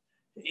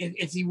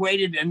 if he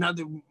waited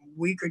another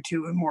week or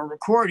two and more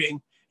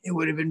recording, it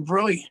would have been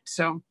brilliant.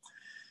 So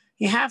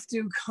you have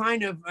to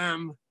kind of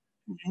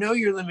know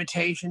your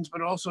limitations,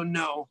 but also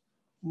know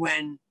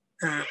when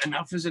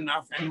enough is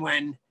enough and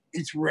when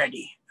it's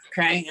ready.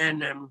 Okay.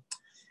 And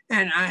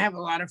I have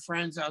a lot of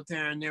friends out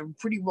there, and they're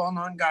pretty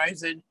well-known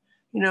guys that,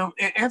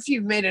 after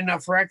you've made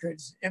enough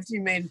records, after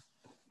you made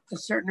a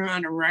certain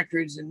amount of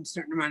records and a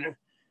certain amount of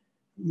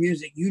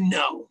music,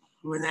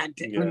 when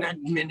that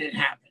minute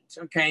happens.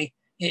 Okay.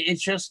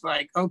 It's just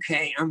like,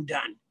 okay, I'm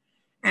done.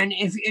 And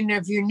if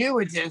you're new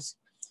at this,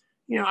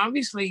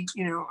 obviously,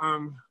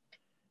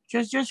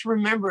 just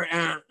remember,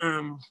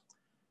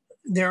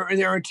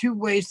 there are two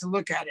ways to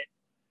look at it.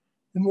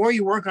 The more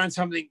you work on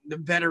something, the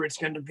better it's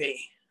going to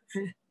be.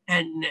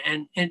 And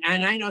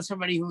I know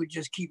somebody who would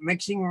just keep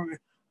mixing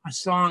a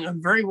song, a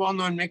very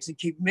well-known mixer,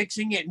 keep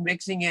mixing it, and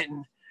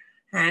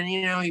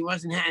he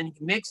wasn't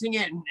mixing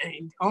it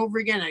and over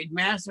again. I'd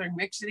master and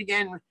mix it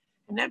again,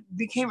 and that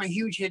became a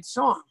huge hit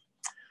song.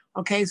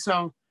 Okay,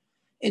 so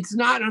it's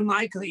not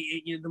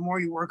unlikely. The more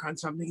you work on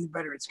something, the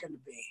better it's going to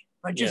be.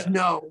 But just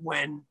know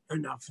when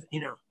enough.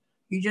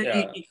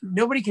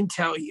 Nobody can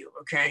tell you.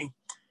 Okay,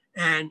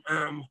 and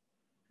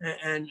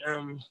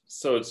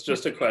so it's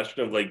just a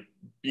question of like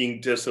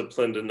being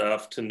disciplined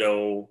enough to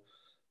know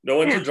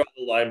when to draw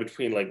the line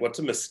between like what's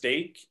a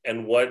mistake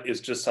and what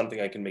is just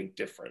something I can make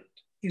different.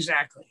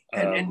 Exactly.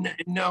 You've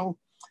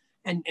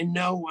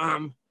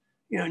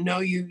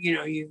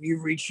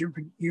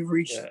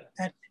reached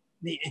that.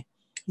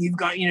 You've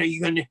got,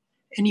 you're going to,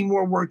 any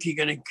more work, you're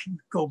going to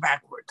go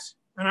backwards.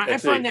 And I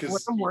find that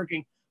when I'm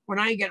working, when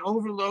I get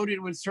overloaded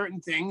with certain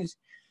things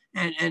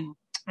and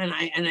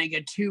I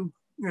get too,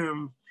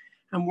 and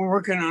we're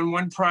working on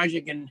one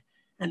project and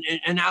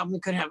an album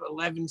could have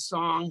 11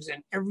 songs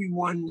and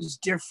everyone is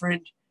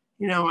different.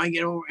 I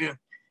get over,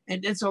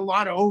 and it's a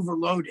lot of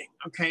overloading.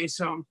 Okay.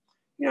 So,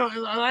 a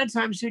lot of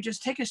times you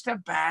just take a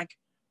step back,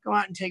 go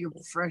out and take a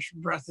fresh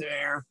breath of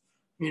air,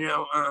 and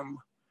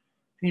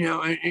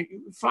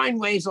find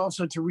ways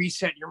also to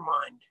reset your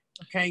mind.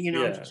 Okay.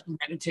 Just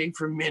meditate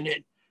for a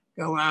minute,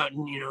 go out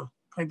and,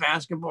 play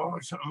basketball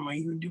or something, or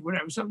you can do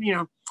whatever, something, you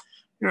know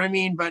what I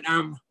mean? But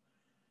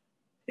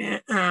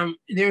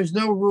there's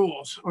no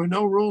rules or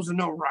no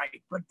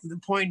right. But the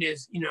point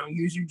is,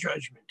 use your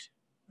judgment.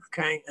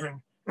 Okay.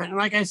 And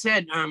like I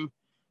said,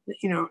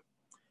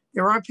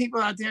 there are people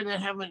out there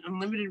that have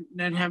unlimited,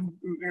 that have,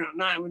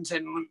 I wouldn't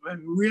say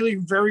really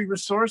very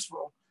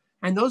resourceful.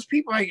 And those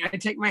people I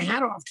take my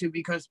hat off to,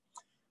 because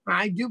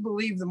I do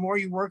believe the more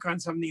you work on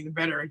something, the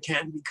better it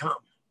can become.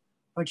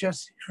 But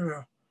just,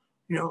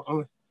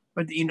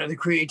 but the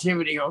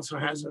creativity also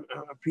has a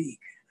peak.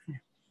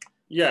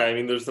 Yeah, I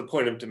mean, there's the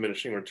point of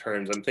diminishing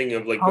returns. I'm thinking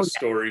of like the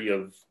story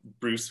of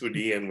Bruce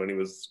Woodian when he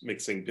was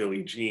mixing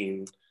Billie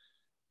Jean.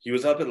 He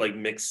was up at like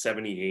mix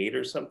 78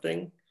 or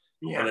something.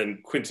 Yeah. And then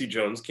Quincy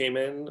Jones came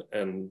in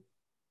and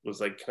was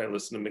like, "Can I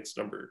listen to mix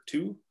number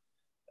 2?"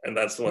 And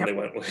that's the one they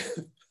went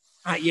with.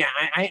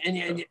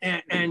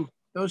 And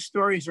those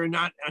stories are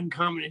not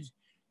uncommon.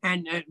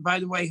 And by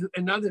the way,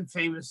 another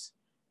famous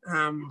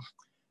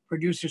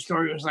producer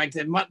story was like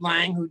that Mutt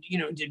Lange, who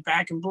did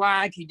Back in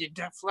Black. He did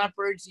Def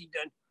Leppard. He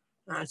did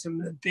some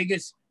of the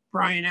biggest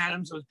Bryan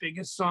Adams, those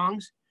biggest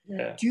songs.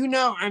 Yeah. Do you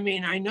know? I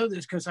mean, I know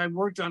this because I've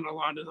worked on a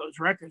lot of those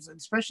records, and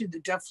especially the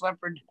Def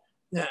Leppard,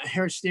 the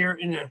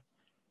Hysteria,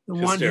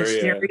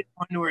 Hysteria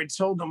one where it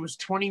sold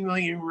almost 20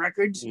 million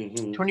records,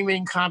 20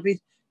 million copies.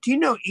 Do you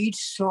know each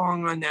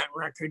song on that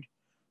record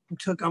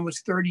took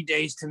almost 30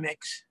 days to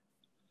mix?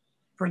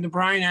 For the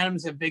Bryan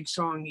Adams, a big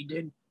song, he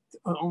did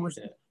almost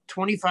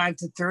 25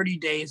 to 30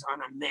 days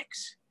on a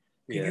mix.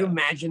 Can you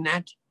imagine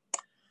that?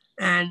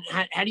 And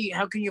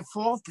how can you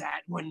fault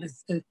that when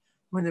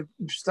the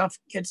stuff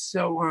gets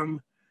so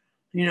when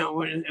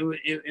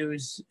it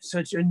was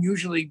such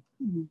unusually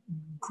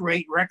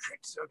great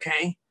records?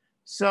 Okay,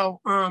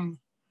 so I'm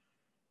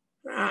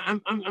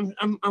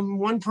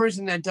one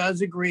person that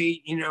does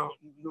agree.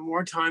 The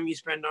more time you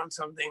spend on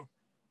something,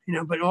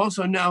 but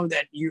also know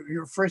that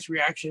your first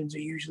reactions are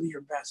usually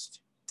your best.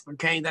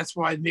 Okay, that's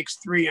why mix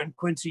 3 on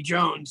Quincy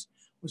Jones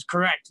was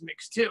correct.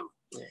 Mix 2,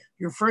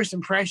 your first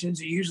impressions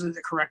are usually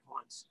the correct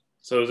ones.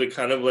 So is it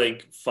kind of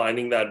like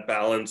finding that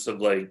balance of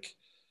like,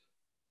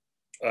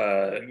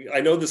 I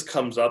know this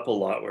comes up a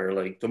lot where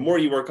like the more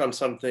you work on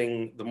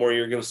something, the more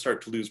you're going to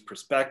start to lose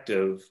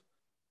perspective.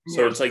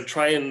 So it's like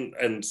try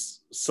and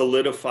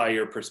solidify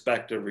your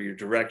perspective or your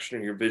direction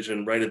or your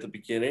vision right at the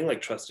beginning,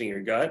 like trusting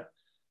your gut.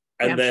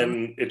 And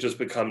then it just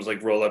becomes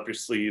like roll up your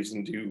sleeves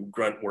and do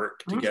grunt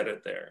work to get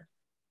it there.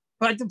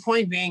 But the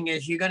point being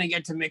is you're going to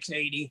get to mix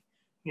 80,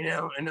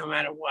 and no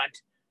matter what,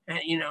 and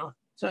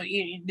so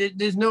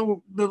there's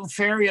no little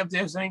fairy up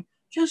there saying,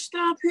 just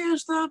stop here.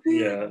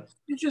 Yeah.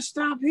 You just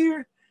stop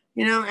here,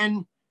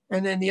 and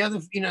then the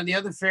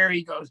other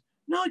fairy goes,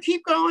 no,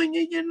 keep going.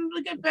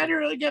 It'll get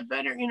better.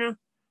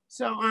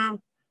 So,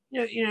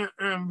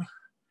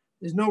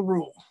 there's no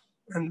rule.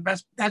 And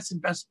that's the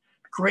best,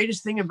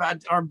 greatest thing about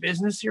our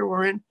business here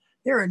we're in.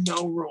 There are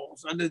no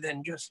rules other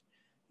than just,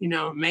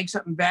 make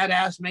something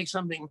badass, make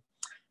something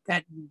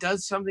that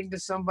does something to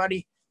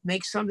somebody,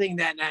 make something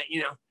that,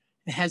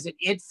 it has an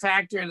it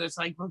factor that's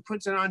like when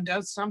puts it on,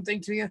 does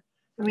something to you.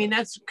 I mean,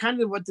 that's kind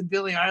of what the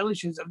Billie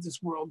Eilishes of this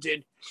world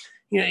did.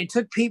 It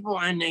took people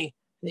and they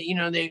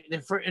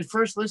at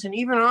first listen,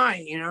 even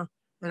I, and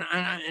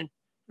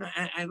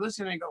I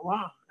listen and I go,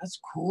 wow, that's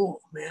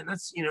cool, man.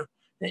 That's,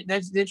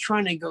 they're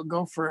trying to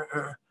go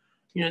for,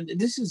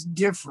 this is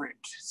different.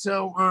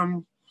 So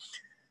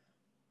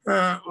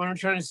what I'm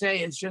trying to say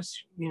is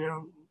just,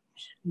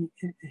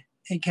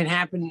 it can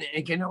happen.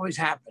 It can always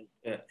happen.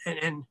 Yeah.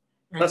 And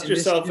trust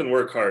yourself and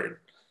work hard.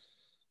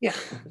 Yeah.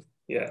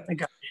 Yeah. I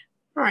got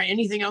it. All right.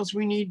 Anything else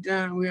we need?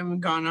 We haven't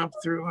gone up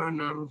through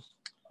on.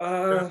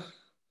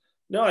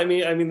 No, I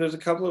mean, there's a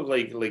couple of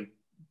like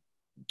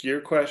gear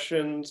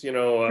questions.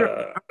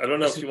 Sure. I don't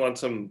know if you want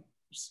some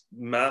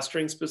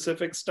mastering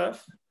specific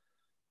stuff.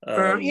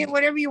 Yeah,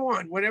 whatever you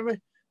want, whatever,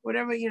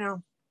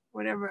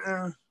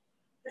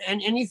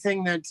 and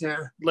anything that.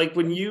 Like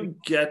when you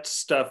get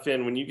stuff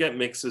in, when you get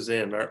mixes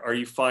in, are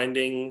you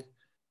finding?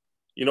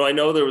 I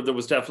know there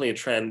was definitely a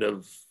trend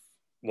of,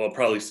 well,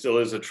 probably still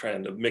is a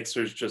trend of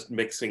mixers just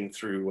mixing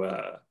through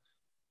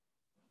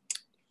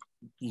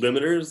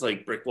limiters,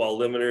 like brick wall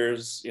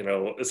limiters,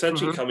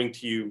 essentially coming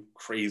to you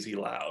crazy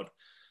loud.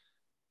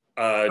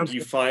 Okay. Do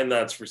you find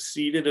that's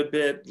receded a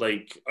bit?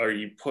 Like, are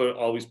you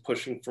always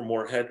pushing for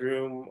more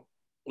headroom?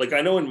 Like,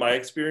 I know in my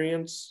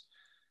experience,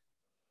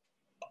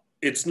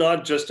 it's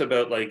not just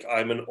about like,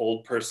 I'm an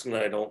old person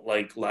and I don't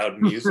like loud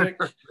music.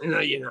 No,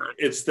 you're not.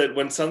 It's that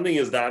when something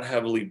is that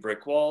heavily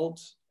brick walled,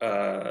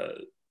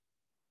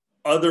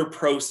 other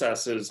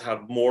processes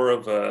have more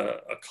of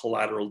a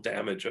collateral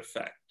damage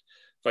effect.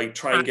 If I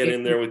try and get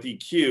in there with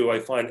EQ, I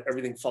find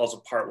everything falls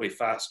apart way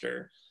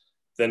faster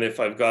than if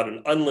I've got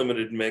an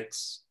unlimited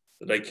mix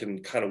that I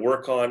can kind of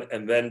work on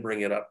and then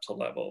bring it up to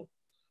level.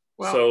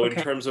 Well, so in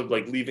terms of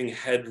like leaving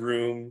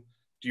headroom,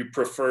 do you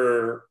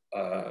prefer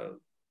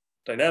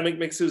dynamic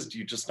mixes? Do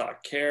you just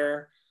not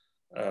care?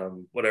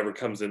 Whatever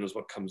comes in is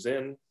what comes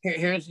in.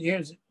 Here's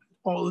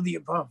all of the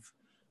above.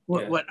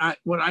 What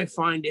I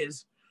find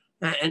is,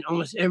 and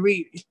almost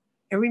every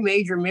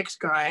major mix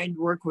guy I'd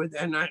work with,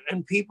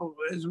 and people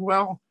as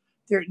well,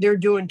 they're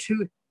doing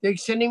two. They're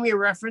sending me a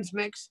reference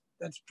mix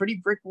that's pretty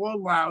brick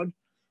wall loud,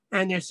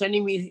 and they're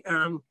sending me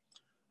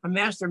a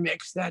master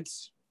mix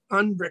that's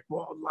unbrick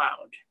walled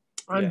loud,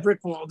 unbrick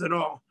walled at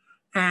all.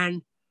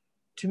 And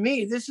to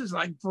me, this is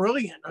like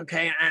brilliant.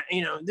 Okay,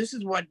 this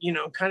is what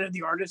kind of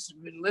the artists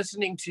have been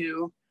listening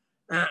to.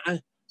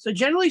 So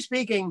generally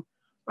speaking,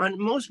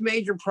 on most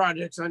major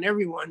projects, on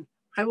everyone,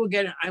 I will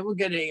get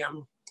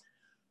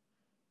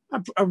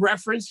a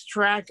reference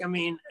track. I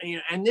mean, you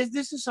know, and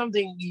this is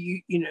something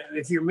you know,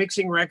 if you're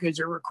mixing records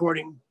or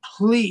recording,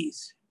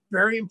 please,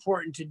 very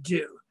important to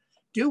do.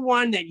 Do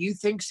one that you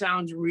think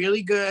sounds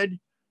really good.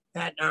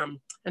 That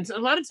and so a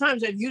lot of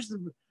times I've used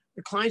the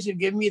clients have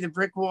given me the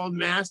brick walled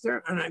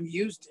master, and I've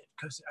used it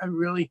because I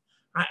really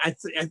I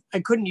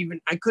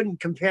couldn't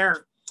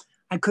compare.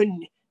 I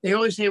couldn't. They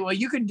always say, well,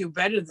 you can do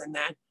better than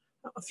that.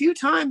 A few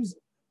times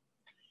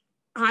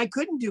I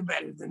couldn't do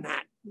better than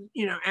that,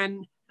 you know,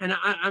 and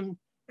I'm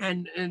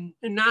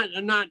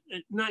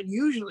not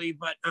usually,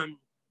 but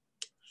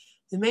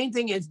the main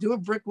thing is do a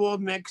brick wall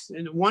mix,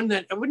 and one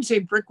that I wouldn't say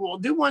brick wall,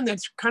 do one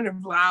that's kind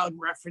of loud,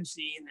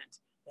 referencey, and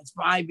that's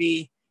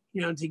vibey,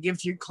 you know, to give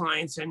to your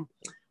clients. And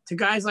to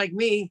guys like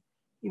me,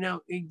 you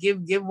know,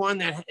 give one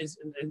that is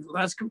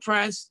less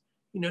compressed,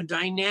 you know,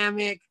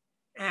 dynamic,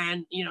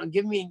 and you know,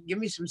 give me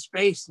some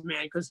space,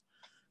 man, because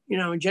you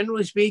know,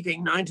 generally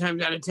speaking, 9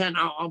 times out of 10,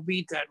 I'll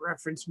beat that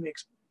reference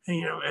mix,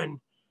 you know,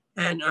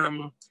 and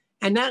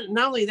not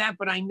only that,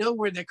 but I know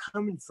where they're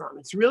coming from.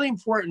 It's really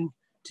important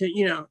to,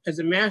 you know, as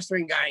a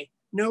mastering guy,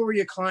 know where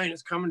your client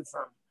is coming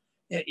from.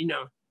 You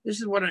know, this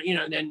is what you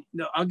know. Then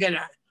I'll get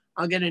a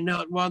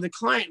note. Well, the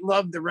client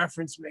loved the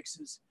reference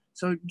mixes,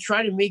 so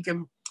try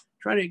to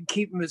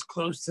keep them as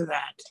close to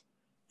that.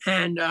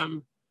 And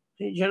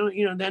generally,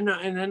 you know, then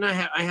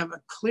I have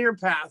a clear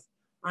path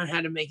on how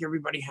to make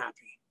everybody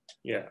happy.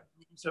 Yeah.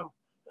 So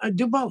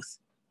do both.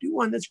 Do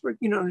one that's,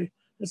 you know,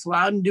 that's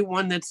loud, and do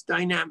one that's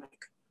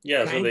dynamic.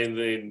 Yeah. Okay? So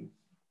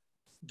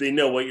they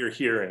know what you're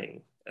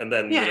hearing, and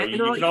then yeah, you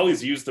know, you can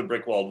always use the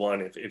brick walled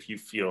one if you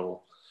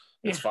feel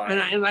it's fine.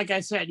 And like I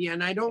said, yeah,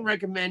 and I don't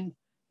recommend,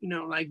 you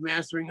know, like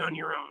mastering on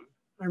your own.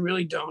 I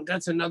really don't.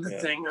 That's another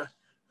thing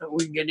that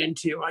we get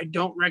into. I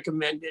don't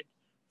recommend it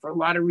for a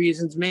lot of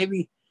reasons.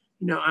 Maybe,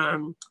 you know,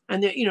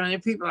 and there, you know, there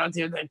are people out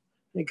there that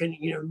they can,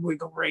 you know,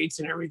 wiggle rates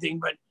and everything,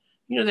 but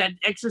you know, that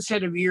extra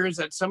set of ears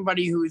that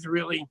somebody who's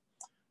really,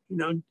 you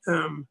know,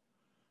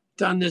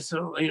 done this,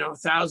 you know,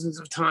 thousands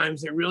of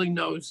times, that really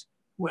knows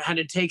how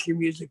to take your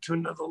music to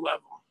another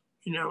level,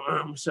 you know.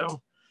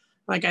 So,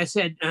 like I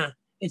said,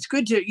 it's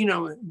good to, you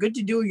know, good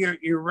to do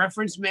your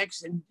reference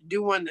mix and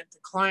do one that the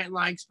client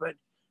likes, but,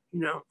 you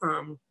know,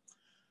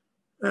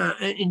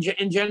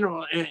 in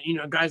general, you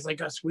know, guys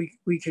like us, we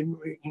can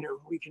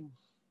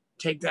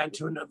take that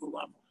to another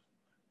level.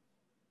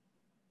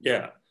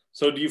 Yeah.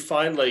 So do you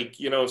find,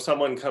 like, you know, if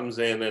someone comes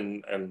in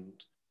and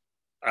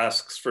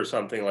asks for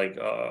something, like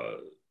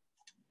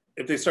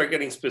if they start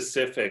getting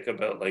specific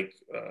about like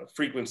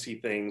frequency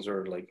things,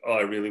 or like, oh,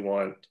 I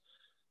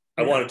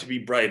want it to be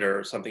brighter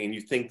or something, and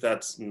you think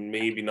that's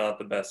maybe not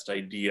the best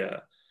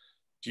idea,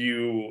 do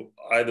you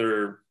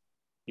either,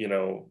 you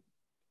know,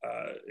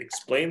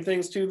 explain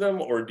things to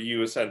them, or do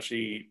you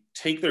essentially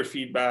take their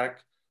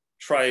feedback,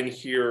 try and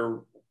hear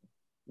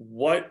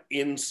what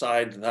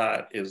inside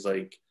that is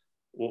like,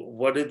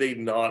 what did they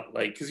not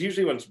like? Because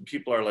usually when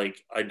people are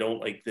like, I don't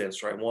like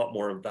this, or I want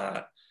more of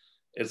that,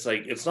 it's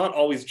like, it's not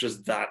always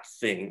just that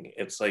thing.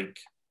 It's like,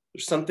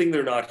 there's something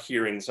they're not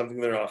hearing, something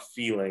they're not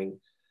feeling.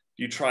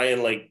 You try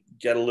and like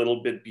get a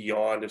little bit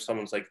beyond. If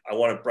someone's like, I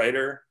want it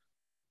brighter,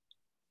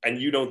 and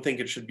you don't think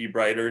it should be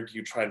brighter, do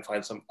you try and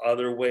find some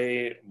other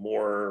way,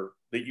 more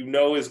that you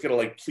know is going to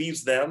like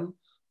please them,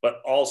 but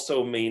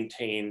also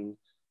maintain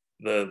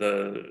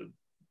the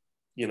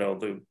you know,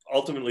 the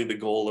ultimately the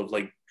goal of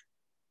like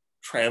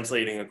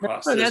translating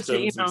across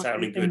systems and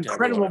sounding good to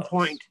everyone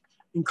else?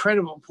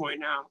 Incredible point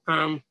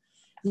now.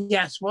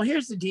 Yes, well,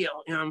 here's the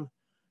deal. You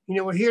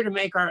know, we're here to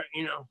make our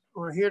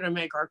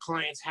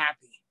clients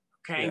happy,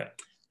 okay?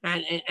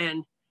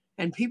 Yeah.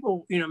 And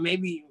people, you know,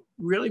 maybe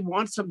really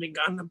want something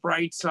on the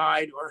bright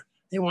side, or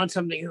they want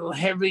something a little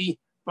heavy,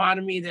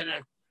 bottomy that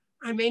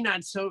I may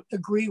not so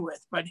agree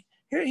with. But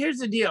here's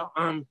the deal.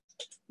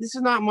 This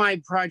is not my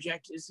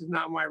project. This is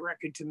not my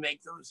record to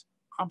make those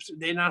ups.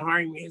 They're not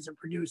hiring me as a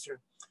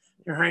producer.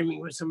 They're hiring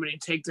me with somebody to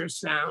take their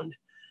sound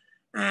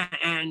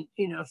and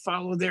you know,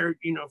 follow their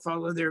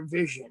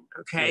vision.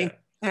 Okay.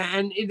 Yeah.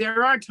 And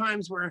there are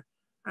times where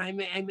I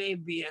may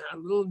be a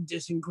little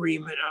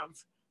disagreement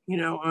of, you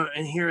know,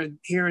 and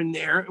here and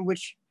there,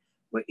 which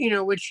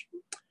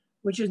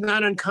is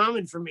not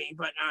uncommon for me.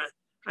 But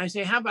I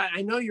say, how about,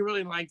 I know you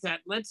really like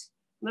that. Let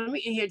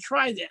me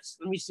try this.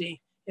 Let me see.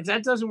 If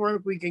that doesn't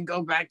work, we can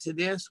go back to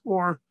this,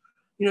 or,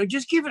 you know,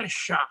 just give it a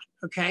shot.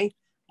 Okay.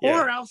 Yeah.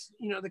 Or else,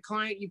 you know, the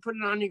client, you put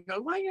it on, you go,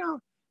 well, you know,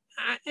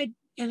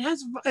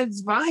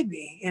 it's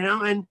vibey, you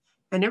know, and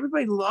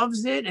everybody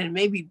loves it, and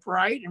maybe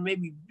bright and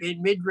maybe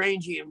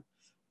mid-rangey and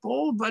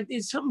bold, but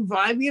there's something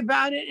vibey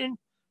about it. And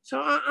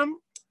so I'm,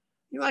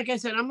 like I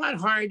said, I'm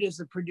not hired as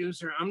a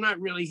producer. I'm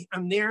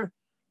there.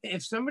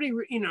 If somebody,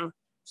 you know,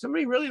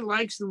 somebody really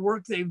likes the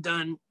work they've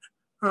done,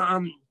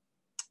 I'm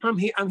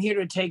here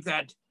to take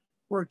that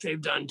work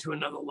they've done to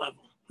another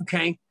level.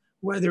 Okay.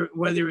 Whether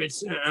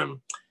it's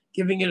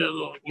giving it a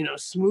little, you know,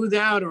 smooth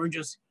out, or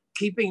just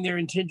keeping their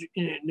original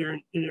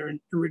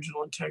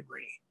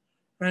integrity.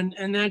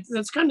 and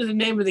that's kind of the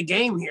name of the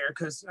game here,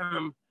 because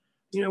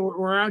you know,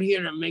 we're out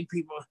here to make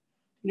people,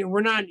 you know,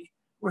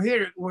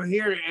 we're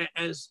here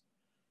as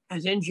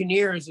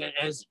engineers and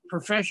as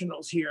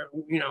professionals here,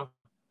 you know,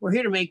 we're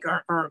here to make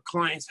our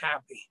clients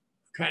happy.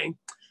 Okay.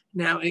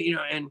 Now, you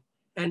know,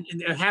 and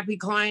a happy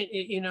client,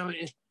 you know,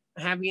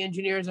 a happy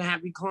engineer is a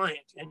happy client.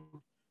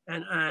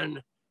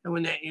 And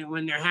when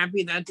they're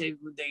happy, that they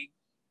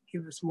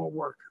give us more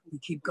work. We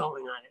keep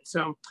going on it.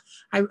 So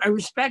I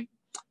respect,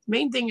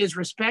 main thing is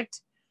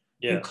respect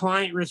your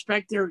client,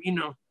 respect their, you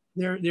know,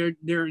 their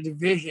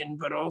vision,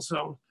 but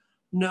also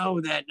know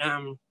that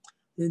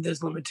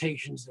there's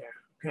limitations there.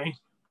 Okay.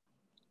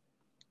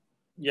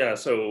 Yeah.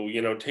 So,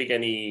 you know, take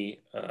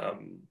any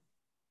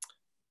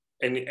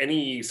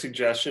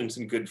suggestions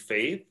in good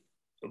faith,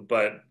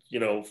 but, you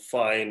know,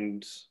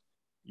 find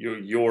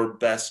your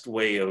best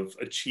way of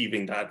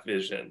achieving that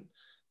vision.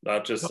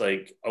 Not just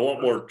like, I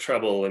want more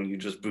treble and you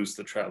just boost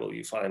the treble.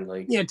 You find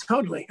like, yeah,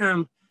 totally.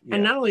 And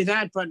not only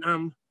that, but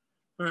you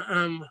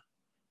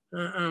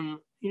know,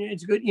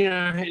 it's good, you know,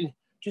 and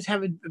just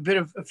have a bit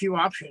of a few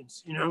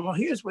options, you know. Well,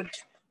 here's what,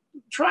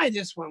 try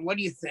this one. What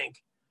do you think?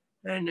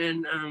 And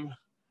then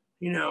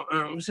you know,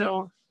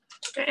 so,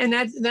 and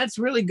that's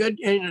really good,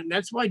 and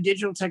that's why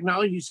digital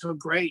technology is so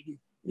great.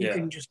 You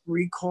can just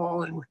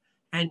recall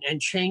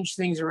and change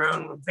things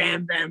around.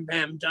 Bam, bam,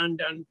 bam, done.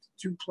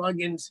 2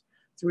 plugins,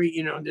 3,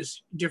 you know,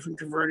 this different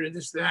converter,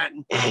 this, that,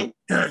 and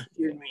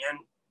excuse me,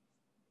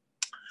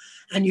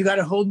 and you got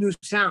a whole new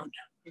sound.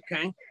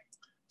 Okay,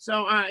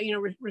 so you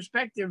know,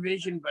 respect their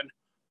vision, but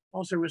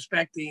also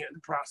respect the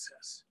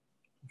process.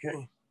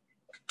 Okay,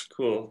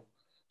 cool.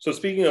 So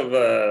speaking of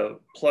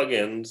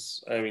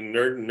plugins, I mean,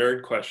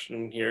 nerd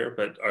question here,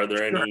 but are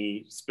there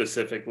any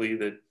specifically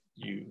that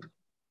you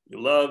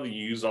love, you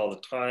use all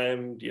the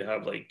time? Do you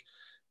have like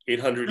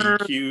 800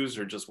 EQs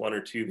or just 1 or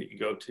 2 that you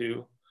go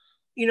to?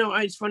 You know,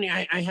 it's funny.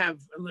 I have.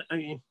 I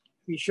mean,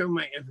 if you show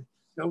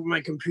over my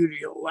computer,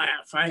 you'll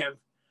laugh. I have.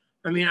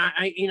 I mean,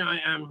 you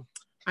know,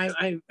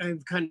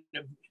 I've kind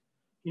of,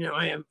 you know,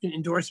 I have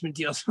endorsement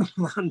deals with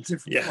a lot of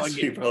different plugins.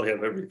 So you probably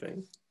have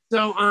everything.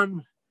 So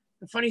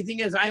the funny thing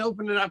is, I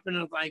opened it up and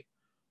it's like,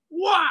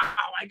 wow,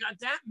 I got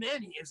that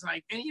many. It's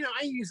like, and you know,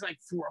 I use like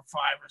 4 or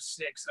 5 or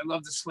 6. I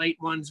love the Slate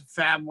ones, the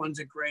Fab ones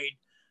are great.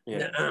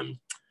 Yeah.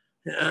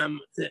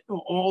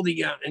 All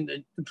the and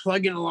the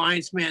plugin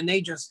alliance, man,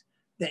 they just,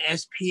 the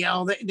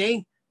SPL,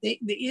 they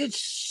it's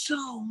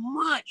so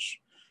much.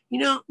 You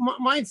know,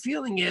 my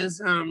feeling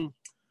is,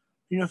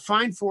 you know,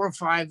 find 4 or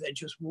 5 that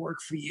just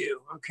work for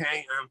you.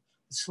 Okay.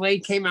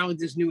 Slate came out with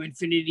this new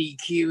Infinity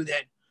EQ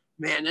that,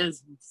 man, that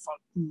is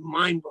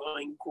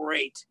mind-blowing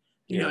great.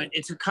 You know,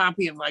 it's a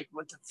copy of like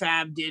what the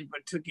Fab did,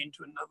 but took it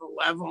to another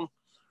level.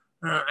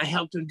 I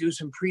helped them do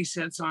some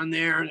presets on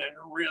there that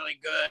are really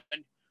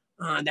good.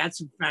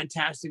 That's a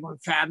fantastic one.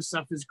 Fab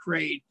stuff is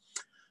great.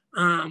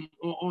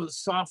 All the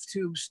soft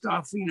tube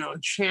stuff, you know,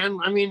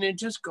 channel. I mean, it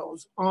just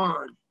goes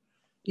on.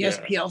 The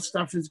SPL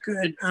stuff is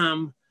good.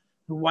 The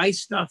white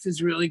stuff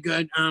is really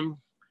good.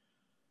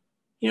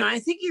 You know, I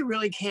think you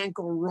really can't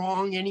go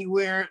wrong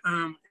anywhere.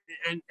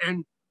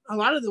 And a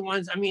lot of the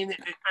ones, I mean,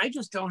 I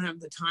just don't have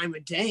the time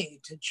of day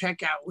to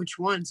check out which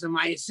ones. And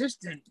my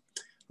assistant,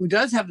 who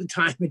does have the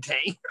time of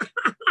day,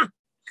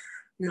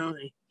 you know,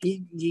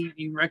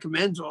 he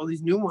recommends all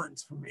these new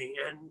ones for me,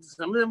 and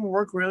some of them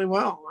work really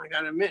well. I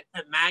gotta admit,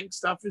 that mag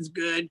stuff is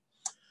good.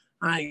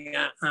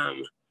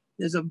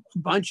 There's a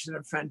bunch that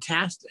are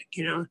fantastic.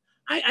 You know,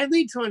 I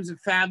lead towards the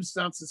Fab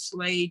stuff, the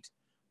Slate,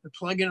 the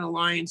Plugin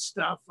Alliance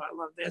stuff. I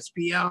love the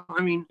SPL.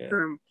 I mean,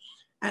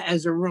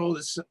 as a rule,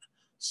 the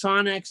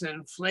Sonics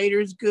and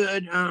Inflator's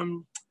good.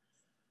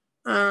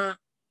 But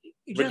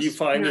you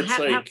find it's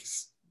like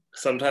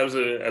sometimes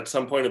at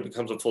some point it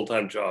becomes a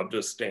full-time job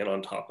just staying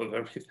on top of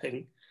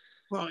everything.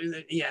 Well,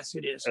 yes,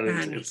 it is. And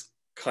it's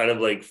kind of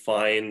like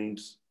find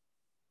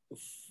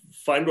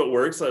what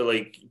works.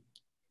 Like,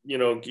 you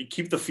know,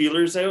 keep the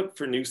feelers out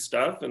for new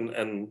stuff.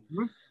 And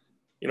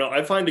you know,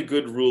 I find a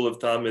good rule of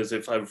thumb is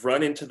if I've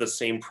run into the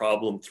same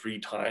problem 3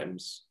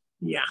 times,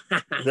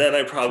 then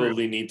I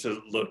probably need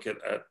to look at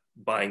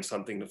buying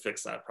something to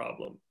fix that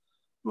problem.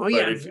 Well,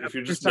 but if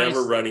you're just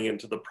never running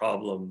into the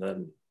problem,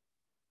 then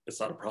it's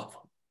not a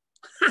problem.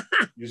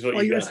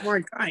 Well, you're a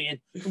smart guy. And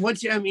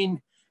I mean,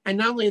 and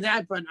not only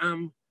that, but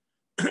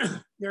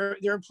there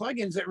are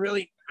plugins that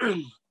really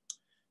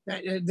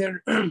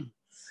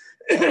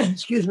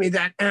excuse me,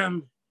 that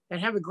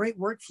have a great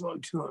workflow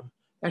to them,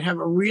 that have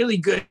a really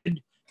good,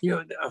 you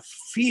know, a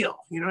feel.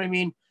 You know what I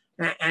mean?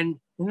 And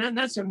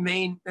that's a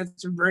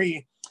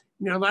very,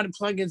 you know, a lot of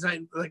plugins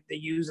I like they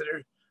use that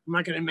are, I'm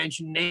not going to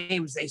mention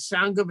names. They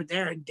sound good, but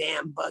they're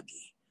damn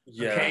buggy.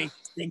 Yeah. Okay.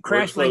 They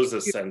crash Workflow is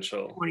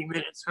essential. 20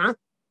 minutes, huh?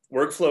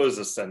 Workflow is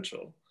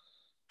essential.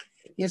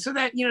 Yeah. So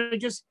that, you know,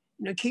 just,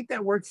 you know, keep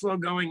that workflow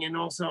going, and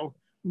also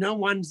know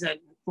ones that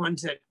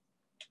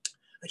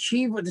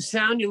achieve what the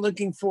sound you're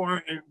looking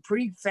for and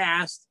pretty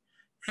fast,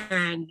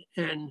 and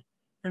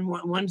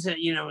ones that,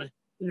 you know,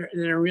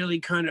 that are really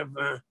kind of,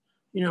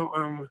 you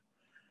know,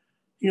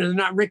 they're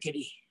not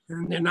rickety.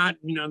 and they're not,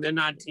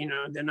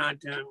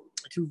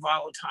 too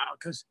volatile.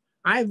 Because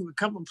I have a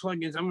couple of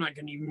plugins. I'm not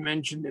going to even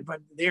mention it, but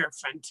they're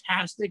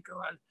fantastic.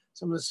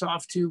 Some of the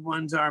soft tube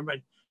ones are, but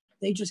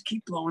they just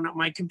keep blowing up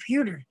my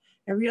computer.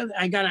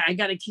 I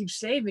gotta keep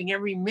saving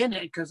every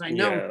minute because I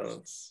know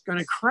it's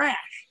gonna crash.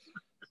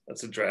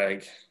 That's a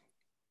drag.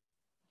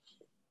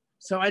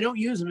 So I don't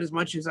use them as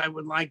much as I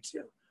would like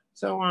to.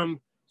 So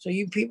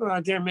you people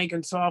out there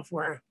making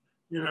software,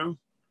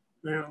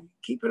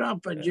 keep it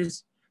up, but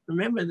just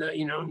remember that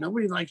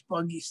nobody likes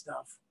buggy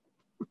stuff.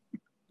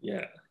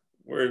 Yeah,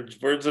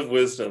 words of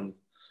wisdom.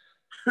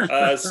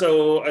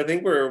 So I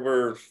think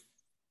we're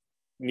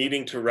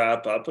needing to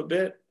wrap up a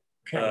bit.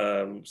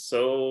 Okay.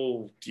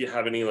 So do you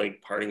have any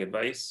like parting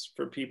advice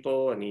for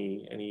people?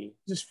 Any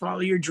just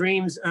follow your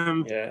dreams.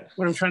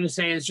 What I'm trying to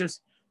say is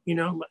just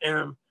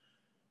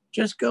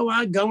just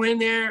go in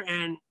there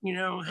and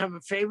have a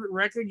favorite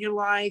record you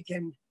like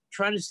and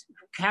try to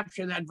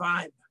capture that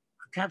vibe,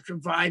 capture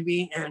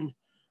vibey, and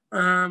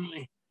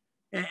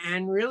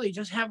really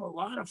just have a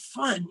lot of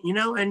fun,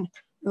 and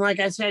like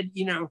I said,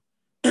 know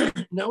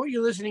what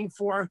you're listening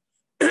for,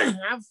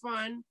 have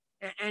fun.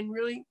 And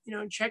really,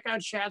 check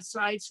out chat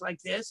sites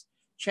like this.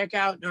 Check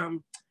out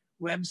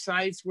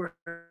websites where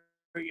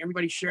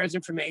everybody shares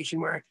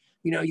information. Where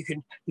you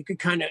can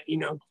kind of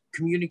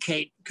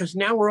communicate, because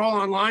now we're all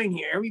online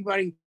here.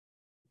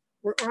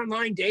 We're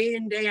online day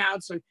in, day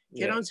out. So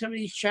get on some of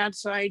these chat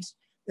sites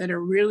that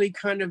are really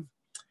kind of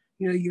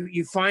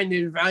you find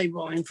there's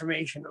valuable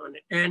information on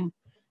it, and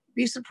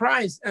be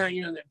surprised that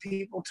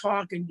people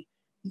talk and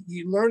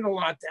you learn a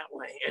lot that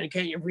way. And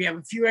again, if we have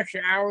a few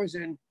extra hours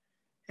and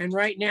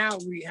right now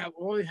we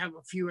only have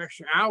a few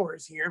extra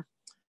hours here.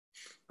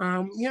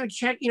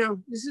 Check.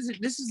 This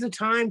is the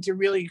time to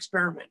really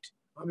experiment.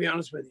 I'll be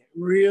honest with you, it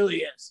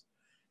really is.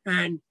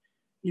 And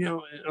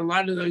a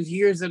lot of those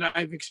years that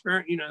I've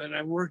experienced, that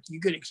I've worked, you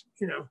could,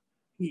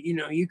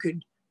 you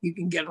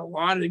can get a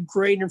lot of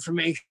great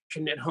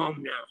information at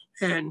home now,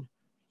 and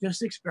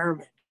just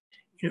experiment,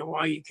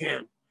 while you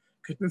can,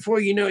 because before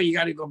you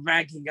got to go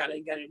back. You got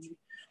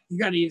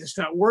to either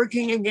start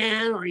working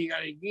again, or you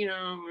got to,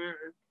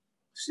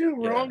 soon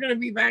we're all going to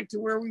be back to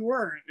where we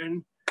were,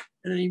 and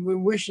we're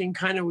wishing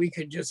kind of we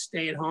could just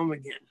stay at home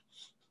again.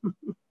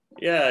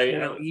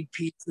 Eat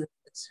pizza.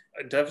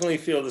 I definitely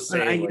feel the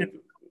same.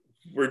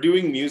 We're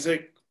doing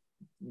music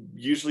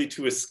usually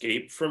to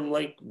escape from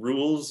like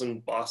rules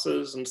and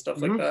bosses and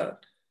stuff like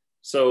that.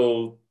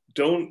 So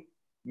don't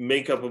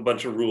make up a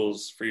bunch of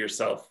rules for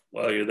yourself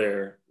while you're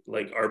there,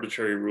 like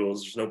arbitrary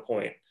rules. There's no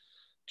point.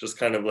 Just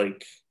kind of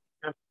like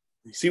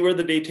see where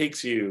the day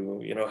takes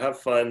you. Have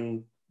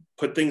fun.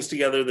 Put things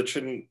together that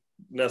shouldn't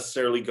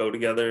necessarily go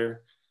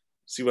together.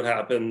 See what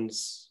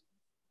happens.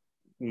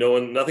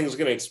 Nothing's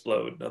going to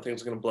explode.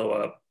 Nothing's going to blow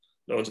up.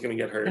 No one's going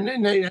to get hurt.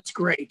 And that's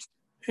great.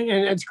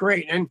 And that's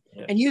great. And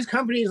use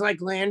companies like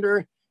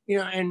LANDR,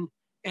 and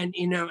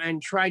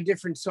try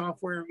different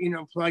software,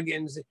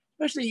 plugins.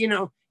 Especially,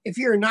 if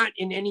you're not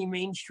in any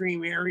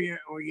mainstream area,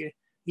 or you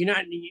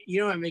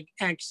don't have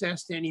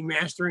access to any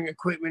mastering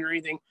equipment or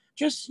anything.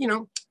 Just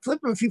flip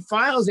a few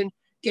files and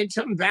get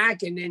something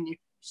back, and then you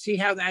see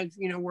how that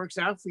works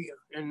out for you.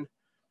 And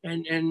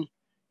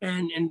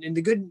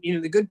the good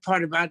the good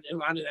part about a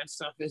lot of that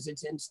stuff is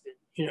it's instant.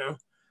 I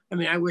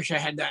mean, I wish I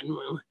had that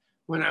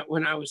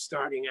when I was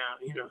starting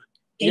out.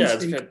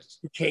 Instant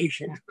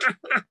education.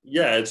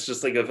 It's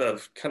just like a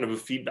kind of a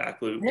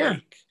feedback loop. Yeah,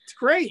 it's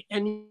great,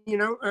 and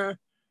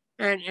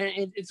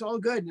it's all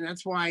good, and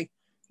that's why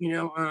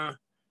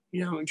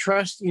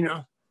trust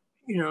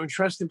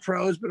trust the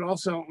pros, but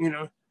also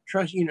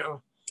trust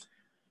your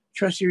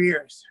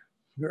ears.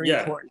 Very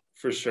important.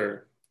 For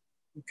sure.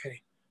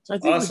 Okay. So I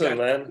think awesome,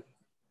 man.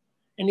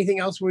 Anything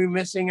else we're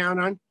missing out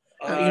on?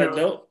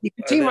 No. You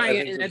can see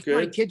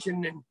my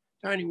kitchen and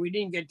dining. We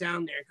didn't get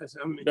down there because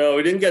no,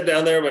 we didn't get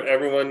down there, but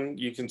everyone,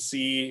 you can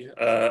see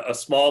a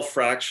small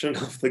fraction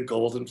of the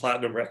gold and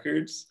platinum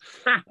records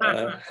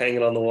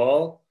hanging on the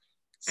wall.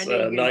 It's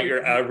not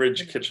your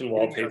average kitchen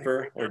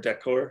wallpaper or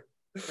decor.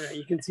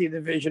 You can see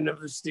the vision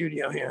of the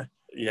studio here.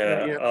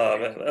 Yeah. Oh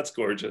man, that's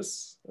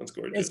gorgeous. That's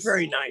gorgeous. It's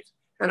very nice.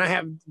 And I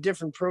have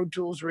different Pro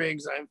Tools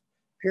rigs. I have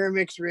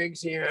Pyramix rigs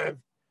here.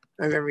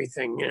 I have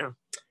everything.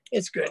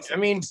 It's good. I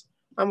mean,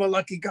 I'm a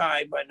lucky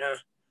guy, but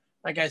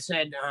like I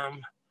said,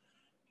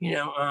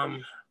 it's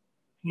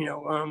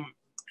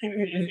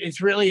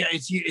really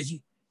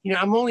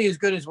I'm only as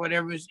good as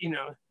whatever's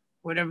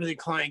whatever the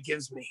client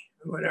gives me,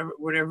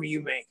 whatever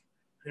you make.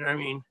 You know what I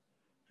mean?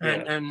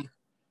 And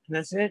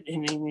that's it.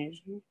 And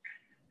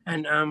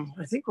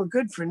I think we're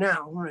good for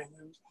now. I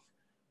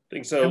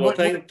think so. Well,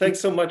 thanks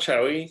so much,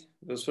 Howie.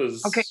 This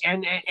was okay.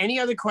 And any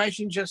other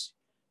questions, just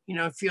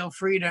feel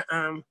free to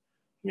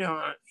you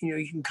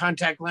can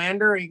contact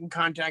LANDR, or you can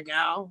contact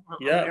Al.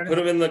 Put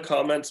them in the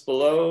comments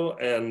below,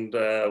 and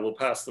we'll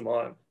pass them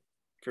on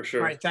for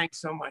sure. All right,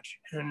 thanks so much.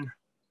 And all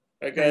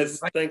right,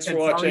 guys, thanks for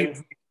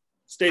watching.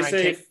 Stay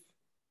safe.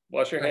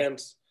 Wash your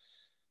hands.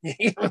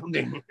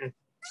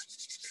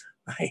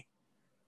 Bye.